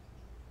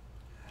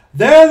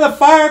 there the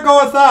fire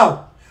goeth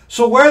out.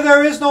 So where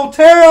there is no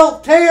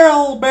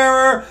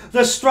talebearer,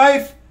 the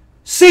strife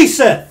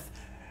ceaseth.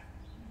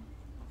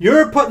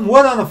 You're putting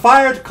wood on the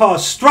fire to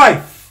cause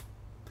strife.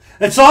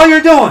 That's all you're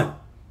doing.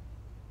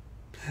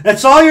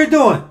 That's all you're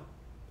doing.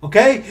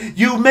 Okay?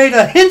 You made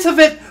a hint of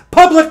it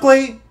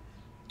publicly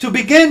to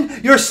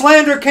begin your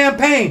slander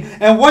campaign.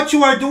 And what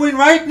you are doing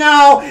right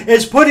now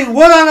is putting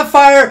wood on a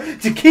fire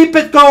to keep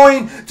it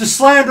going to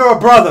slander a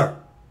brother.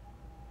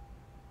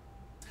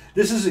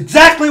 This is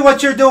exactly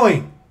what you're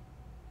doing.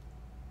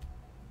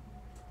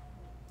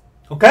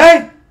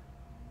 Okay?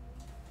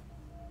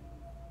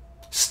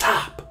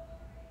 Stop.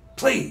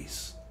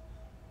 Please.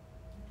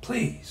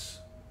 Please.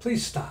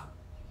 Please stop.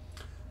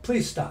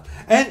 Please stop.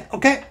 And,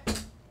 okay,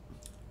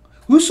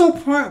 whoso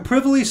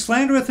privily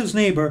slandereth his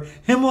neighbor,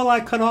 him will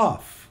I cut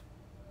off.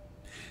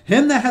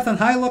 Him that hath an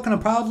high look and a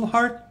proud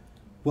heart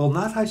will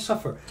not I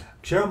suffer.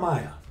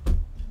 Jeremiah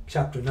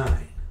chapter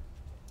 9.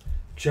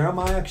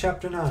 Jeremiah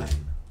chapter 9.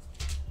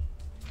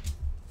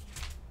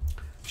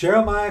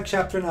 Jeremiah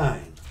chapter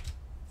 9.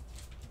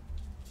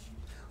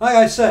 Like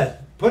I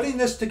said, putting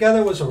this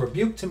together was a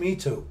rebuke to me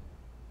too.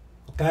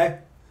 Okay?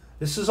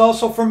 This is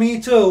also for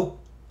me too.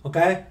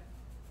 Okay?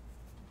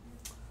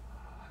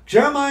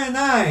 Jeremiah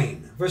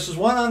 9, verses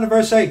 1 on to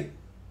verse 8.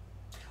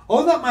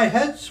 Oh that my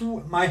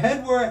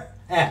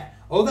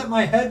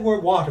head were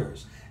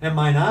waters, and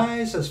mine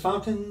eyes as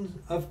fountains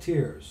of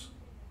tears.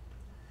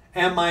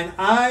 And mine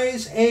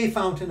eyes a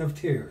fountain of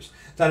tears,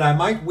 that I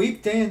might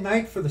weep day and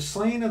night for the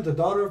slain of the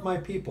daughter of my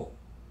people.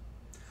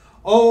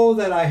 Oh,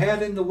 that I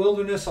had in the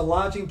wilderness a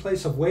lodging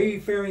place of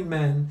wayfaring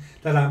men,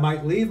 that I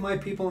might leave my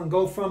people and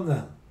go from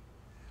them.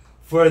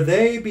 For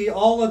they be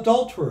all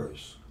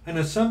adulterers, an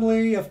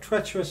assembly of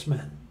treacherous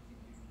men.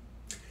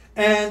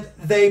 And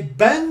they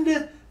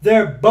bend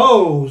their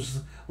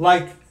bows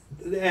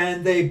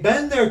and they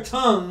bend their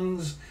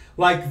tongues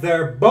like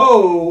their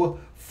bow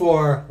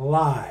for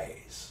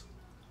lies.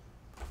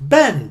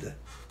 Bend.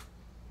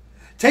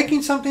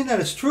 Taking something that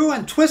is true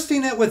and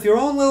twisting it with your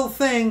own little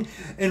thing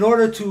in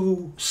order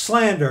to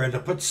slander and to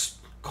put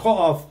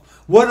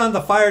wood on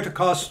the fire to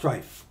cause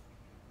strife.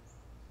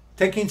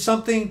 Taking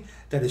something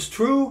that is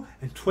true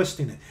and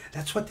twisting it.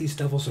 That's what these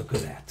devils are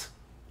good at.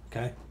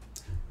 Okay?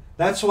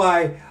 That's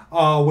why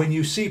when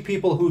you see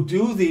people who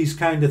do these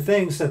kind of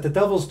things that the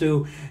devils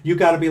do, you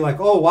got to be like,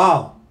 oh,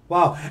 wow,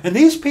 wow. And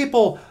these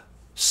people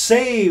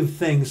save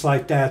things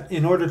like that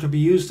in order to be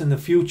used in the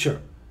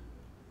future.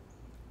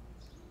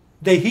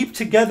 They heap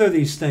together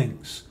these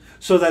things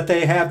so that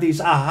they have these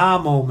aha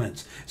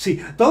moments. See,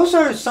 those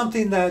are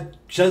something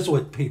that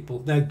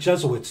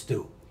Jesuits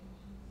do.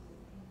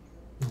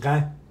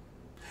 Okay?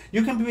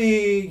 You can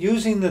be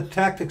using the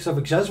tactics of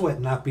a Jesuit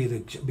and not be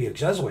a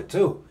Jesuit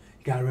too.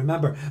 You got to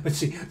remember. But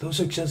see, those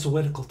are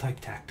Jesuitical type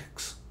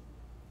tactics.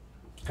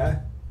 Okay?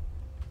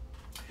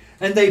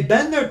 And they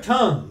bend their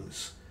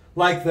tongues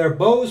like their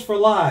bows for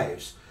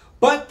lies,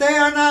 but they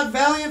are not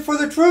valiant for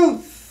the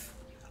truth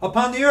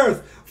upon the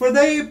earth. For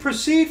they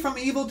proceed from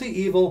evil to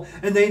evil,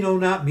 and they know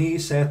not me,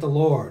 saith the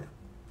Lord.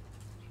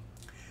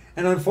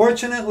 And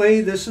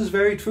unfortunately, this is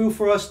very true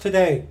for us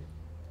today.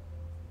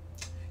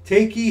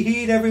 Take ye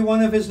heed every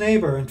one of his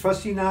neighbor, and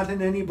trust ye not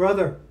in any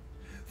brother.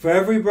 For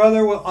every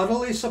brother will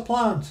utterly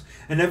supplant,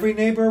 and every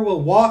neighbor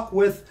will walk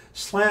with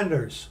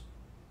slanders.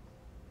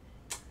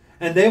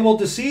 And they will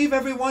deceive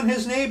every one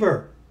his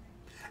neighbor,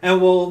 and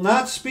will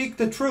not speak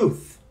the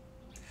truth.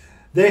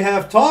 They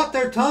have taught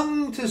their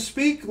tongue to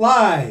speak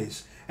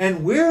lies,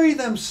 and weary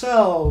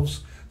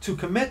themselves to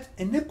commit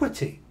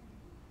iniquity.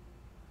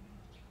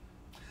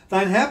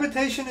 Thine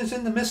habitation is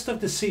in the midst of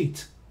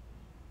deceit.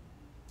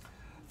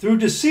 Through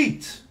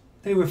deceit,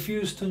 they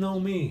refuse to know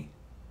me,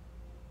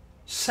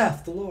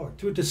 saith the Lord.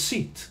 Through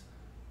deceit,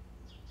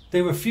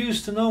 they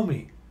refuse to know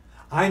me.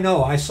 I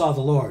know I saw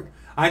the Lord.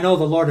 I know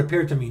the Lord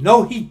appeared to me.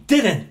 No, he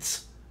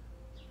didn't.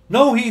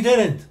 No, he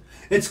didn't.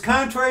 It's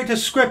contrary to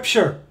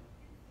Scripture.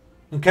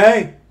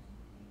 Okay?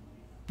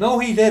 No,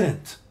 he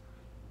didn't.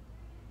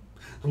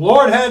 The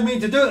Lord had me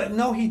to do it.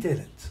 No, he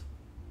didn't.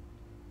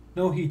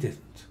 No, he didn't.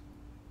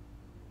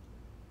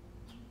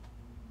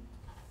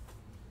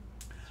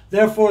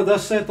 Therefore,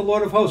 thus saith the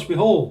Lord of hosts,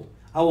 behold,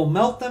 I will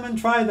melt them and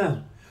try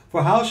them.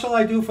 For how shall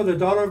I do for the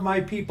daughter of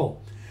my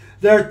people?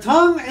 Their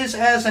tongue is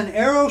as an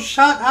arrow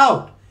shot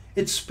out.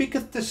 It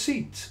speaketh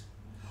deceit.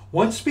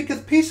 One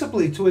speaketh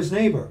peaceably to his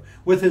neighbor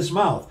with his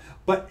mouth,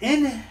 but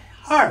in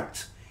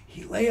heart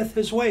he layeth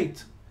his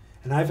wait.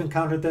 And I've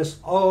encountered this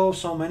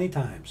so many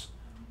times.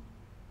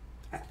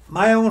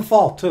 My own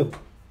fault too.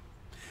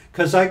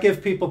 Because I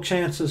give people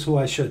chances who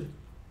I shouldn't.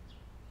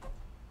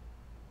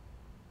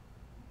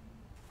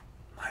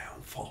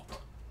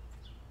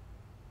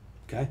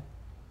 Okay?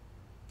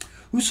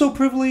 Whoso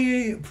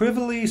privily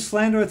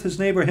slandereth his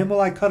neighbor, him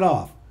will I cut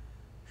off.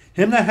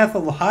 Him that hath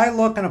a high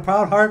look and a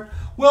proud heart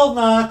will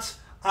not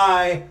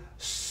I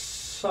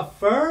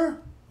suffer.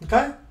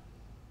 Okay?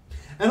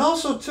 And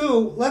also,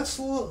 too, let's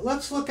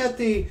look at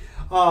the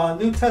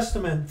New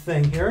Testament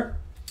thing here.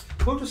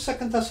 Go to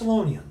 2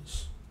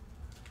 Thessalonians.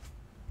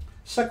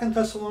 2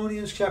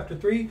 Thessalonians chapter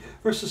 3,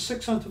 verses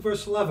 6 unto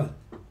verse 11.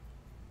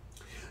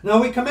 Now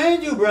we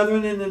command you,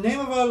 brethren, in the name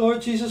of our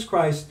Lord Jesus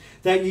Christ,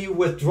 that ye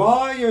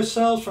withdraw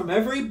yourselves from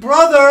every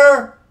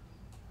brother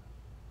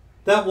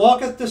that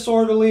walketh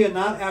disorderly, and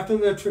not after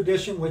the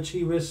tradition which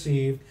he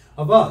received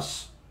of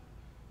us.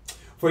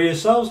 For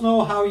yourselves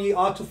know how ye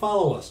ought to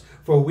follow us.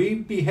 For we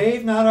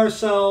behave not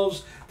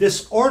ourselves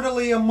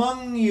disorderly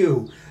among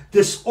you.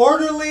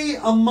 Disorderly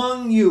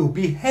among you.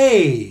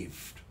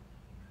 Behaved.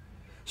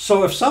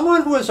 So if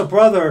someone who is a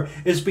brother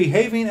is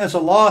behaving as a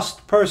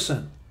lost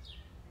person,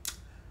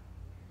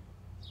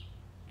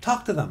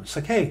 talk to them. It's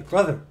like, hey,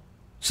 brother,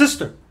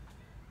 sister,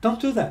 don't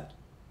do that.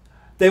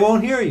 They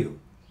won't hear you.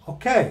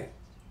 Okay.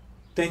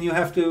 Then you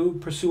have to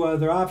pursue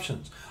other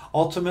options.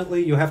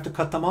 Ultimately, you have to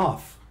cut them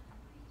off.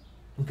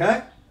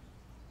 Okay?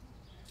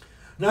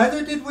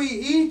 Neither did we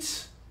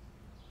eat...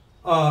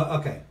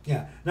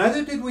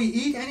 Neither did we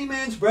eat any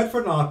man's bread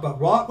for naught, but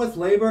wrought with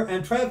labor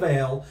and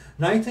travail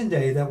night and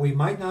day, that we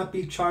might not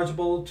be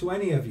chargeable to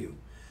any of you.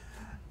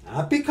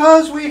 Not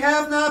because we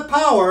have not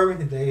power.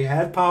 They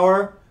had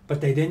power, but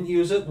they didn't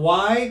use it.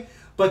 Why?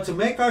 But to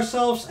make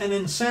ourselves an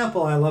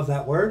ensample, I love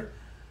that word,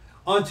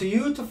 unto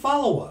you to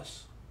follow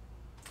us.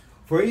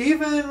 For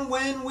even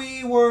when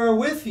we were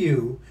with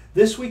you,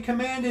 this we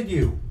commanded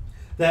you,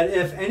 that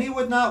if any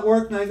would not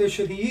work, neither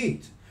should he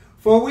eat.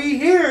 For we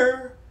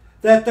hear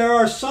that there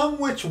are some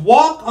which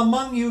walk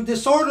among you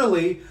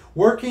disorderly,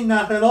 working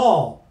not at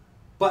all,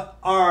 but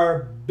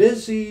are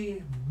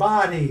busy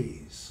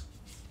bodies.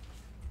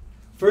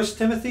 1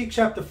 Timothy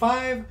chapter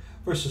 5,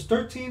 verses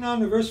 13 on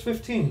to verse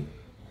 15.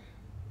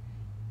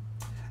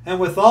 And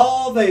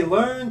withal they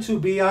learn to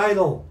be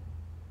idle,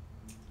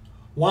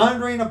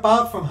 wandering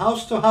about from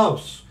house to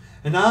house,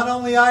 and not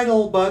only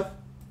idle, but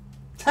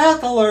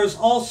tattlers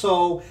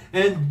also,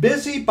 and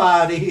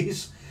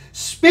busybodies,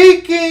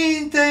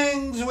 speaking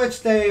things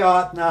which they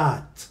ought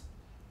not.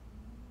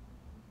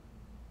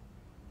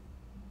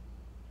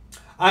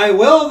 I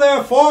will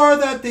therefore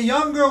that the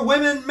younger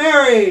women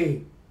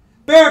marry,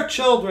 bear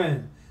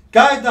children,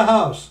 guide the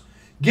house,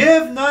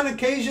 give none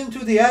occasion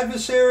to the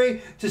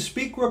adversary to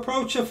speak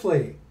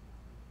reproachfully.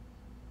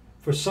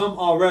 For some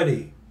are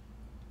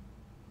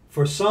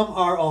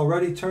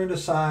already turned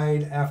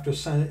aside after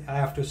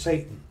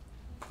Satan.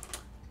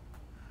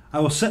 I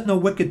will set no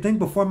wicked thing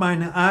before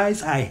mine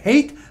eyes. I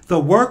hate the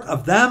work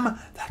of them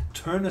that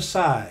turn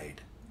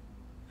aside.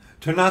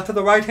 Turn not to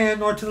the right hand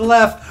nor to the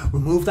left.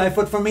 Remove thy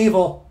foot from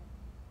evil.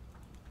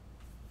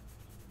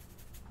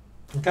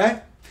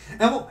 Okay?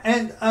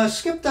 And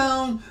skip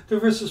down to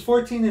verses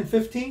 14 and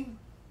 15.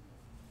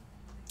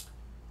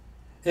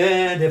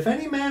 And if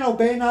any man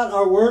obey not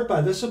our word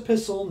by this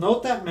epistle,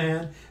 note that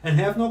man, and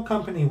have no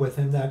company with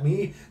him, that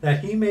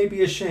he may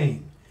be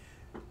ashamed.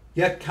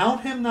 Yet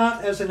count him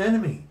not as an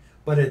enemy,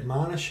 but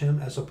admonish him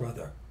as a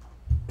brother.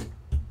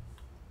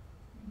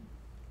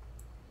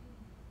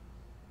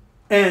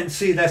 And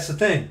see, that's the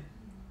thing.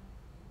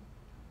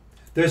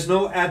 There's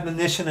no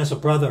admonition as a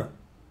brother.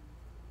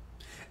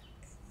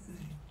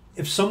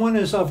 If someone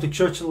is of the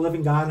Church of the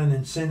Living God and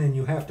in sin, and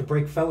you have to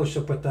break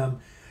fellowship with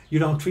them, you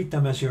don't treat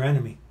them as your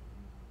enemy.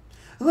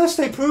 Unless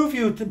they prove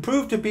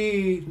to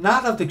be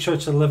not of the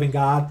Church of the Living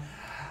God,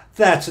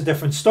 that's a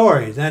different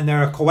story. Then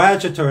they're a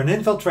coadjutor, an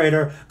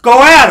infiltrator.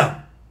 Go at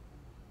them.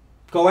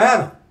 Go at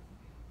them.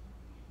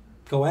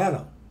 Go at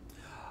them.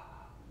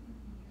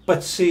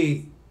 But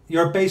see,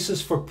 your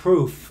basis for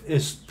proof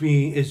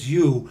is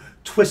you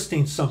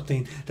twisting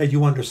something that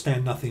you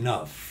understand nothing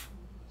of.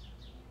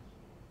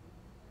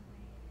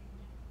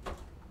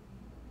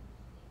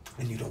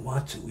 And you don't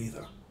want to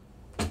either.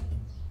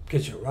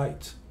 Because you're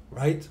right.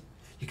 Right?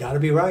 You got to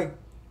be right.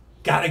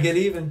 Got to get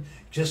even.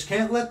 Just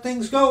can't let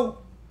things go.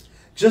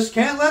 Just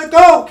can't let it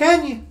go,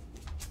 can you?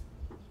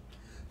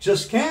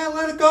 Just can't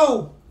let it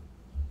go.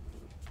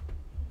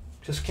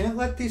 Just can't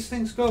let these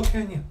things go,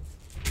 can you?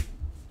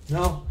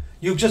 No.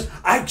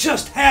 I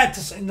just had to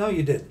say, no,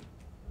 you didn't.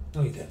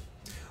 No, you didn't.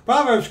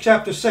 Proverbs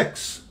chapter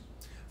 6,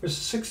 verses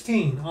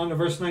 16 on to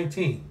verse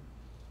 19.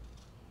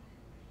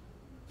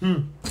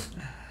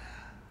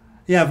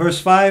 Yeah, verse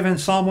 5 in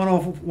Psalm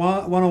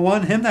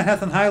 101, him that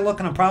hath an high look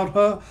and a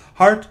proud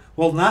heart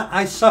will not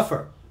I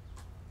suffer.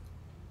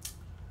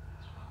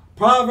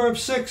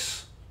 Proverbs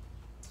 6,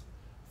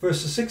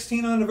 verses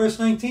 16 on to verse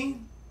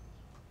 19.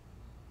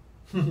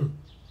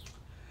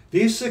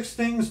 These 6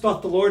 things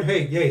doth the Lord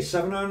hate, yea,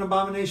 7 are an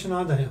abomination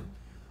unto him.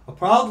 A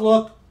proud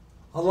look,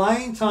 a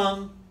lying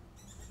tongue,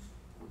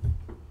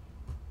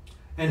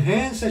 and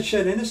hands that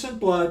shed innocent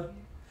blood,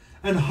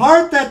 and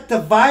heart that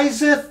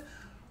deviseth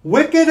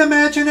wicked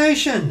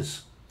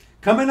imaginations,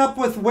 coming up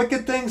with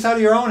wicked things out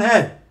of your own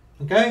head.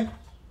 Okay?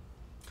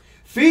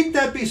 Feet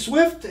that be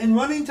swift in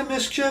running to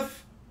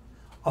mischief,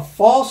 a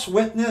false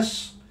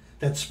witness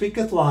that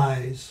speaketh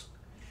lies,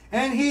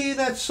 and he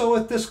that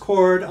soweth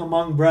discord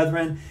among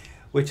brethren,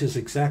 which is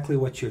exactly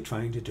what you're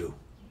trying to do.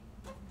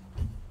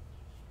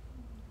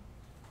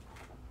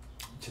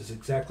 Which is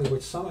exactly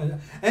what some...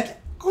 And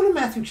go to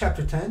Matthew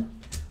chapter 10.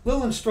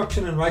 Little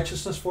instruction in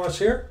righteousness for us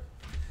here.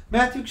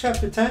 Matthew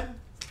chapter 10.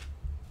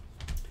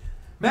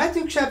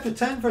 Matthew chapter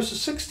 10,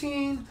 verses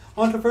 16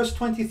 on to verse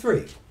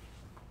 23.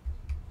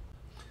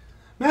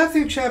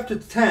 Matthew chapter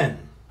 10.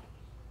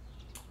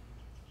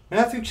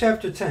 Matthew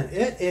chapter 10.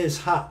 It is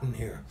hot in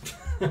here.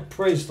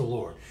 Praise the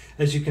Lord.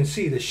 As you can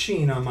see, the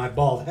sheen on my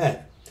bald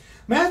head.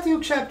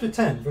 Matthew chapter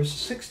 10, verses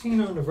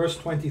 16 on to verse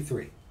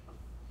 23.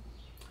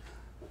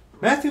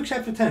 Matthew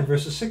chapter 10,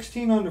 verses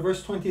 16 on to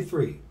verse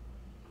 23.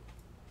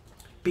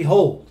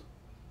 Behold,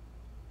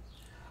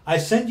 I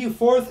send you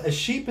forth as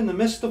sheep in the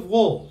midst of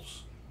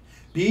wolves.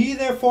 Be ye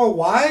therefore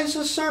wise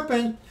as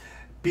serpent,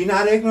 be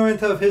not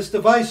ignorant of his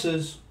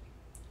devices,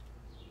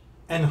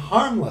 and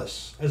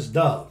harmless as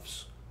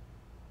doves.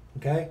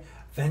 Okay?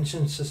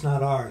 Vengeance is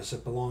not ours,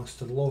 it belongs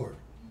to the Lord.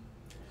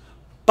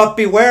 But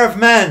beware of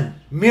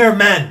men, mere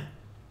men.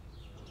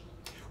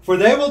 For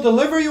they will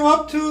deliver you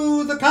up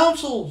to the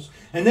councils,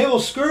 and they will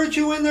scourge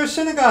you in their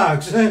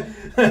synagogues.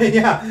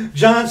 Yeah,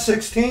 John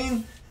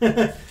 16.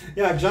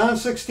 Yeah, John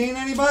 16,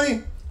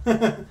 anybody?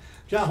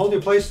 John, hold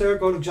your place there.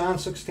 Go to John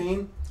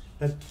 16.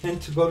 That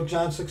hint to go to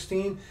John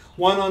 16.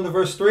 1 on to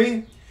verse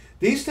 3.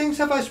 These things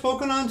have I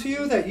spoken unto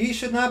you, that ye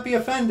should not be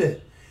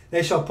offended.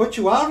 They shall put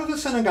you out of the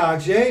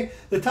synagogues. Yea,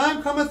 the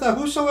time cometh that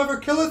whosoever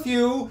killeth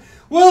you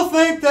will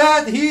think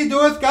that he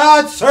doeth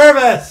God's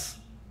service.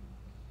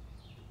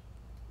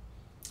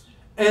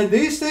 And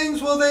these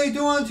things will they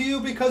do unto you,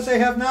 because they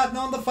have not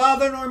known the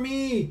Father nor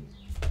me.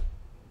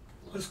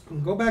 Let's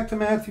go back to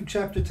Matthew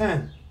chapter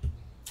 10.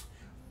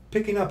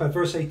 Picking up at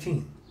verse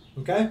 18.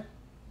 Okay?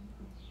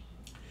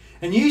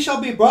 And ye shall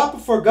be brought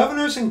before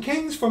governors and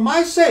kings for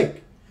my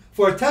sake,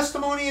 for a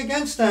testimony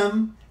against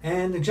them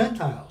and the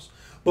Gentiles.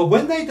 But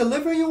when they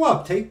deliver you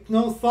up, take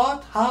no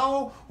thought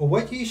how or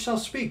what ye shall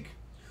speak.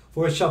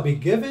 For it shall be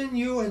given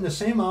you in the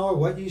same hour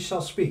what ye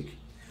shall speak.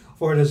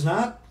 For it is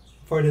not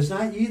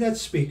ye that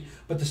speak,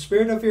 but the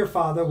Spirit of your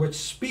Father which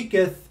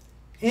speaketh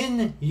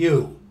in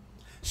you.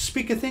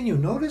 Speaketh in you.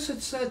 Notice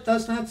it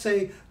does not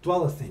say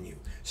dwelleth in you.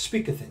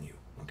 Speaketh in you.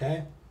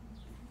 Okay?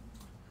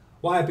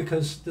 Why?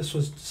 Because this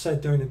was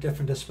said during a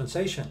different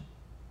dispensation.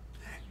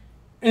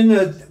 In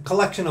the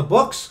collection of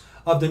books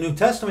of the New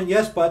Testament,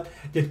 yes, but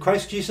did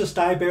Christ Jesus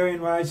die, bury,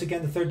 and rise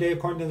again the third day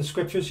according to the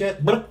Scriptures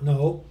yet? But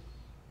no.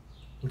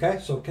 Okay,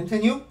 so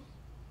continue.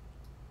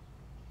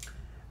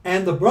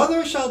 And the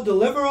brother shall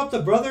deliver up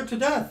the brother to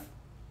death,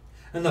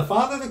 and the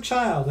father the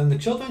child, and the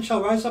children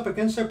shall rise up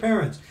against their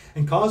parents,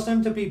 and cause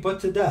them to be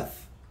put to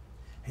death.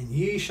 And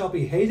ye shall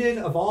be hated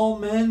of all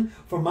men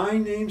for my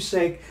name's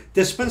sake.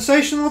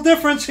 Dispensational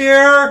difference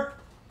here.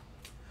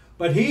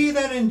 But he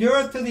that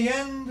endureth to the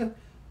end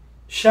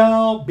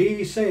shall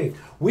be saved.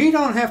 We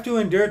don't have to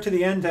endure to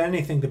the end to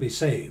anything to be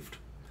saved.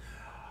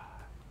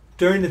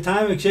 During the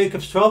time of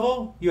Jacob's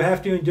trouble, you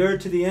have to endure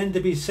to the end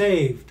to be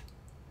saved.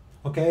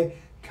 Okay?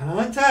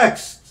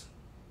 Context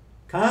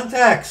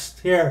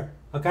here,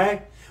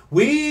 okay?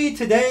 We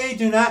today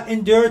do not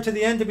endure to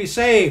the end to be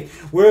saved.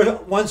 We're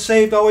once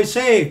saved, always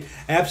saved.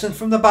 Absent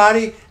from the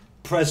body,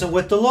 present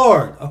with the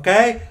Lord,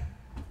 okay?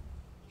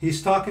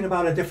 He's talking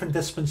about a different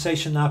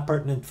dispensation not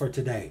pertinent for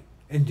today,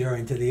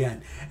 enduring to the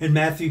end. In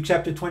Matthew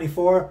chapter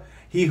 24,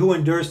 he who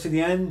endures to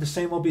the end, the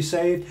same will be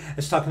saved.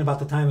 It's talking about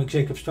the time of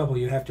Jacob's trouble.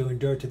 You have to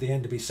endure to the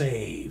end to be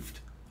saved,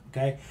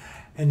 okay?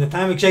 In the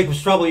time of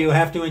Jacob's trouble, you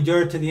have to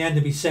endure to the end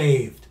to be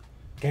saved.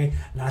 Okay?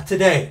 Not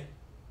today.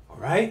 All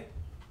right?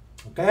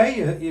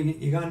 Okay?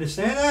 You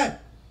understand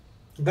that?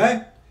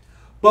 Okay?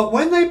 But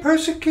when they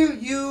persecute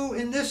you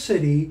in this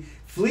city,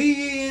 flee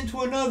ye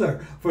into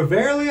another. For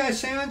verily I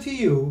say unto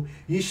you,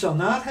 ye shall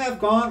not have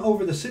gone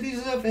over the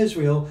cities of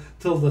Israel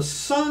till the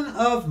Son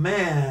of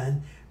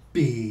Man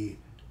be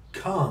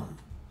come.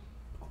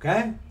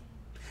 Okay?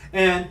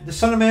 And the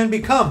Son of Man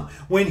become.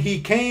 When he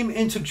came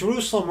into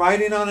Jerusalem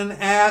riding on an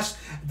ass,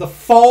 the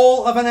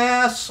foal of an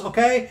ass,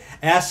 okay?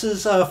 Ass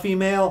is a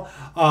female.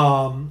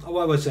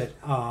 What was it?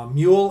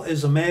 Mule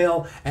is a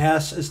male.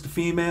 Ass is the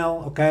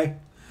female, okay?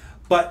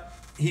 But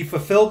he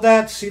fulfilled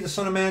that. See the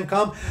Son of Man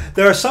come.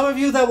 There are some of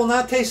you that will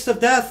not taste of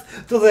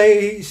death till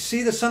they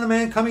see the Son of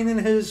Man coming in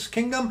his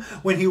kingdom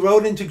when he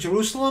rode into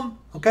Jerusalem,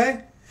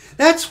 okay?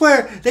 That's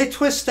where they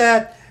twist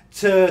that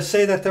to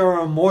say that there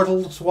are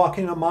immortals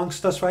walking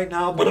amongst us right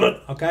now.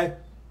 Okay?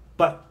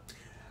 But,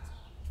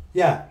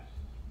 yeah.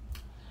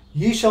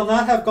 Ye shall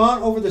not have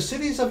gone over the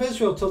cities of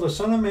Israel till the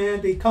Son of Man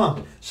be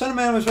come. Son of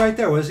Man was right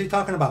there. What is he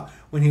talking about?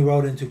 When he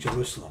rode into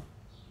Jerusalem.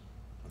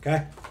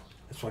 Okay?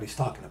 That's what he's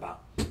talking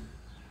about.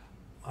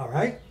 All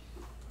right?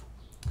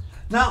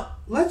 Now,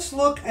 let's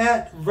look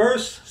at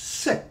verse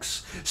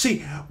 6.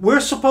 See, we're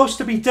supposed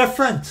to be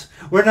different.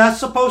 We're not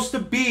supposed to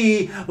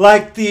be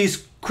like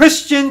these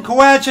Christian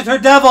coadjutor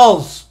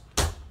devils.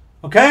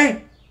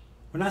 Okay?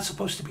 We're not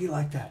supposed to be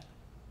like that.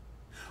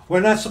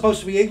 We're not supposed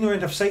to be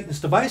ignorant of Satan's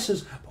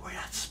devices, but we're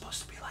not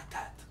supposed to be like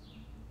that.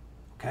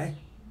 Okay?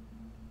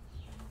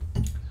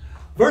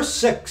 Verse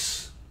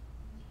 6.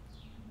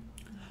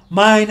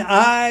 Mine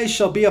eye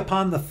shall be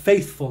upon the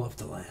faithful of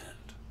the land.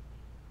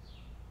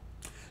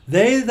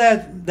 They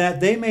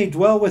that they may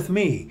dwell with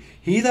me.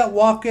 He that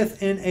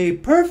walketh in a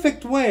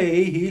perfect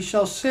way, he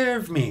shall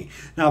serve me.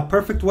 Now,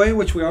 perfect way,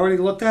 which we already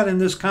looked at in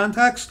this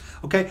context.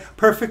 Okay,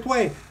 perfect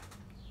way.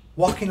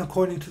 Walking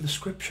according to the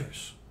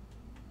Scriptures.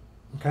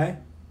 Okay?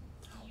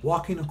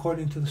 Walking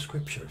according to the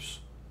Scriptures.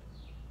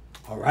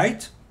 All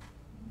right?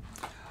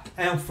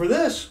 And for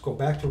this, go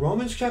back to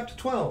Romans chapter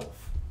 12.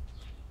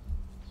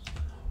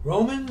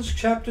 Romans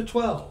chapter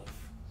 12.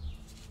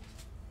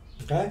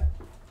 Okay?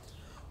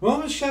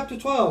 Romans chapter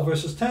 12,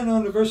 verses 10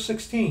 on to verse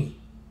 16.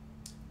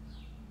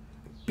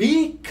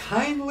 Be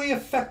kindly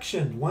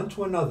affectioned one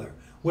to another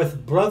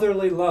with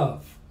brotherly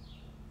love,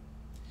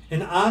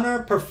 in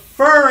honor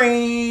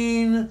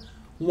preferring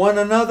one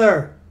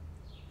another.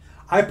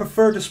 I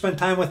prefer to spend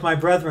time with my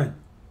brethren,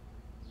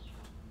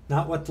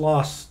 not with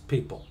lost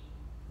people.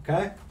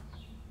 Okay?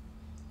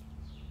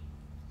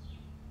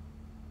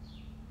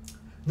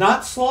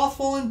 Not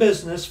slothful in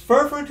business,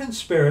 fervent in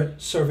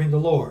spirit, serving the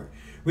Lord,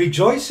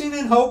 rejoicing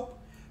in hope,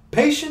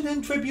 patient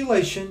in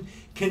tribulation,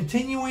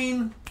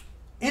 continuing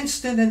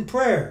instant in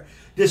prayer,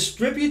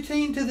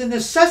 distributing to the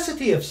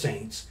necessity of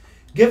saints,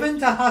 given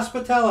to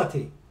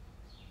hospitality.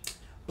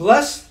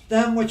 Bless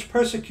them which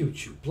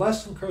persecute you.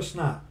 Bless and curse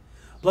not.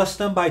 Bless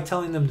them by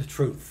telling them the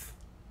truth.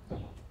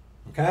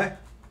 Okay?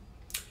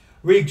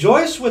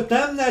 Rejoice with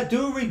them that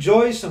do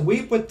rejoice, and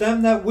weep with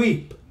them that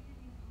weep.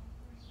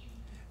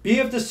 Be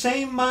of the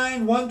same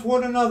mind one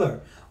toward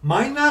another.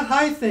 Mind not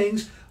high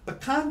things,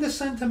 but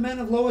condescend to men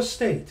of low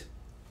estate.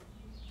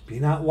 Be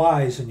not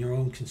wise in your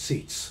own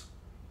conceits.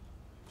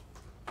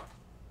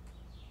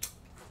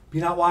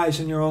 Be not wise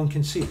in your own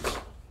conceits.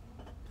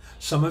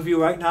 Some of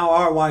you right now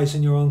are wise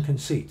in your own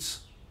conceits.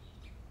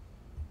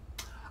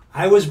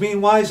 I was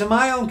being wise in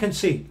my own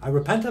conceit. I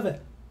repent of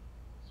it.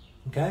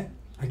 Okay?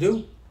 I do.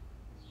 You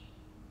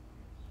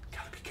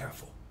got to be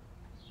careful.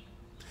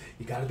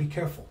 You got to be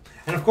careful.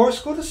 And of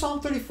course, go to Psalm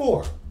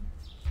 34.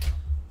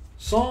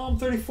 Psalm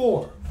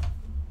 34.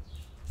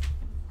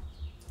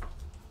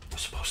 We're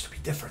supposed to be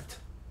different.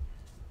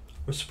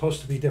 We're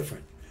supposed to be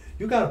different.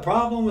 You got a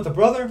problem with a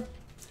brother?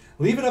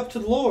 Leave it up to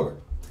the Lord.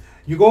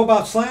 You go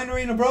about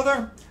slandering a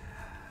brother?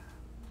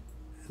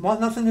 Want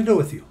nothing to do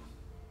with you.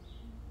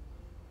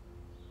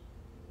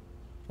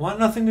 Want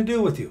nothing to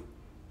do with you.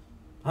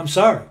 I'm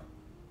sorry.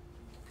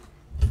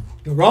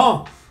 You're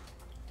wrong.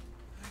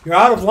 You're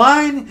out of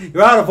line.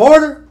 You're out of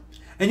order.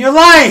 And you're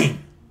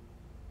lying.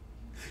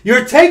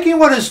 You're taking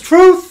what is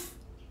truth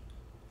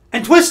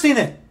and twisting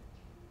it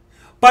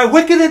by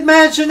wicked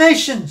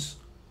imaginations.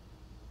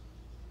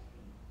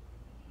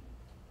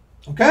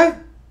 Okay?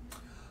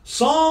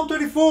 Psalm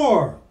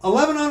 34,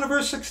 11 on to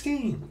verse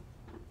 16.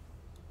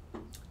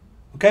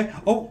 Okay?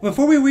 Oh,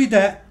 before we read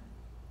that,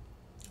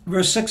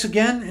 verse 6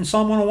 again in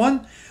Psalm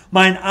 101.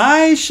 Mine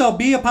eyes shall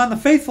be upon the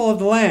faithful of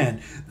the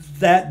land,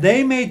 that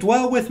they may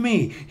dwell with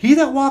me. He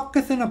that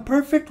walketh in a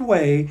perfect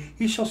way,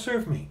 he shall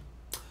serve me.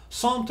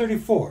 Psalm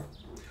 34,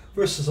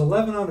 verses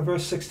 11 on to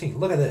verse 16.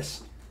 Look at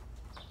this.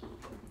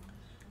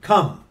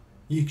 Come,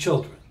 ye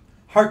children,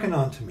 hearken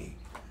unto me.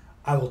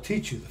 I will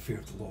teach you the fear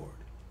of the Lord.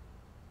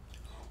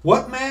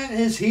 What man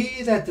is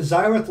he that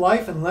desireth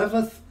life and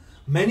liveth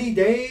many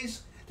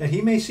days, that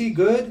he may see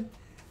good?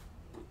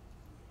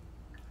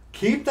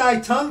 Keep thy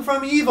tongue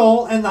from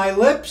evil, and thy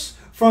lips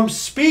from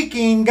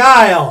speaking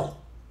guile.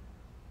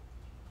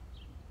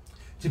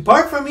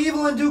 Depart from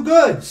evil and do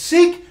good.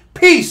 Seek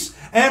peace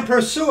and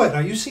pursue it.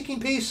 Are you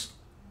seeking peace?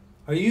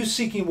 Are you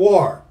seeking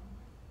war?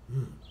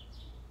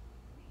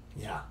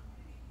 Yeah.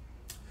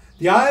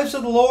 The eyes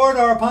of the Lord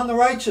are upon the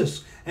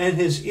righteous, and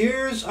his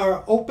ears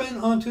are open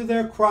unto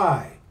their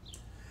cry.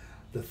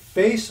 The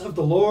face of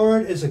the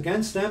Lord is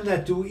against them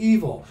that do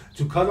evil,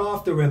 to cut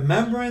off the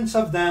remembrance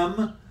of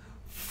them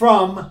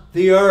from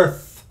the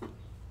earth.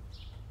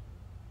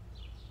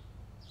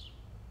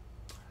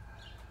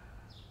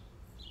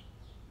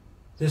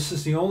 This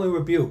is the only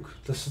rebuke.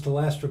 This is the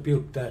last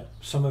rebuke that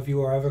some of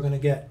you are ever going to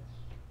get.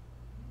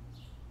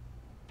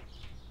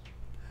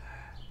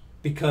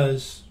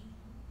 Because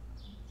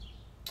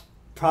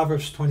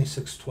Proverbs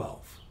 26:12.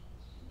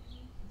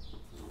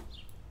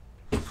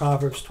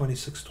 Proverbs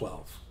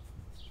 26:12.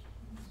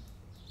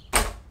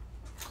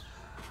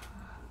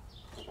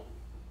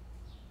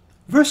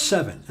 Verse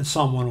 7 in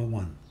Psalm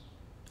 101.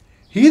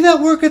 He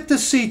that worketh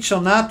deceit shall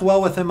not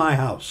dwell within my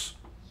house.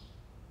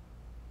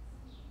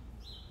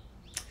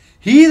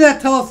 He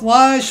that telleth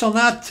lies shall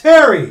not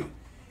tarry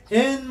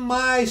in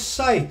my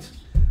sight.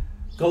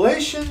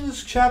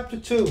 Galatians chapter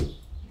 2.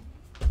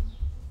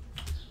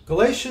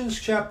 Galatians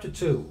chapter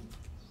 2.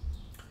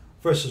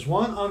 Verses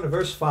 1 on to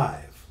verse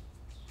 5.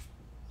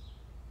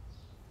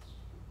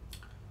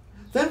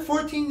 Then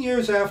 14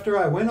 years after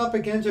I went up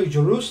again to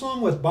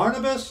Jerusalem with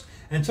Barnabas,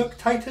 and took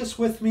Titus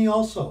with me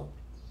also.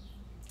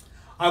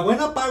 I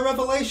went up by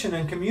revelation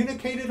and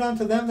communicated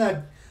unto them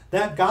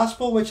that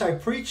gospel which I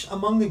preached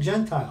among the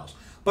Gentiles,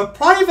 but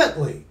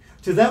privately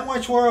to them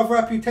which were of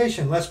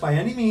reputation, lest by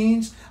any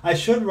means I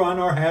should run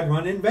or had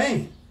run in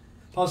vain.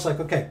 Paul's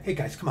like, okay, hey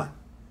guys, come on.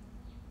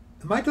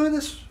 Am I doing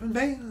this in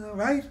vain?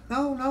 Right?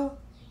 No?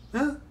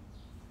 Huh?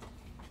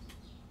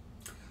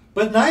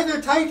 But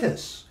neither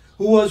Titus,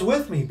 who was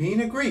with me,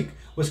 being a Greek,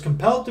 was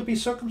compelled to be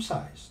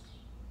circumcised.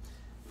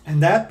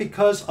 And that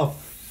because of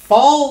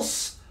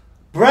false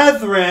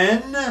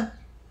brethren,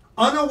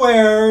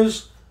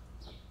 unawares,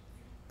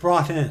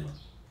 brought in.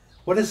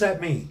 What does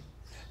that mean?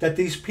 That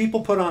these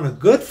people put on a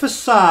good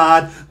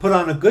facade, put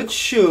on a good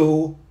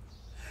shoe,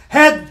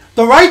 had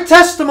the right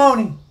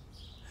testimony,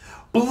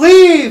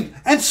 believed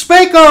and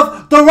spake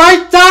of the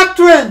right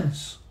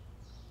doctrines.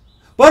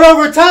 But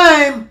over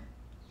time,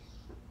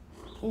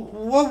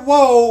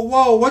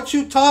 whoa, what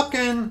you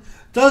talking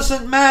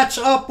doesn't match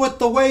up with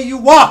the way you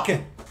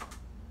walking.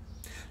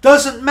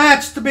 Doesn't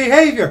match the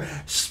behavior.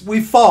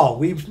 We fall.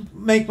 We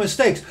make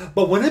mistakes.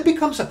 But when it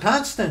becomes a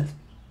constant,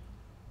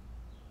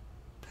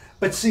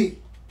 but see,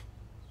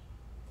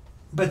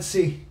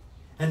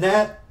 and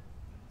that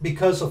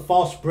because of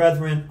false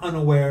brethren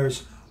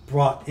unawares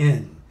brought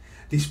in.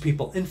 These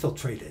people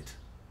infiltrated.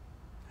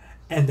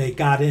 And they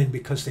got in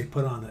because they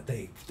put on it.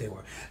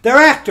 They're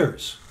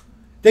actors.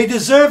 They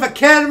deserve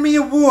Academy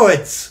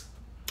Awards.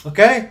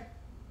 Okay?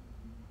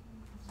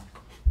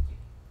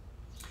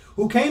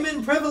 Who came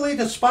in privily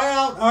to spy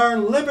out our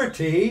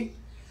liberty,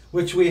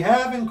 which we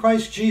have in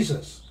Christ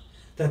Jesus,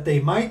 that they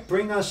might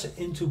bring us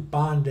into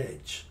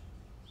bondage.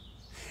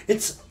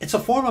 It's a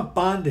form of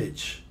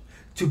bondage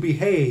to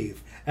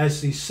behave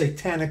as these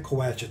satanic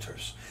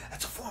coadjutors.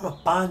 That's a form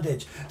of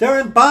bondage. They're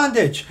in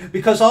bondage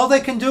because all they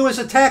can do is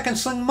attack and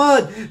sling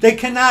mud. They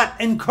cannot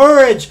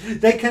encourage.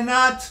 They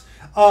cannot.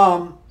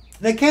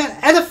 They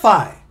can't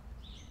edify.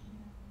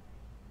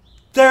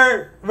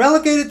 They're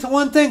relegated to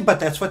one thing, but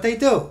that's what they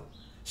do.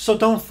 So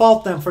don't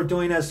fault them for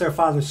doing as their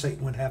father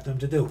Satan would have them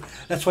to do.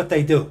 That's what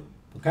they do.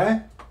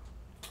 Okay?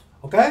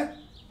 Okay?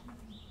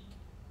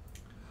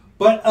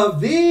 But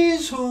of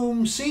these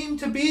whom seem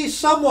to be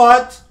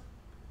somewhat,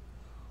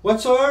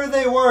 whatsoever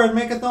they were, it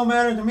maketh no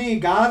matter to me.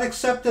 God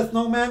accepteth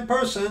no man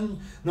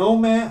person,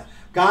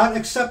 God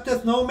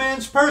accepteth no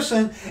man's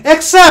person,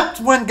 except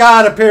when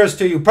God appears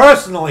to you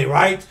personally,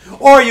 right?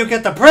 Or you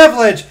get the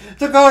privilege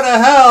to go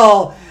to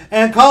hell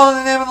and call in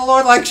the name of the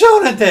Lord like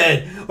Jonah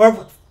did.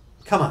 Or,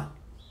 come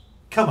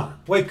on,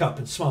 wake up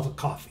and smell the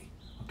coffee,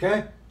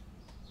 okay?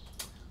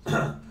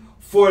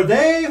 For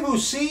they who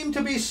seem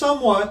to be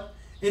somewhat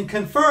in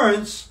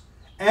conference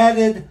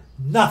added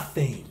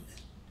nothing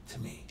to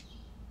me.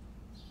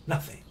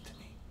 Nothing to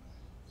me.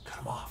 Cut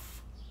them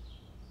off.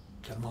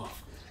 Cut them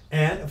off.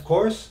 And, of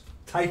course,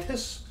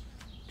 Titus,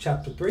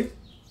 chapter 3.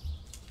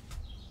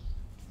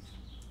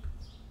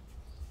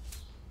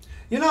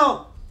 You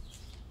know,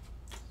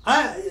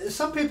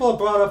 some people have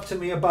brought up to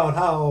me about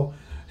how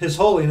His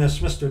Holiness,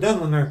 Mr.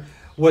 Denlinger,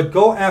 would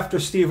go after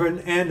Steven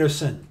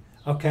Anderson,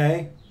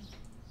 okay?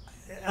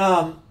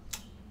 I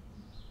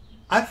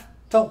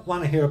don't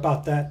want to hear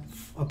about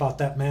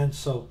that man,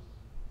 so,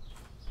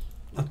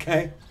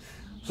 okay?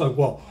 It's like,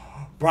 well,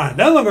 Brian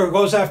Denlinger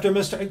goes after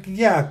Mr.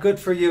 Yeah, good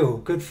for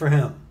you. Good for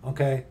him,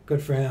 okay?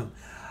 Good for him.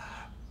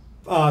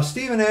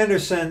 Steven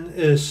Anderson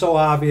is so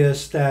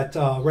obvious that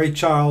Ray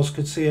Charles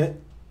could see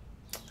it,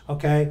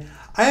 okay?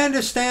 I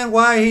understand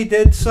why he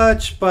did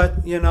such,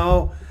 but, you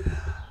know,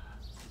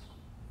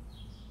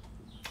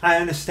 I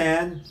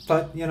understand,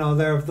 but, you know,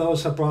 there are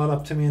those have brought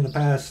up to me in the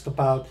past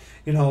about,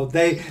 you know,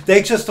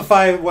 they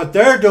justify what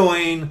they're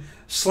doing,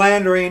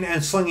 slandering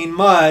and slinging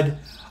mud,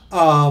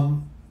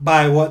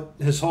 by what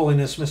His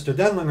Holiness Mr.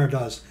 Denlinger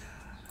does.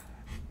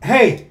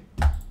 Hey,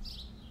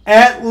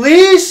 at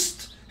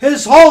least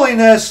His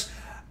Holiness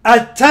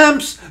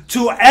attempts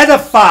to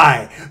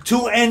edify,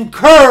 to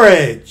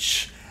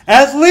encourage.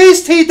 At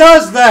least he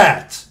does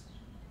that.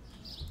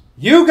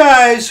 You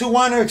guys who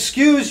want to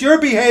excuse your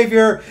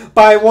behavior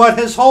by what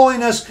His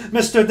Holiness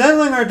Mr.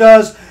 Denlinger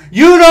does,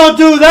 you don't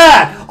do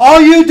that.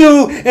 All you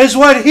do is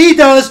what he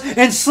does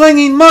in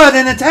slinging mud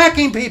and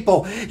attacking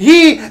people.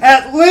 He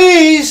at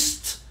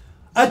least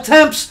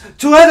attempts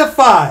to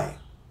edify,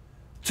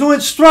 to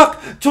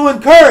instruct, to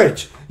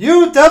encourage.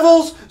 You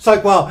devils, it's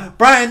like, well,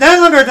 Brian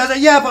Denlinger does it.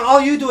 Yeah, but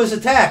all you do is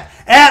attack.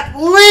 At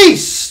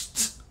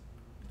least,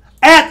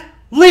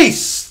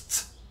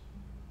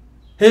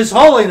 His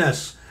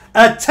Holiness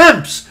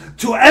attempts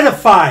to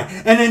edify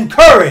and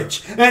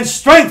encourage and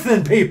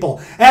strengthen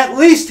people. At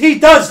least he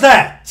does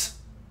that.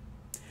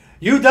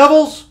 You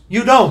devils,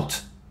 you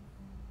don't.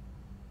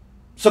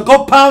 So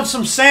go pound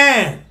some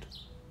sand.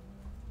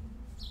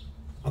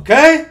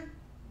 Okay?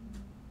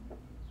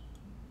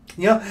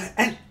 You know,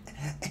 and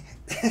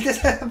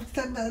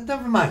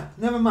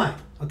never mind.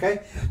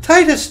 Okay?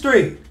 Titus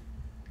 3,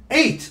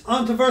 8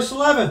 on to verse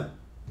 11.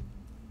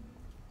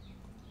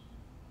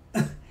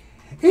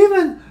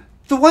 Even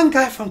the one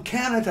guy from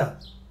Canada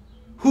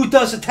who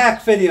does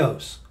attack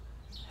videos,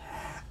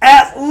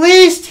 at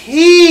least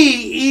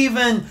he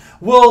even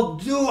will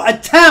do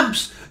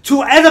attempts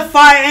to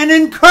edify and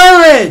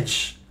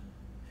encourage.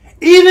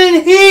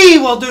 Even he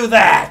will do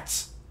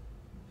that.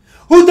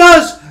 Who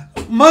does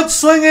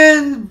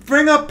mudslinging,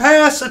 bring up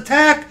pass,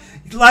 attack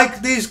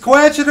like these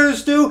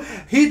coadjutors do?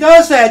 He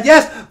does that,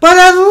 yes, but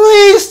at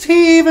least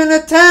he even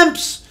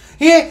attempts.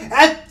 He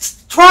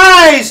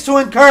tries to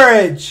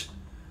encourage.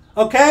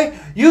 Okay?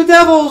 You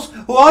devils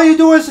who all you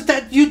do is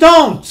that you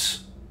don't.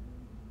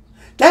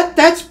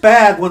 That's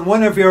bad when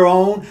one of your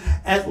own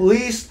at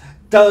least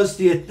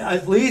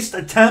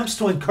attempts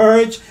to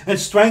encourage and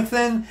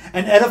strengthen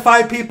and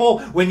edify people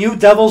when you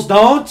devils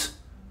don't.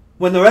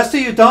 When the rest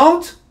of you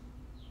don't.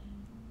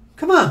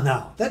 Come on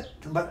now.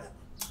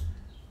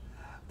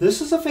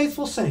 This is a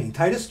faithful saying.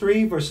 Titus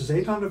 3 verses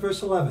 8 on to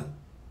verse 11.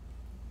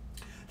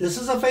 This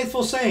is a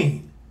faithful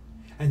saying.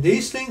 And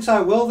these things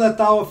I will that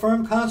thou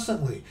affirm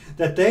constantly,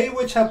 that they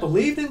which have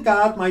believed in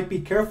God might be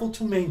careful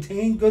to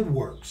maintain good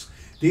works.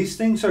 These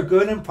things are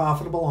good and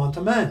profitable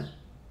unto men.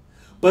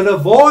 But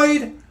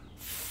avoid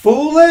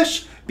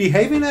foolish,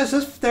 behaving as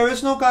if there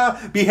is no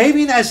God,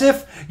 behaving as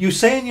if you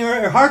say in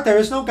your heart there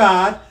is no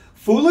God,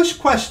 foolish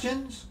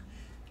questions,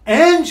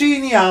 and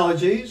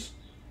genealogies,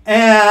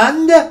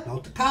 and,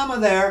 note the comma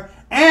there,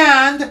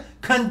 and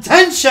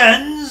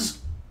contentions,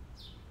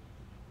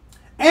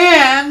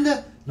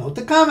 and, note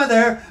the comma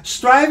there,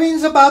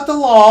 strivings about the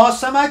law,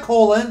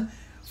 semicolon,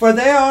 for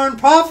they are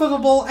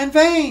unprofitable and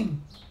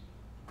vain.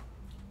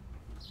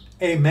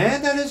 A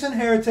man that is an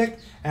heretic,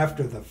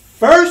 after the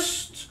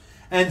first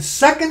and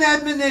second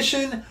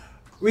admonition,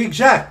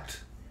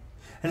 reject.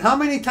 And how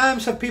many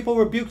times have people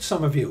rebuked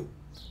some of you?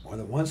 More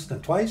than once,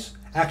 than twice,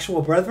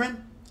 actual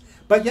brethren,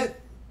 but yet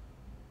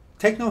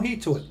take no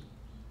heed to it.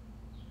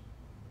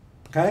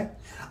 Okay?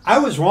 I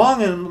was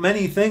wrong in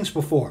many things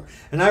before,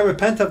 and I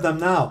repent of them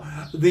now.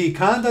 The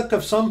conduct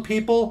of some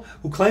people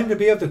who claim to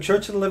be of the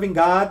Church of the Living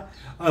God,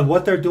 and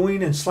what they're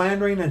doing and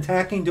slandering and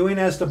attacking, doing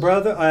as the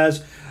brother,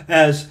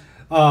 as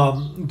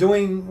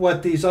doing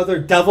what these other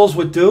devils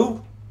would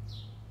do,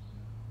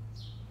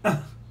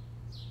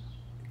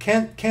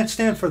 can't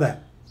stand for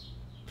that.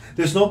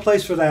 There's no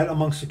place for that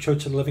amongst the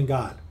Church of the Living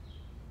God.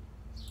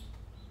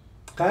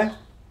 Okay?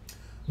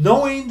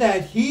 Knowing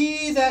that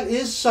he that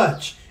is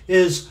such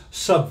is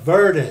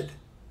subverted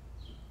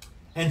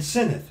and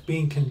sinneth,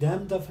 being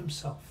condemned of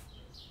himself.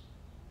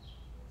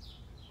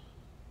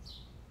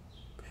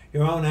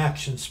 Your own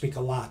actions speak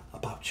a lot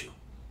about you.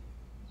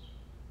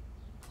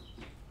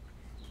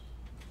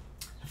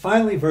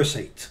 Finally, verse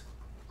 8.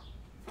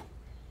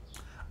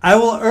 I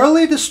will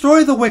early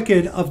destroy the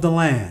wicked of the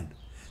land,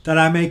 that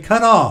I may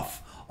cut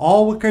off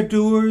all wicked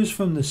doers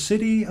from the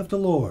city of the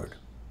Lord.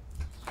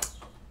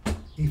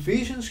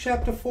 Ephesians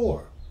chapter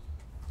 4.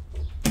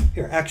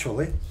 Here,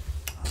 actually,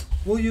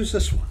 we'll use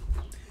this one.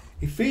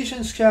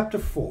 Ephesians chapter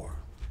 4.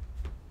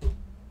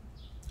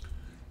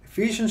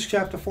 Ephesians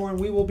chapter 4, and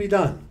we will be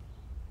done.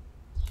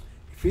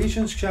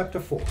 Ephesians chapter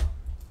 4.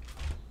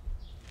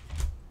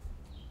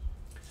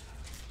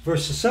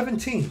 Verses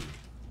 17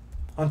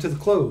 unto the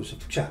close of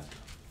the chapter.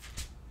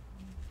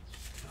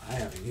 I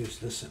haven't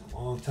used this in a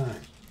long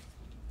time.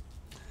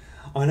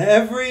 On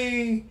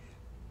every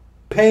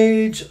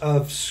page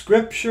of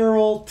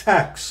scriptural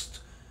text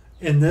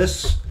in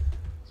this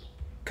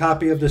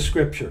copy of the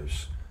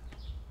scriptures.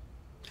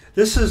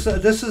 This is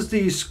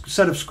the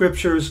set of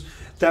scriptures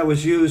that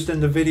was used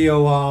in the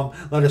video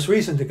Let Us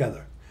Reason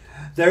Together.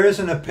 There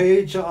isn't a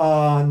page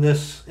in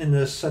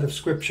this set of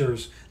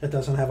scriptures that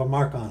doesn't have a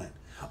mark on it.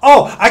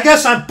 Oh, I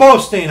guess I'm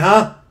boasting,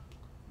 huh?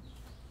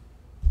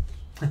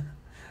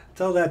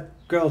 Tell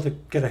that girl to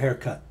get a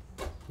haircut.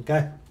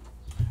 Okay?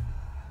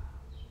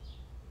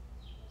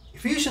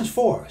 Ephesians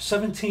 4,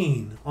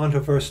 17 on to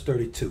verse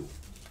 32.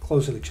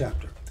 Close of the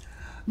chapter.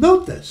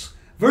 Note this.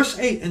 Verse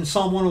 8 in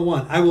Psalm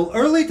 101. I will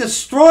early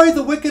destroy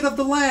the wicked of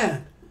the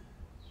land.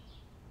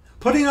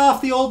 Putting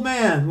off the old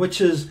man, which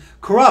is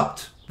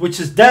corrupt, which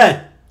is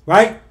dead,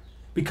 right?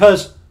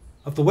 Because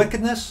of the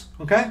wickedness,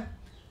 okay?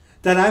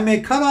 That I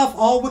may cut off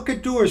all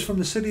wicked doers from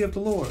the city of the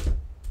Lord.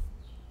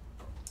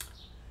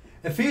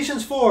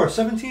 Ephesians 4,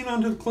 17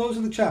 on to the close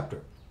of the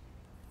chapter.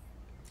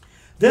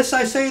 This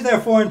I say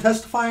therefore and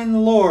testify in the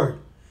Lord,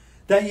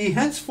 that ye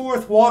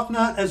henceforth walk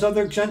not as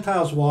other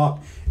Gentiles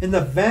walk, in the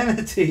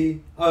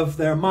vanity of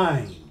their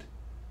mind.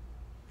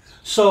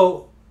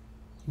 So,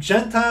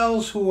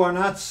 Gentiles who are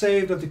not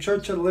saved of the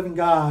church of the living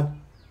God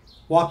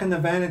walk in the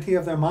vanity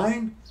of their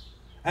mind,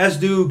 as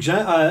do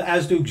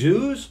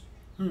Jews.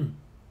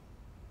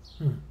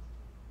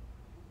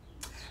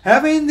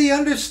 Having the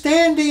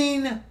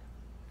understanding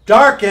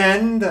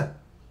darkened,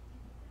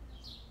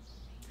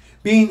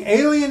 being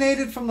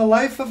alienated from the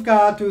life of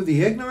God through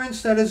the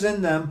ignorance that is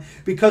in them,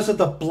 because of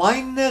the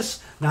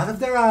blindness, not of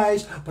their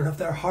eyes, but of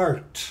their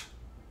heart.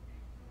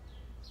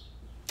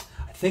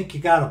 I think you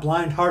got a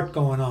blind heart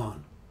going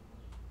on.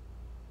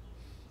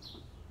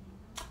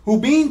 Who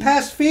being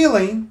past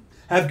feeling,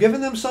 have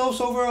given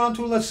themselves over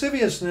unto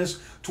lasciviousness,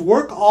 to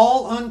work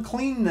all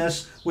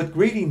uncleanness with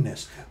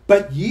greediness.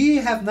 But ye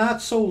have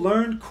not so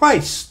learned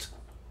Christ.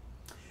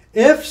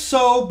 If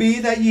so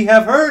be that ye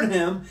have heard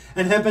him,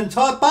 and have been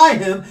taught by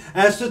him,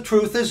 as the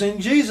truth is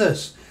in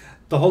Jesus.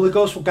 The Holy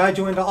Ghost will guide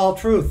you into all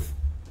truth.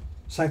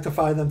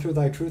 Sanctify them through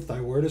thy truth. Thy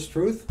word is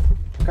truth.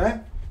 Okay?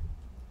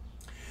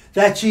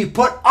 That ye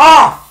put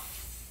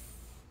off,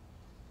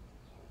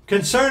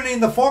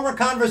 concerning the former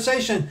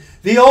conversation,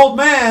 the old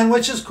man,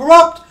 which is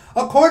corrupt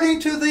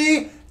according to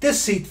the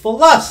deceitful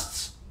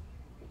lusts,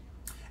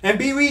 and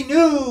be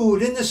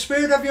renewed in the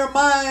spirit of your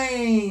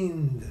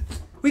mind.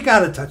 We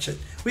got to touch it.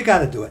 We got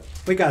to do it.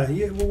 We got to.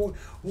 You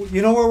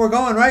know where we're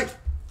going, right?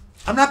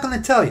 I'm not going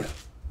to tell you.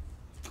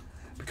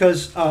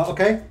 Because,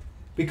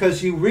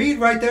 because you read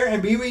right there,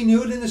 and be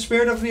renewed in the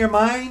spirit of your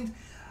mind.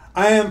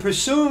 I am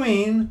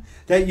presuming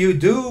that you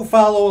do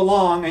follow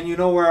along and you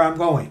know where I'm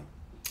going.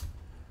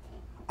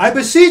 I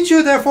beseech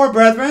you, therefore,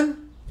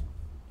 brethren,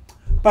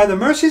 by the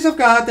mercies of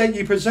God, that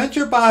ye present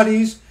your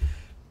bodies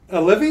a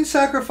living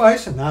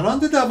sacrifice, and not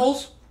unto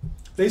devils.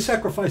 They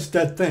sacrifice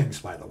dead things,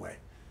 by the way.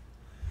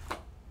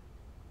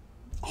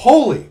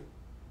 Holy,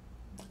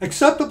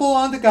 acceptable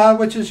unto God,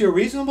 which is your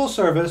reasonable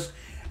service,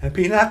 and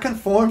be not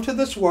conformed to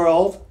this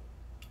world,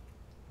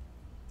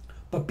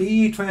 but be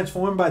ye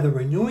transformed by the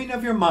renewing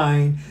of your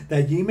mind,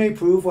 that ye may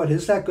prove what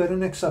is that good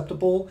and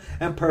acceptable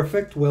and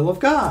perfect will of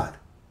God.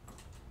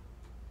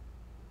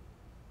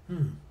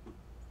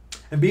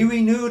 And be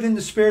renewed in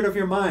the spirit of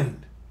your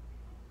mind.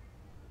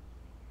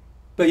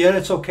 But yet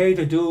it's okay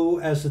to do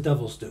as the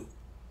devils do.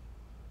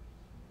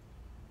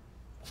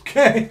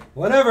 Okay,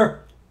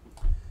 whatever.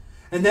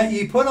 And that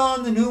ye put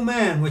on the new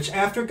man, which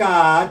after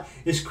God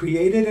is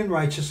created in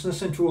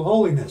righteousness and true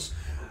holiness.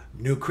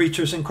 New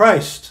creatures in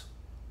Christ.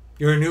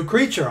 You're a new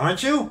creature,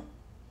 aren't you?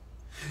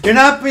 You're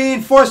not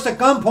being forced at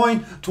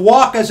gunpoint to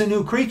walk as a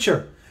new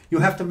creature. You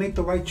have to make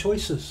the right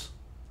choices.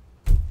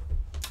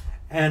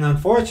 And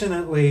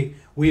unfortunately,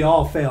 we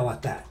all fail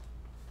at that.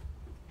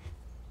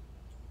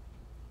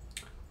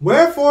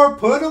 Wherefore,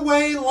 put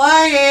away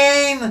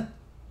lying.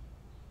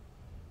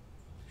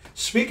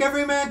 Speak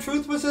every man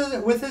truth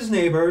with his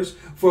neighbors,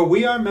 for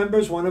we are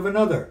members one of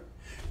another.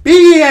 Be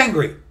ye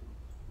angry,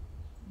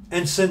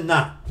 and sin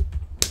not.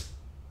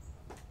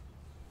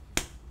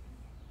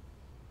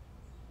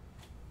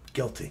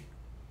 Guilty.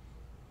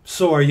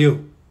 So are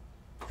you.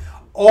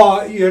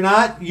 Or you're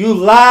not. You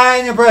lie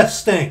and your breath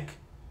stink.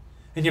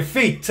 And your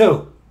feet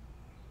too.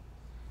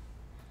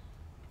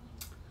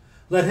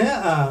 Let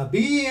him be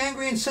ye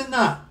angry and sin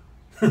not.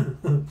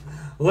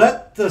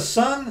 Let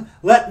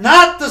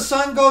not the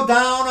sun go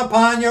down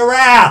upon your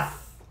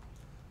wrath.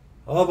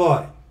 Oh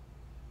boy.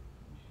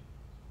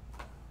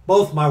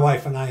 Both my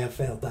wife and I have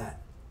failed that.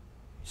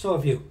 So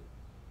have you.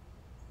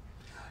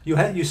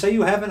 You say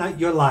you haven't,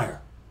 you're a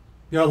liar.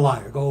 You're a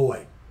liar. Go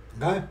away.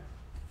 Okay?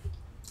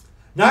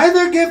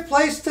 Neither give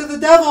place to the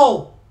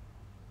devil.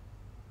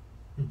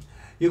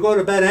 You go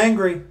to bed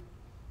angry.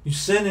 You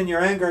sin in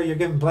your anger. You're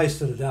giving place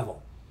to the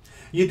devil.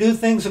 You do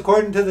things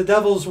according to the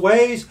devil's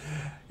ways.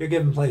 You're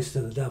giving place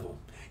to the devil.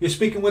 You're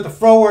speaking with a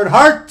froward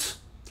heart,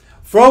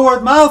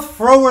 froward mouth,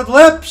 froward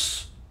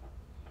lips.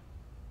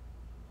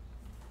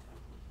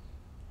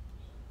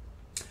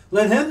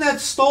 Let him that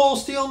stole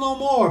steal no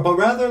more, but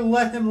rather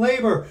let him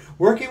labor,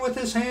 working with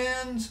his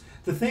hands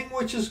the thing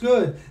which is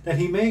good, that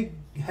he may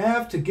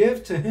have to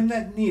give to him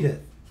that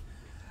needeth.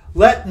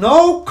 Let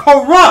no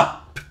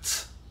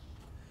corrupt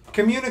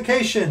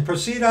communication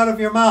proceed out of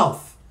your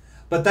mouth,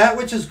 but that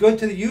which is good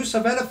to the use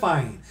of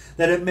edifying,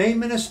 that it may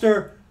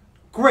minister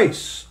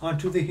grace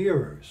unto the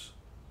hearers.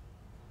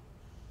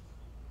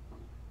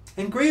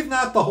 And grieve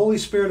not the Holy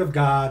Spirit of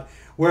God,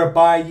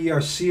 whereby ye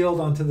are sealed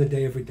unto the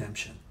day of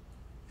redemption.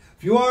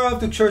 If you are of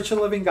the Church of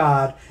the Living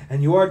God,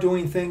 and you are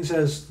doing things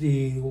as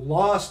the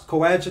lost,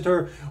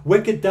 coadjutor,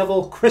 wicked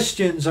devil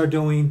Christians are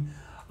doing,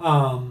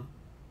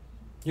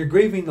 you're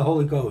grieving the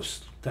Holy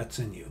Ghost that's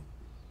in you.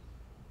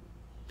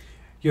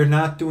 You're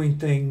not doing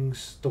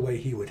things the way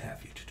he would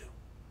have you to do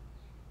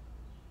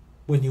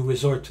when you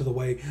resort to the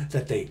way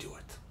that they do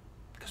it,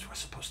 because we're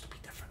supposed to be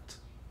different.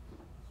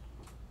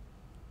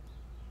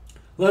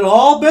 Let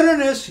all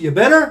bitterness, you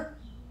bitter,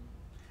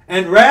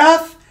 and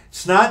wrath,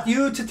 it's not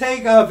you to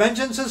take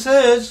vengeance as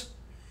his,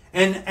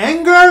 and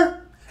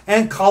anger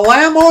and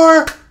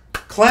clamorous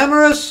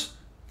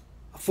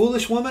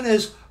foolish woman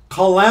is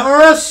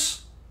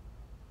clamorous.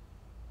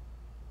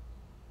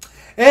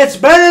 It's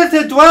better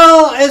to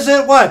dwell, is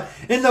it what?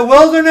 In the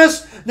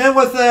wilderness than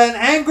with an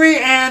angry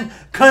and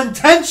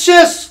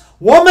contentious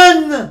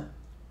woman.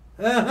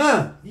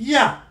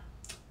 Yeah.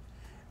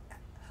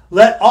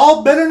 Let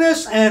all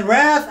bitterness and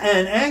wrath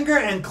and anger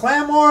and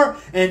clamor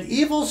and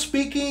evil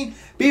speaking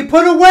be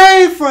put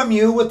away from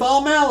you with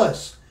all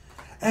malice.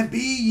 And be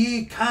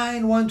ye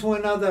kind one to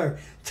another,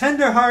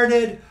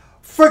 tender-hearted,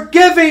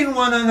 forgiving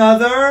one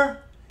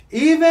another,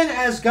 even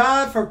as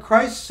God for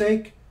Christ's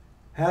sake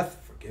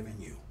hath forgiven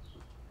you.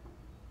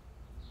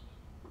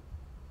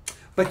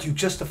 But you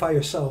justify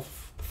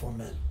yourself before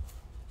men,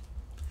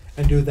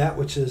 and do that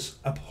which is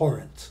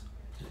abhorrent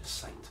in his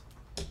sight.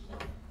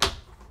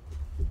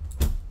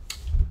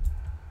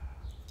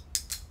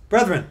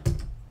 Brethren,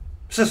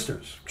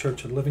 sisters,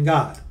 Church of the Living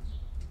God,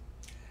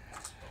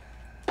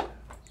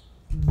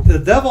 the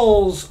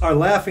devils are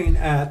laughing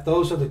at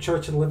those of the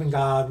Church of the Living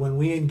God when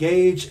we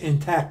engage in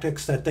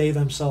tactics that they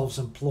themselves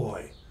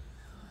employ.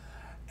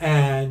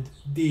 And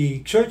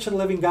the Church of the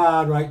Living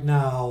God right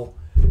now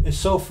is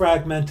so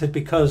fragmented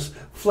because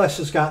flesh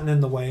has gotten in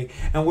the way,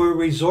 and we're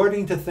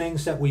resorting to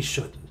things that we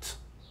shouldn't.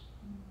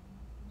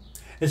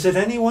 Is it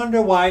any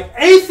wonder why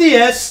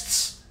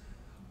atheists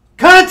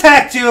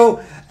contact you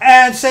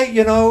and say,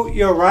 you know,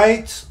 you're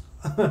right.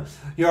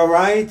 You're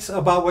right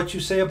about what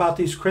you say about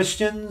these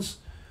Christians.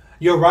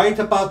 You're right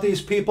about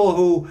these people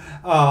who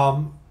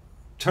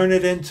turn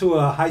it into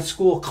a high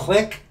school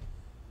clique.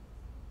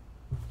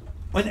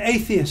 When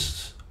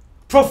atheists,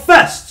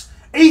 professed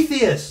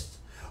atheists,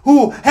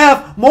 who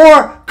have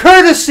more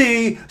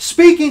courtesy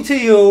speaking to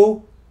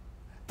you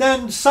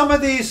than some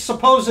of these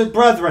supposed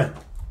brethren.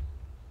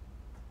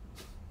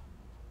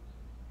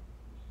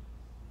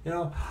 You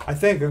know, I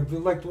think,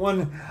 like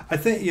one, I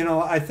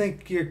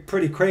think you're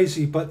pretty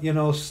crazy, but, you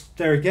know,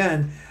 there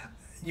again,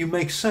 you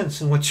make sense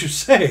in what you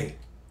say.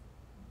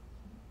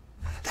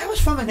 That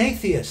was from an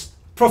atheist,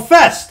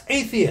 professed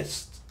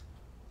atheist.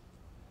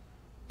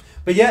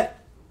 But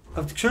yet,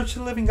 of the Church of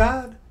the Living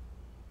God,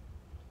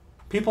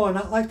 people are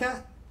not like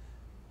that?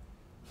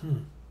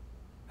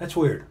 That's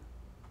weird.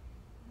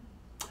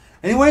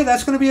 Anyway,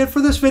 that's going to be it for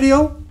this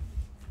video.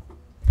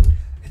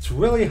 It's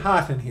really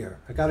hot in here.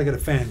 I got to get a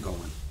fan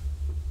going.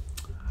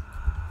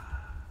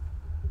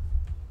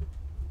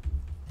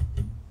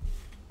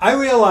 I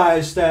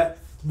realize that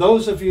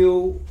those of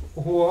you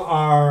who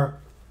are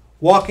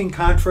walking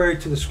contrary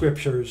to the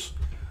Scriptures,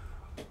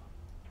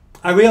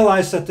 I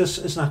realize that this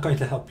is not going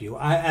to help you.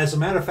 As a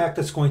matter of fact,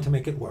 it's going to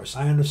make it worse.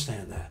 I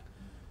understand that.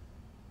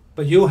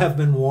 But you have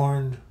been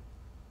warned.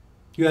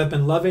 You have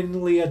been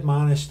lovingly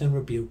admonished and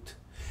rebuked.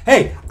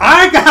 Hey,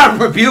 I got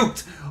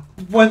rebuked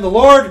when the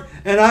Lord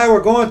and I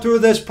were going through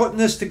this, putting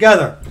this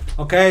together.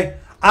 Okay?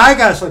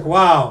 It's like,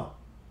 wow.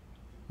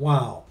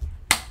 Wow.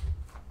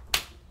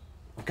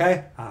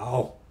 Okay?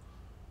 Ow.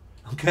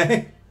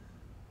 Okay?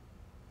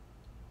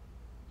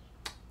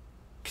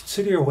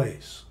 Consider your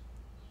ways.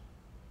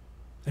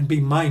 And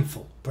be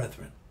mindful,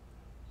 brethren.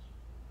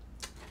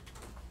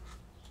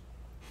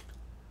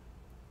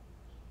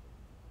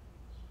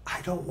 I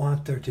don't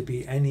want there to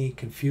be any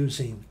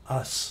confusing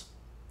us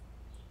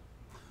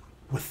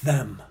with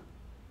them.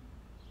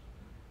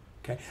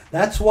 Okay?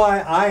 That's why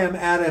I am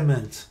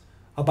adamant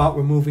about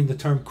removing the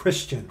term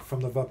Christian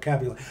from the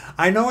vocabulary.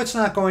 I know it's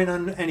not going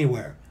on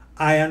anywhere.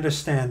 I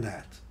understand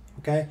that.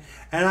 Okay?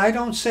 And I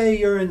don't say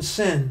you're in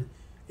sin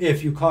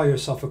if you call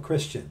yourself a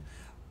Christian.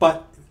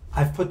 But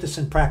I've put this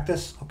in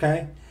practice,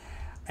 okay?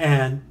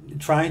 And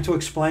trying to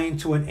explain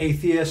to an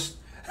atheist,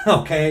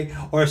 okay,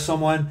 or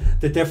someone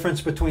the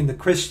difference between the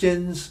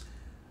Christians,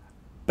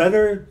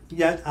 better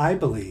yet, I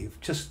believe,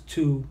 just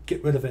to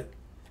get rid of it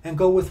and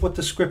go with what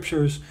the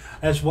Scriptures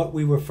as what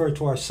we refer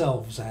to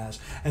ourselves as,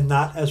 and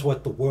not as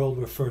what the world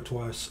refer to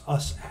us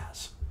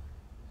as.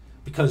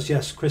 Because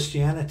yes,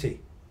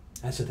 Christianity,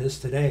 as it is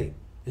today,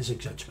 is a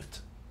judgment.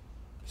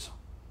 So,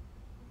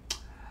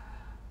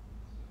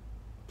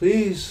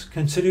 please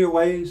consider your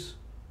ways.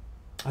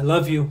 I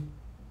love you.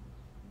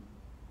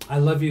 I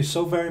love you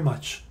so very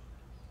much.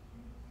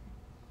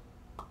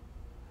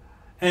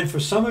 And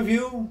for some of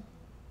you,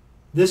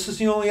 this is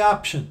the only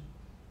option.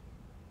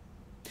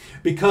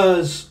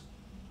 Because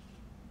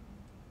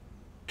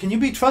can you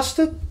be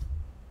trusted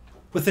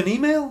with an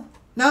email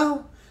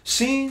now,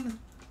 seeing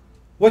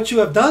what you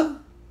have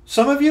done?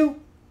 Some of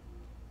you?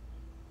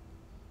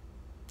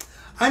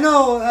 I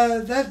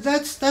know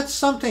that's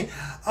something.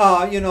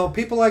 You know,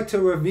 people like to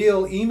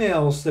reveal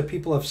emails that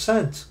people have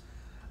sent.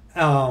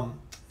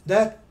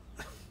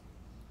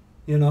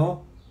 You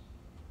know,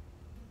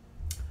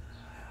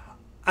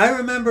 I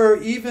remember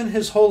even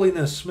His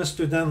Holiness,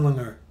 Mr.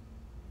 Denlinger,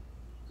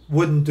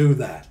 wouldn't do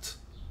that.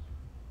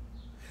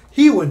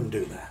 He wouldn't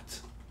do that.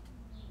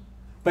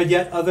 But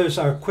yet others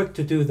are quick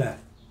to do that.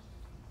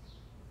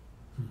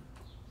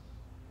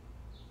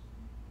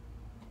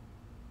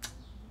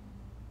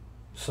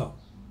 So,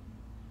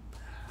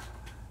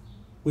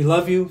 we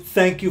love you.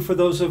 Thank you for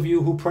those of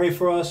you who pray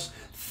for us.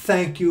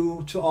 Thank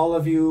you to all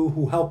of you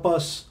who help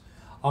us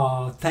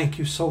Thank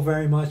you so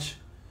very much.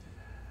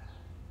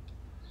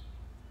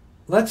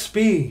 Let's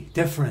be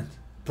different,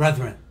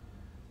 brethren.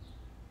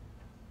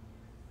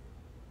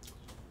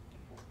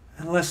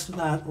 And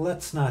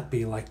let's not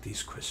be like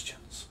these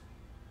Christians.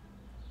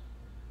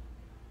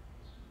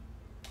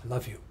 I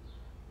love you.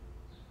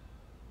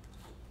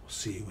 We'll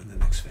see you in the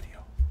next video.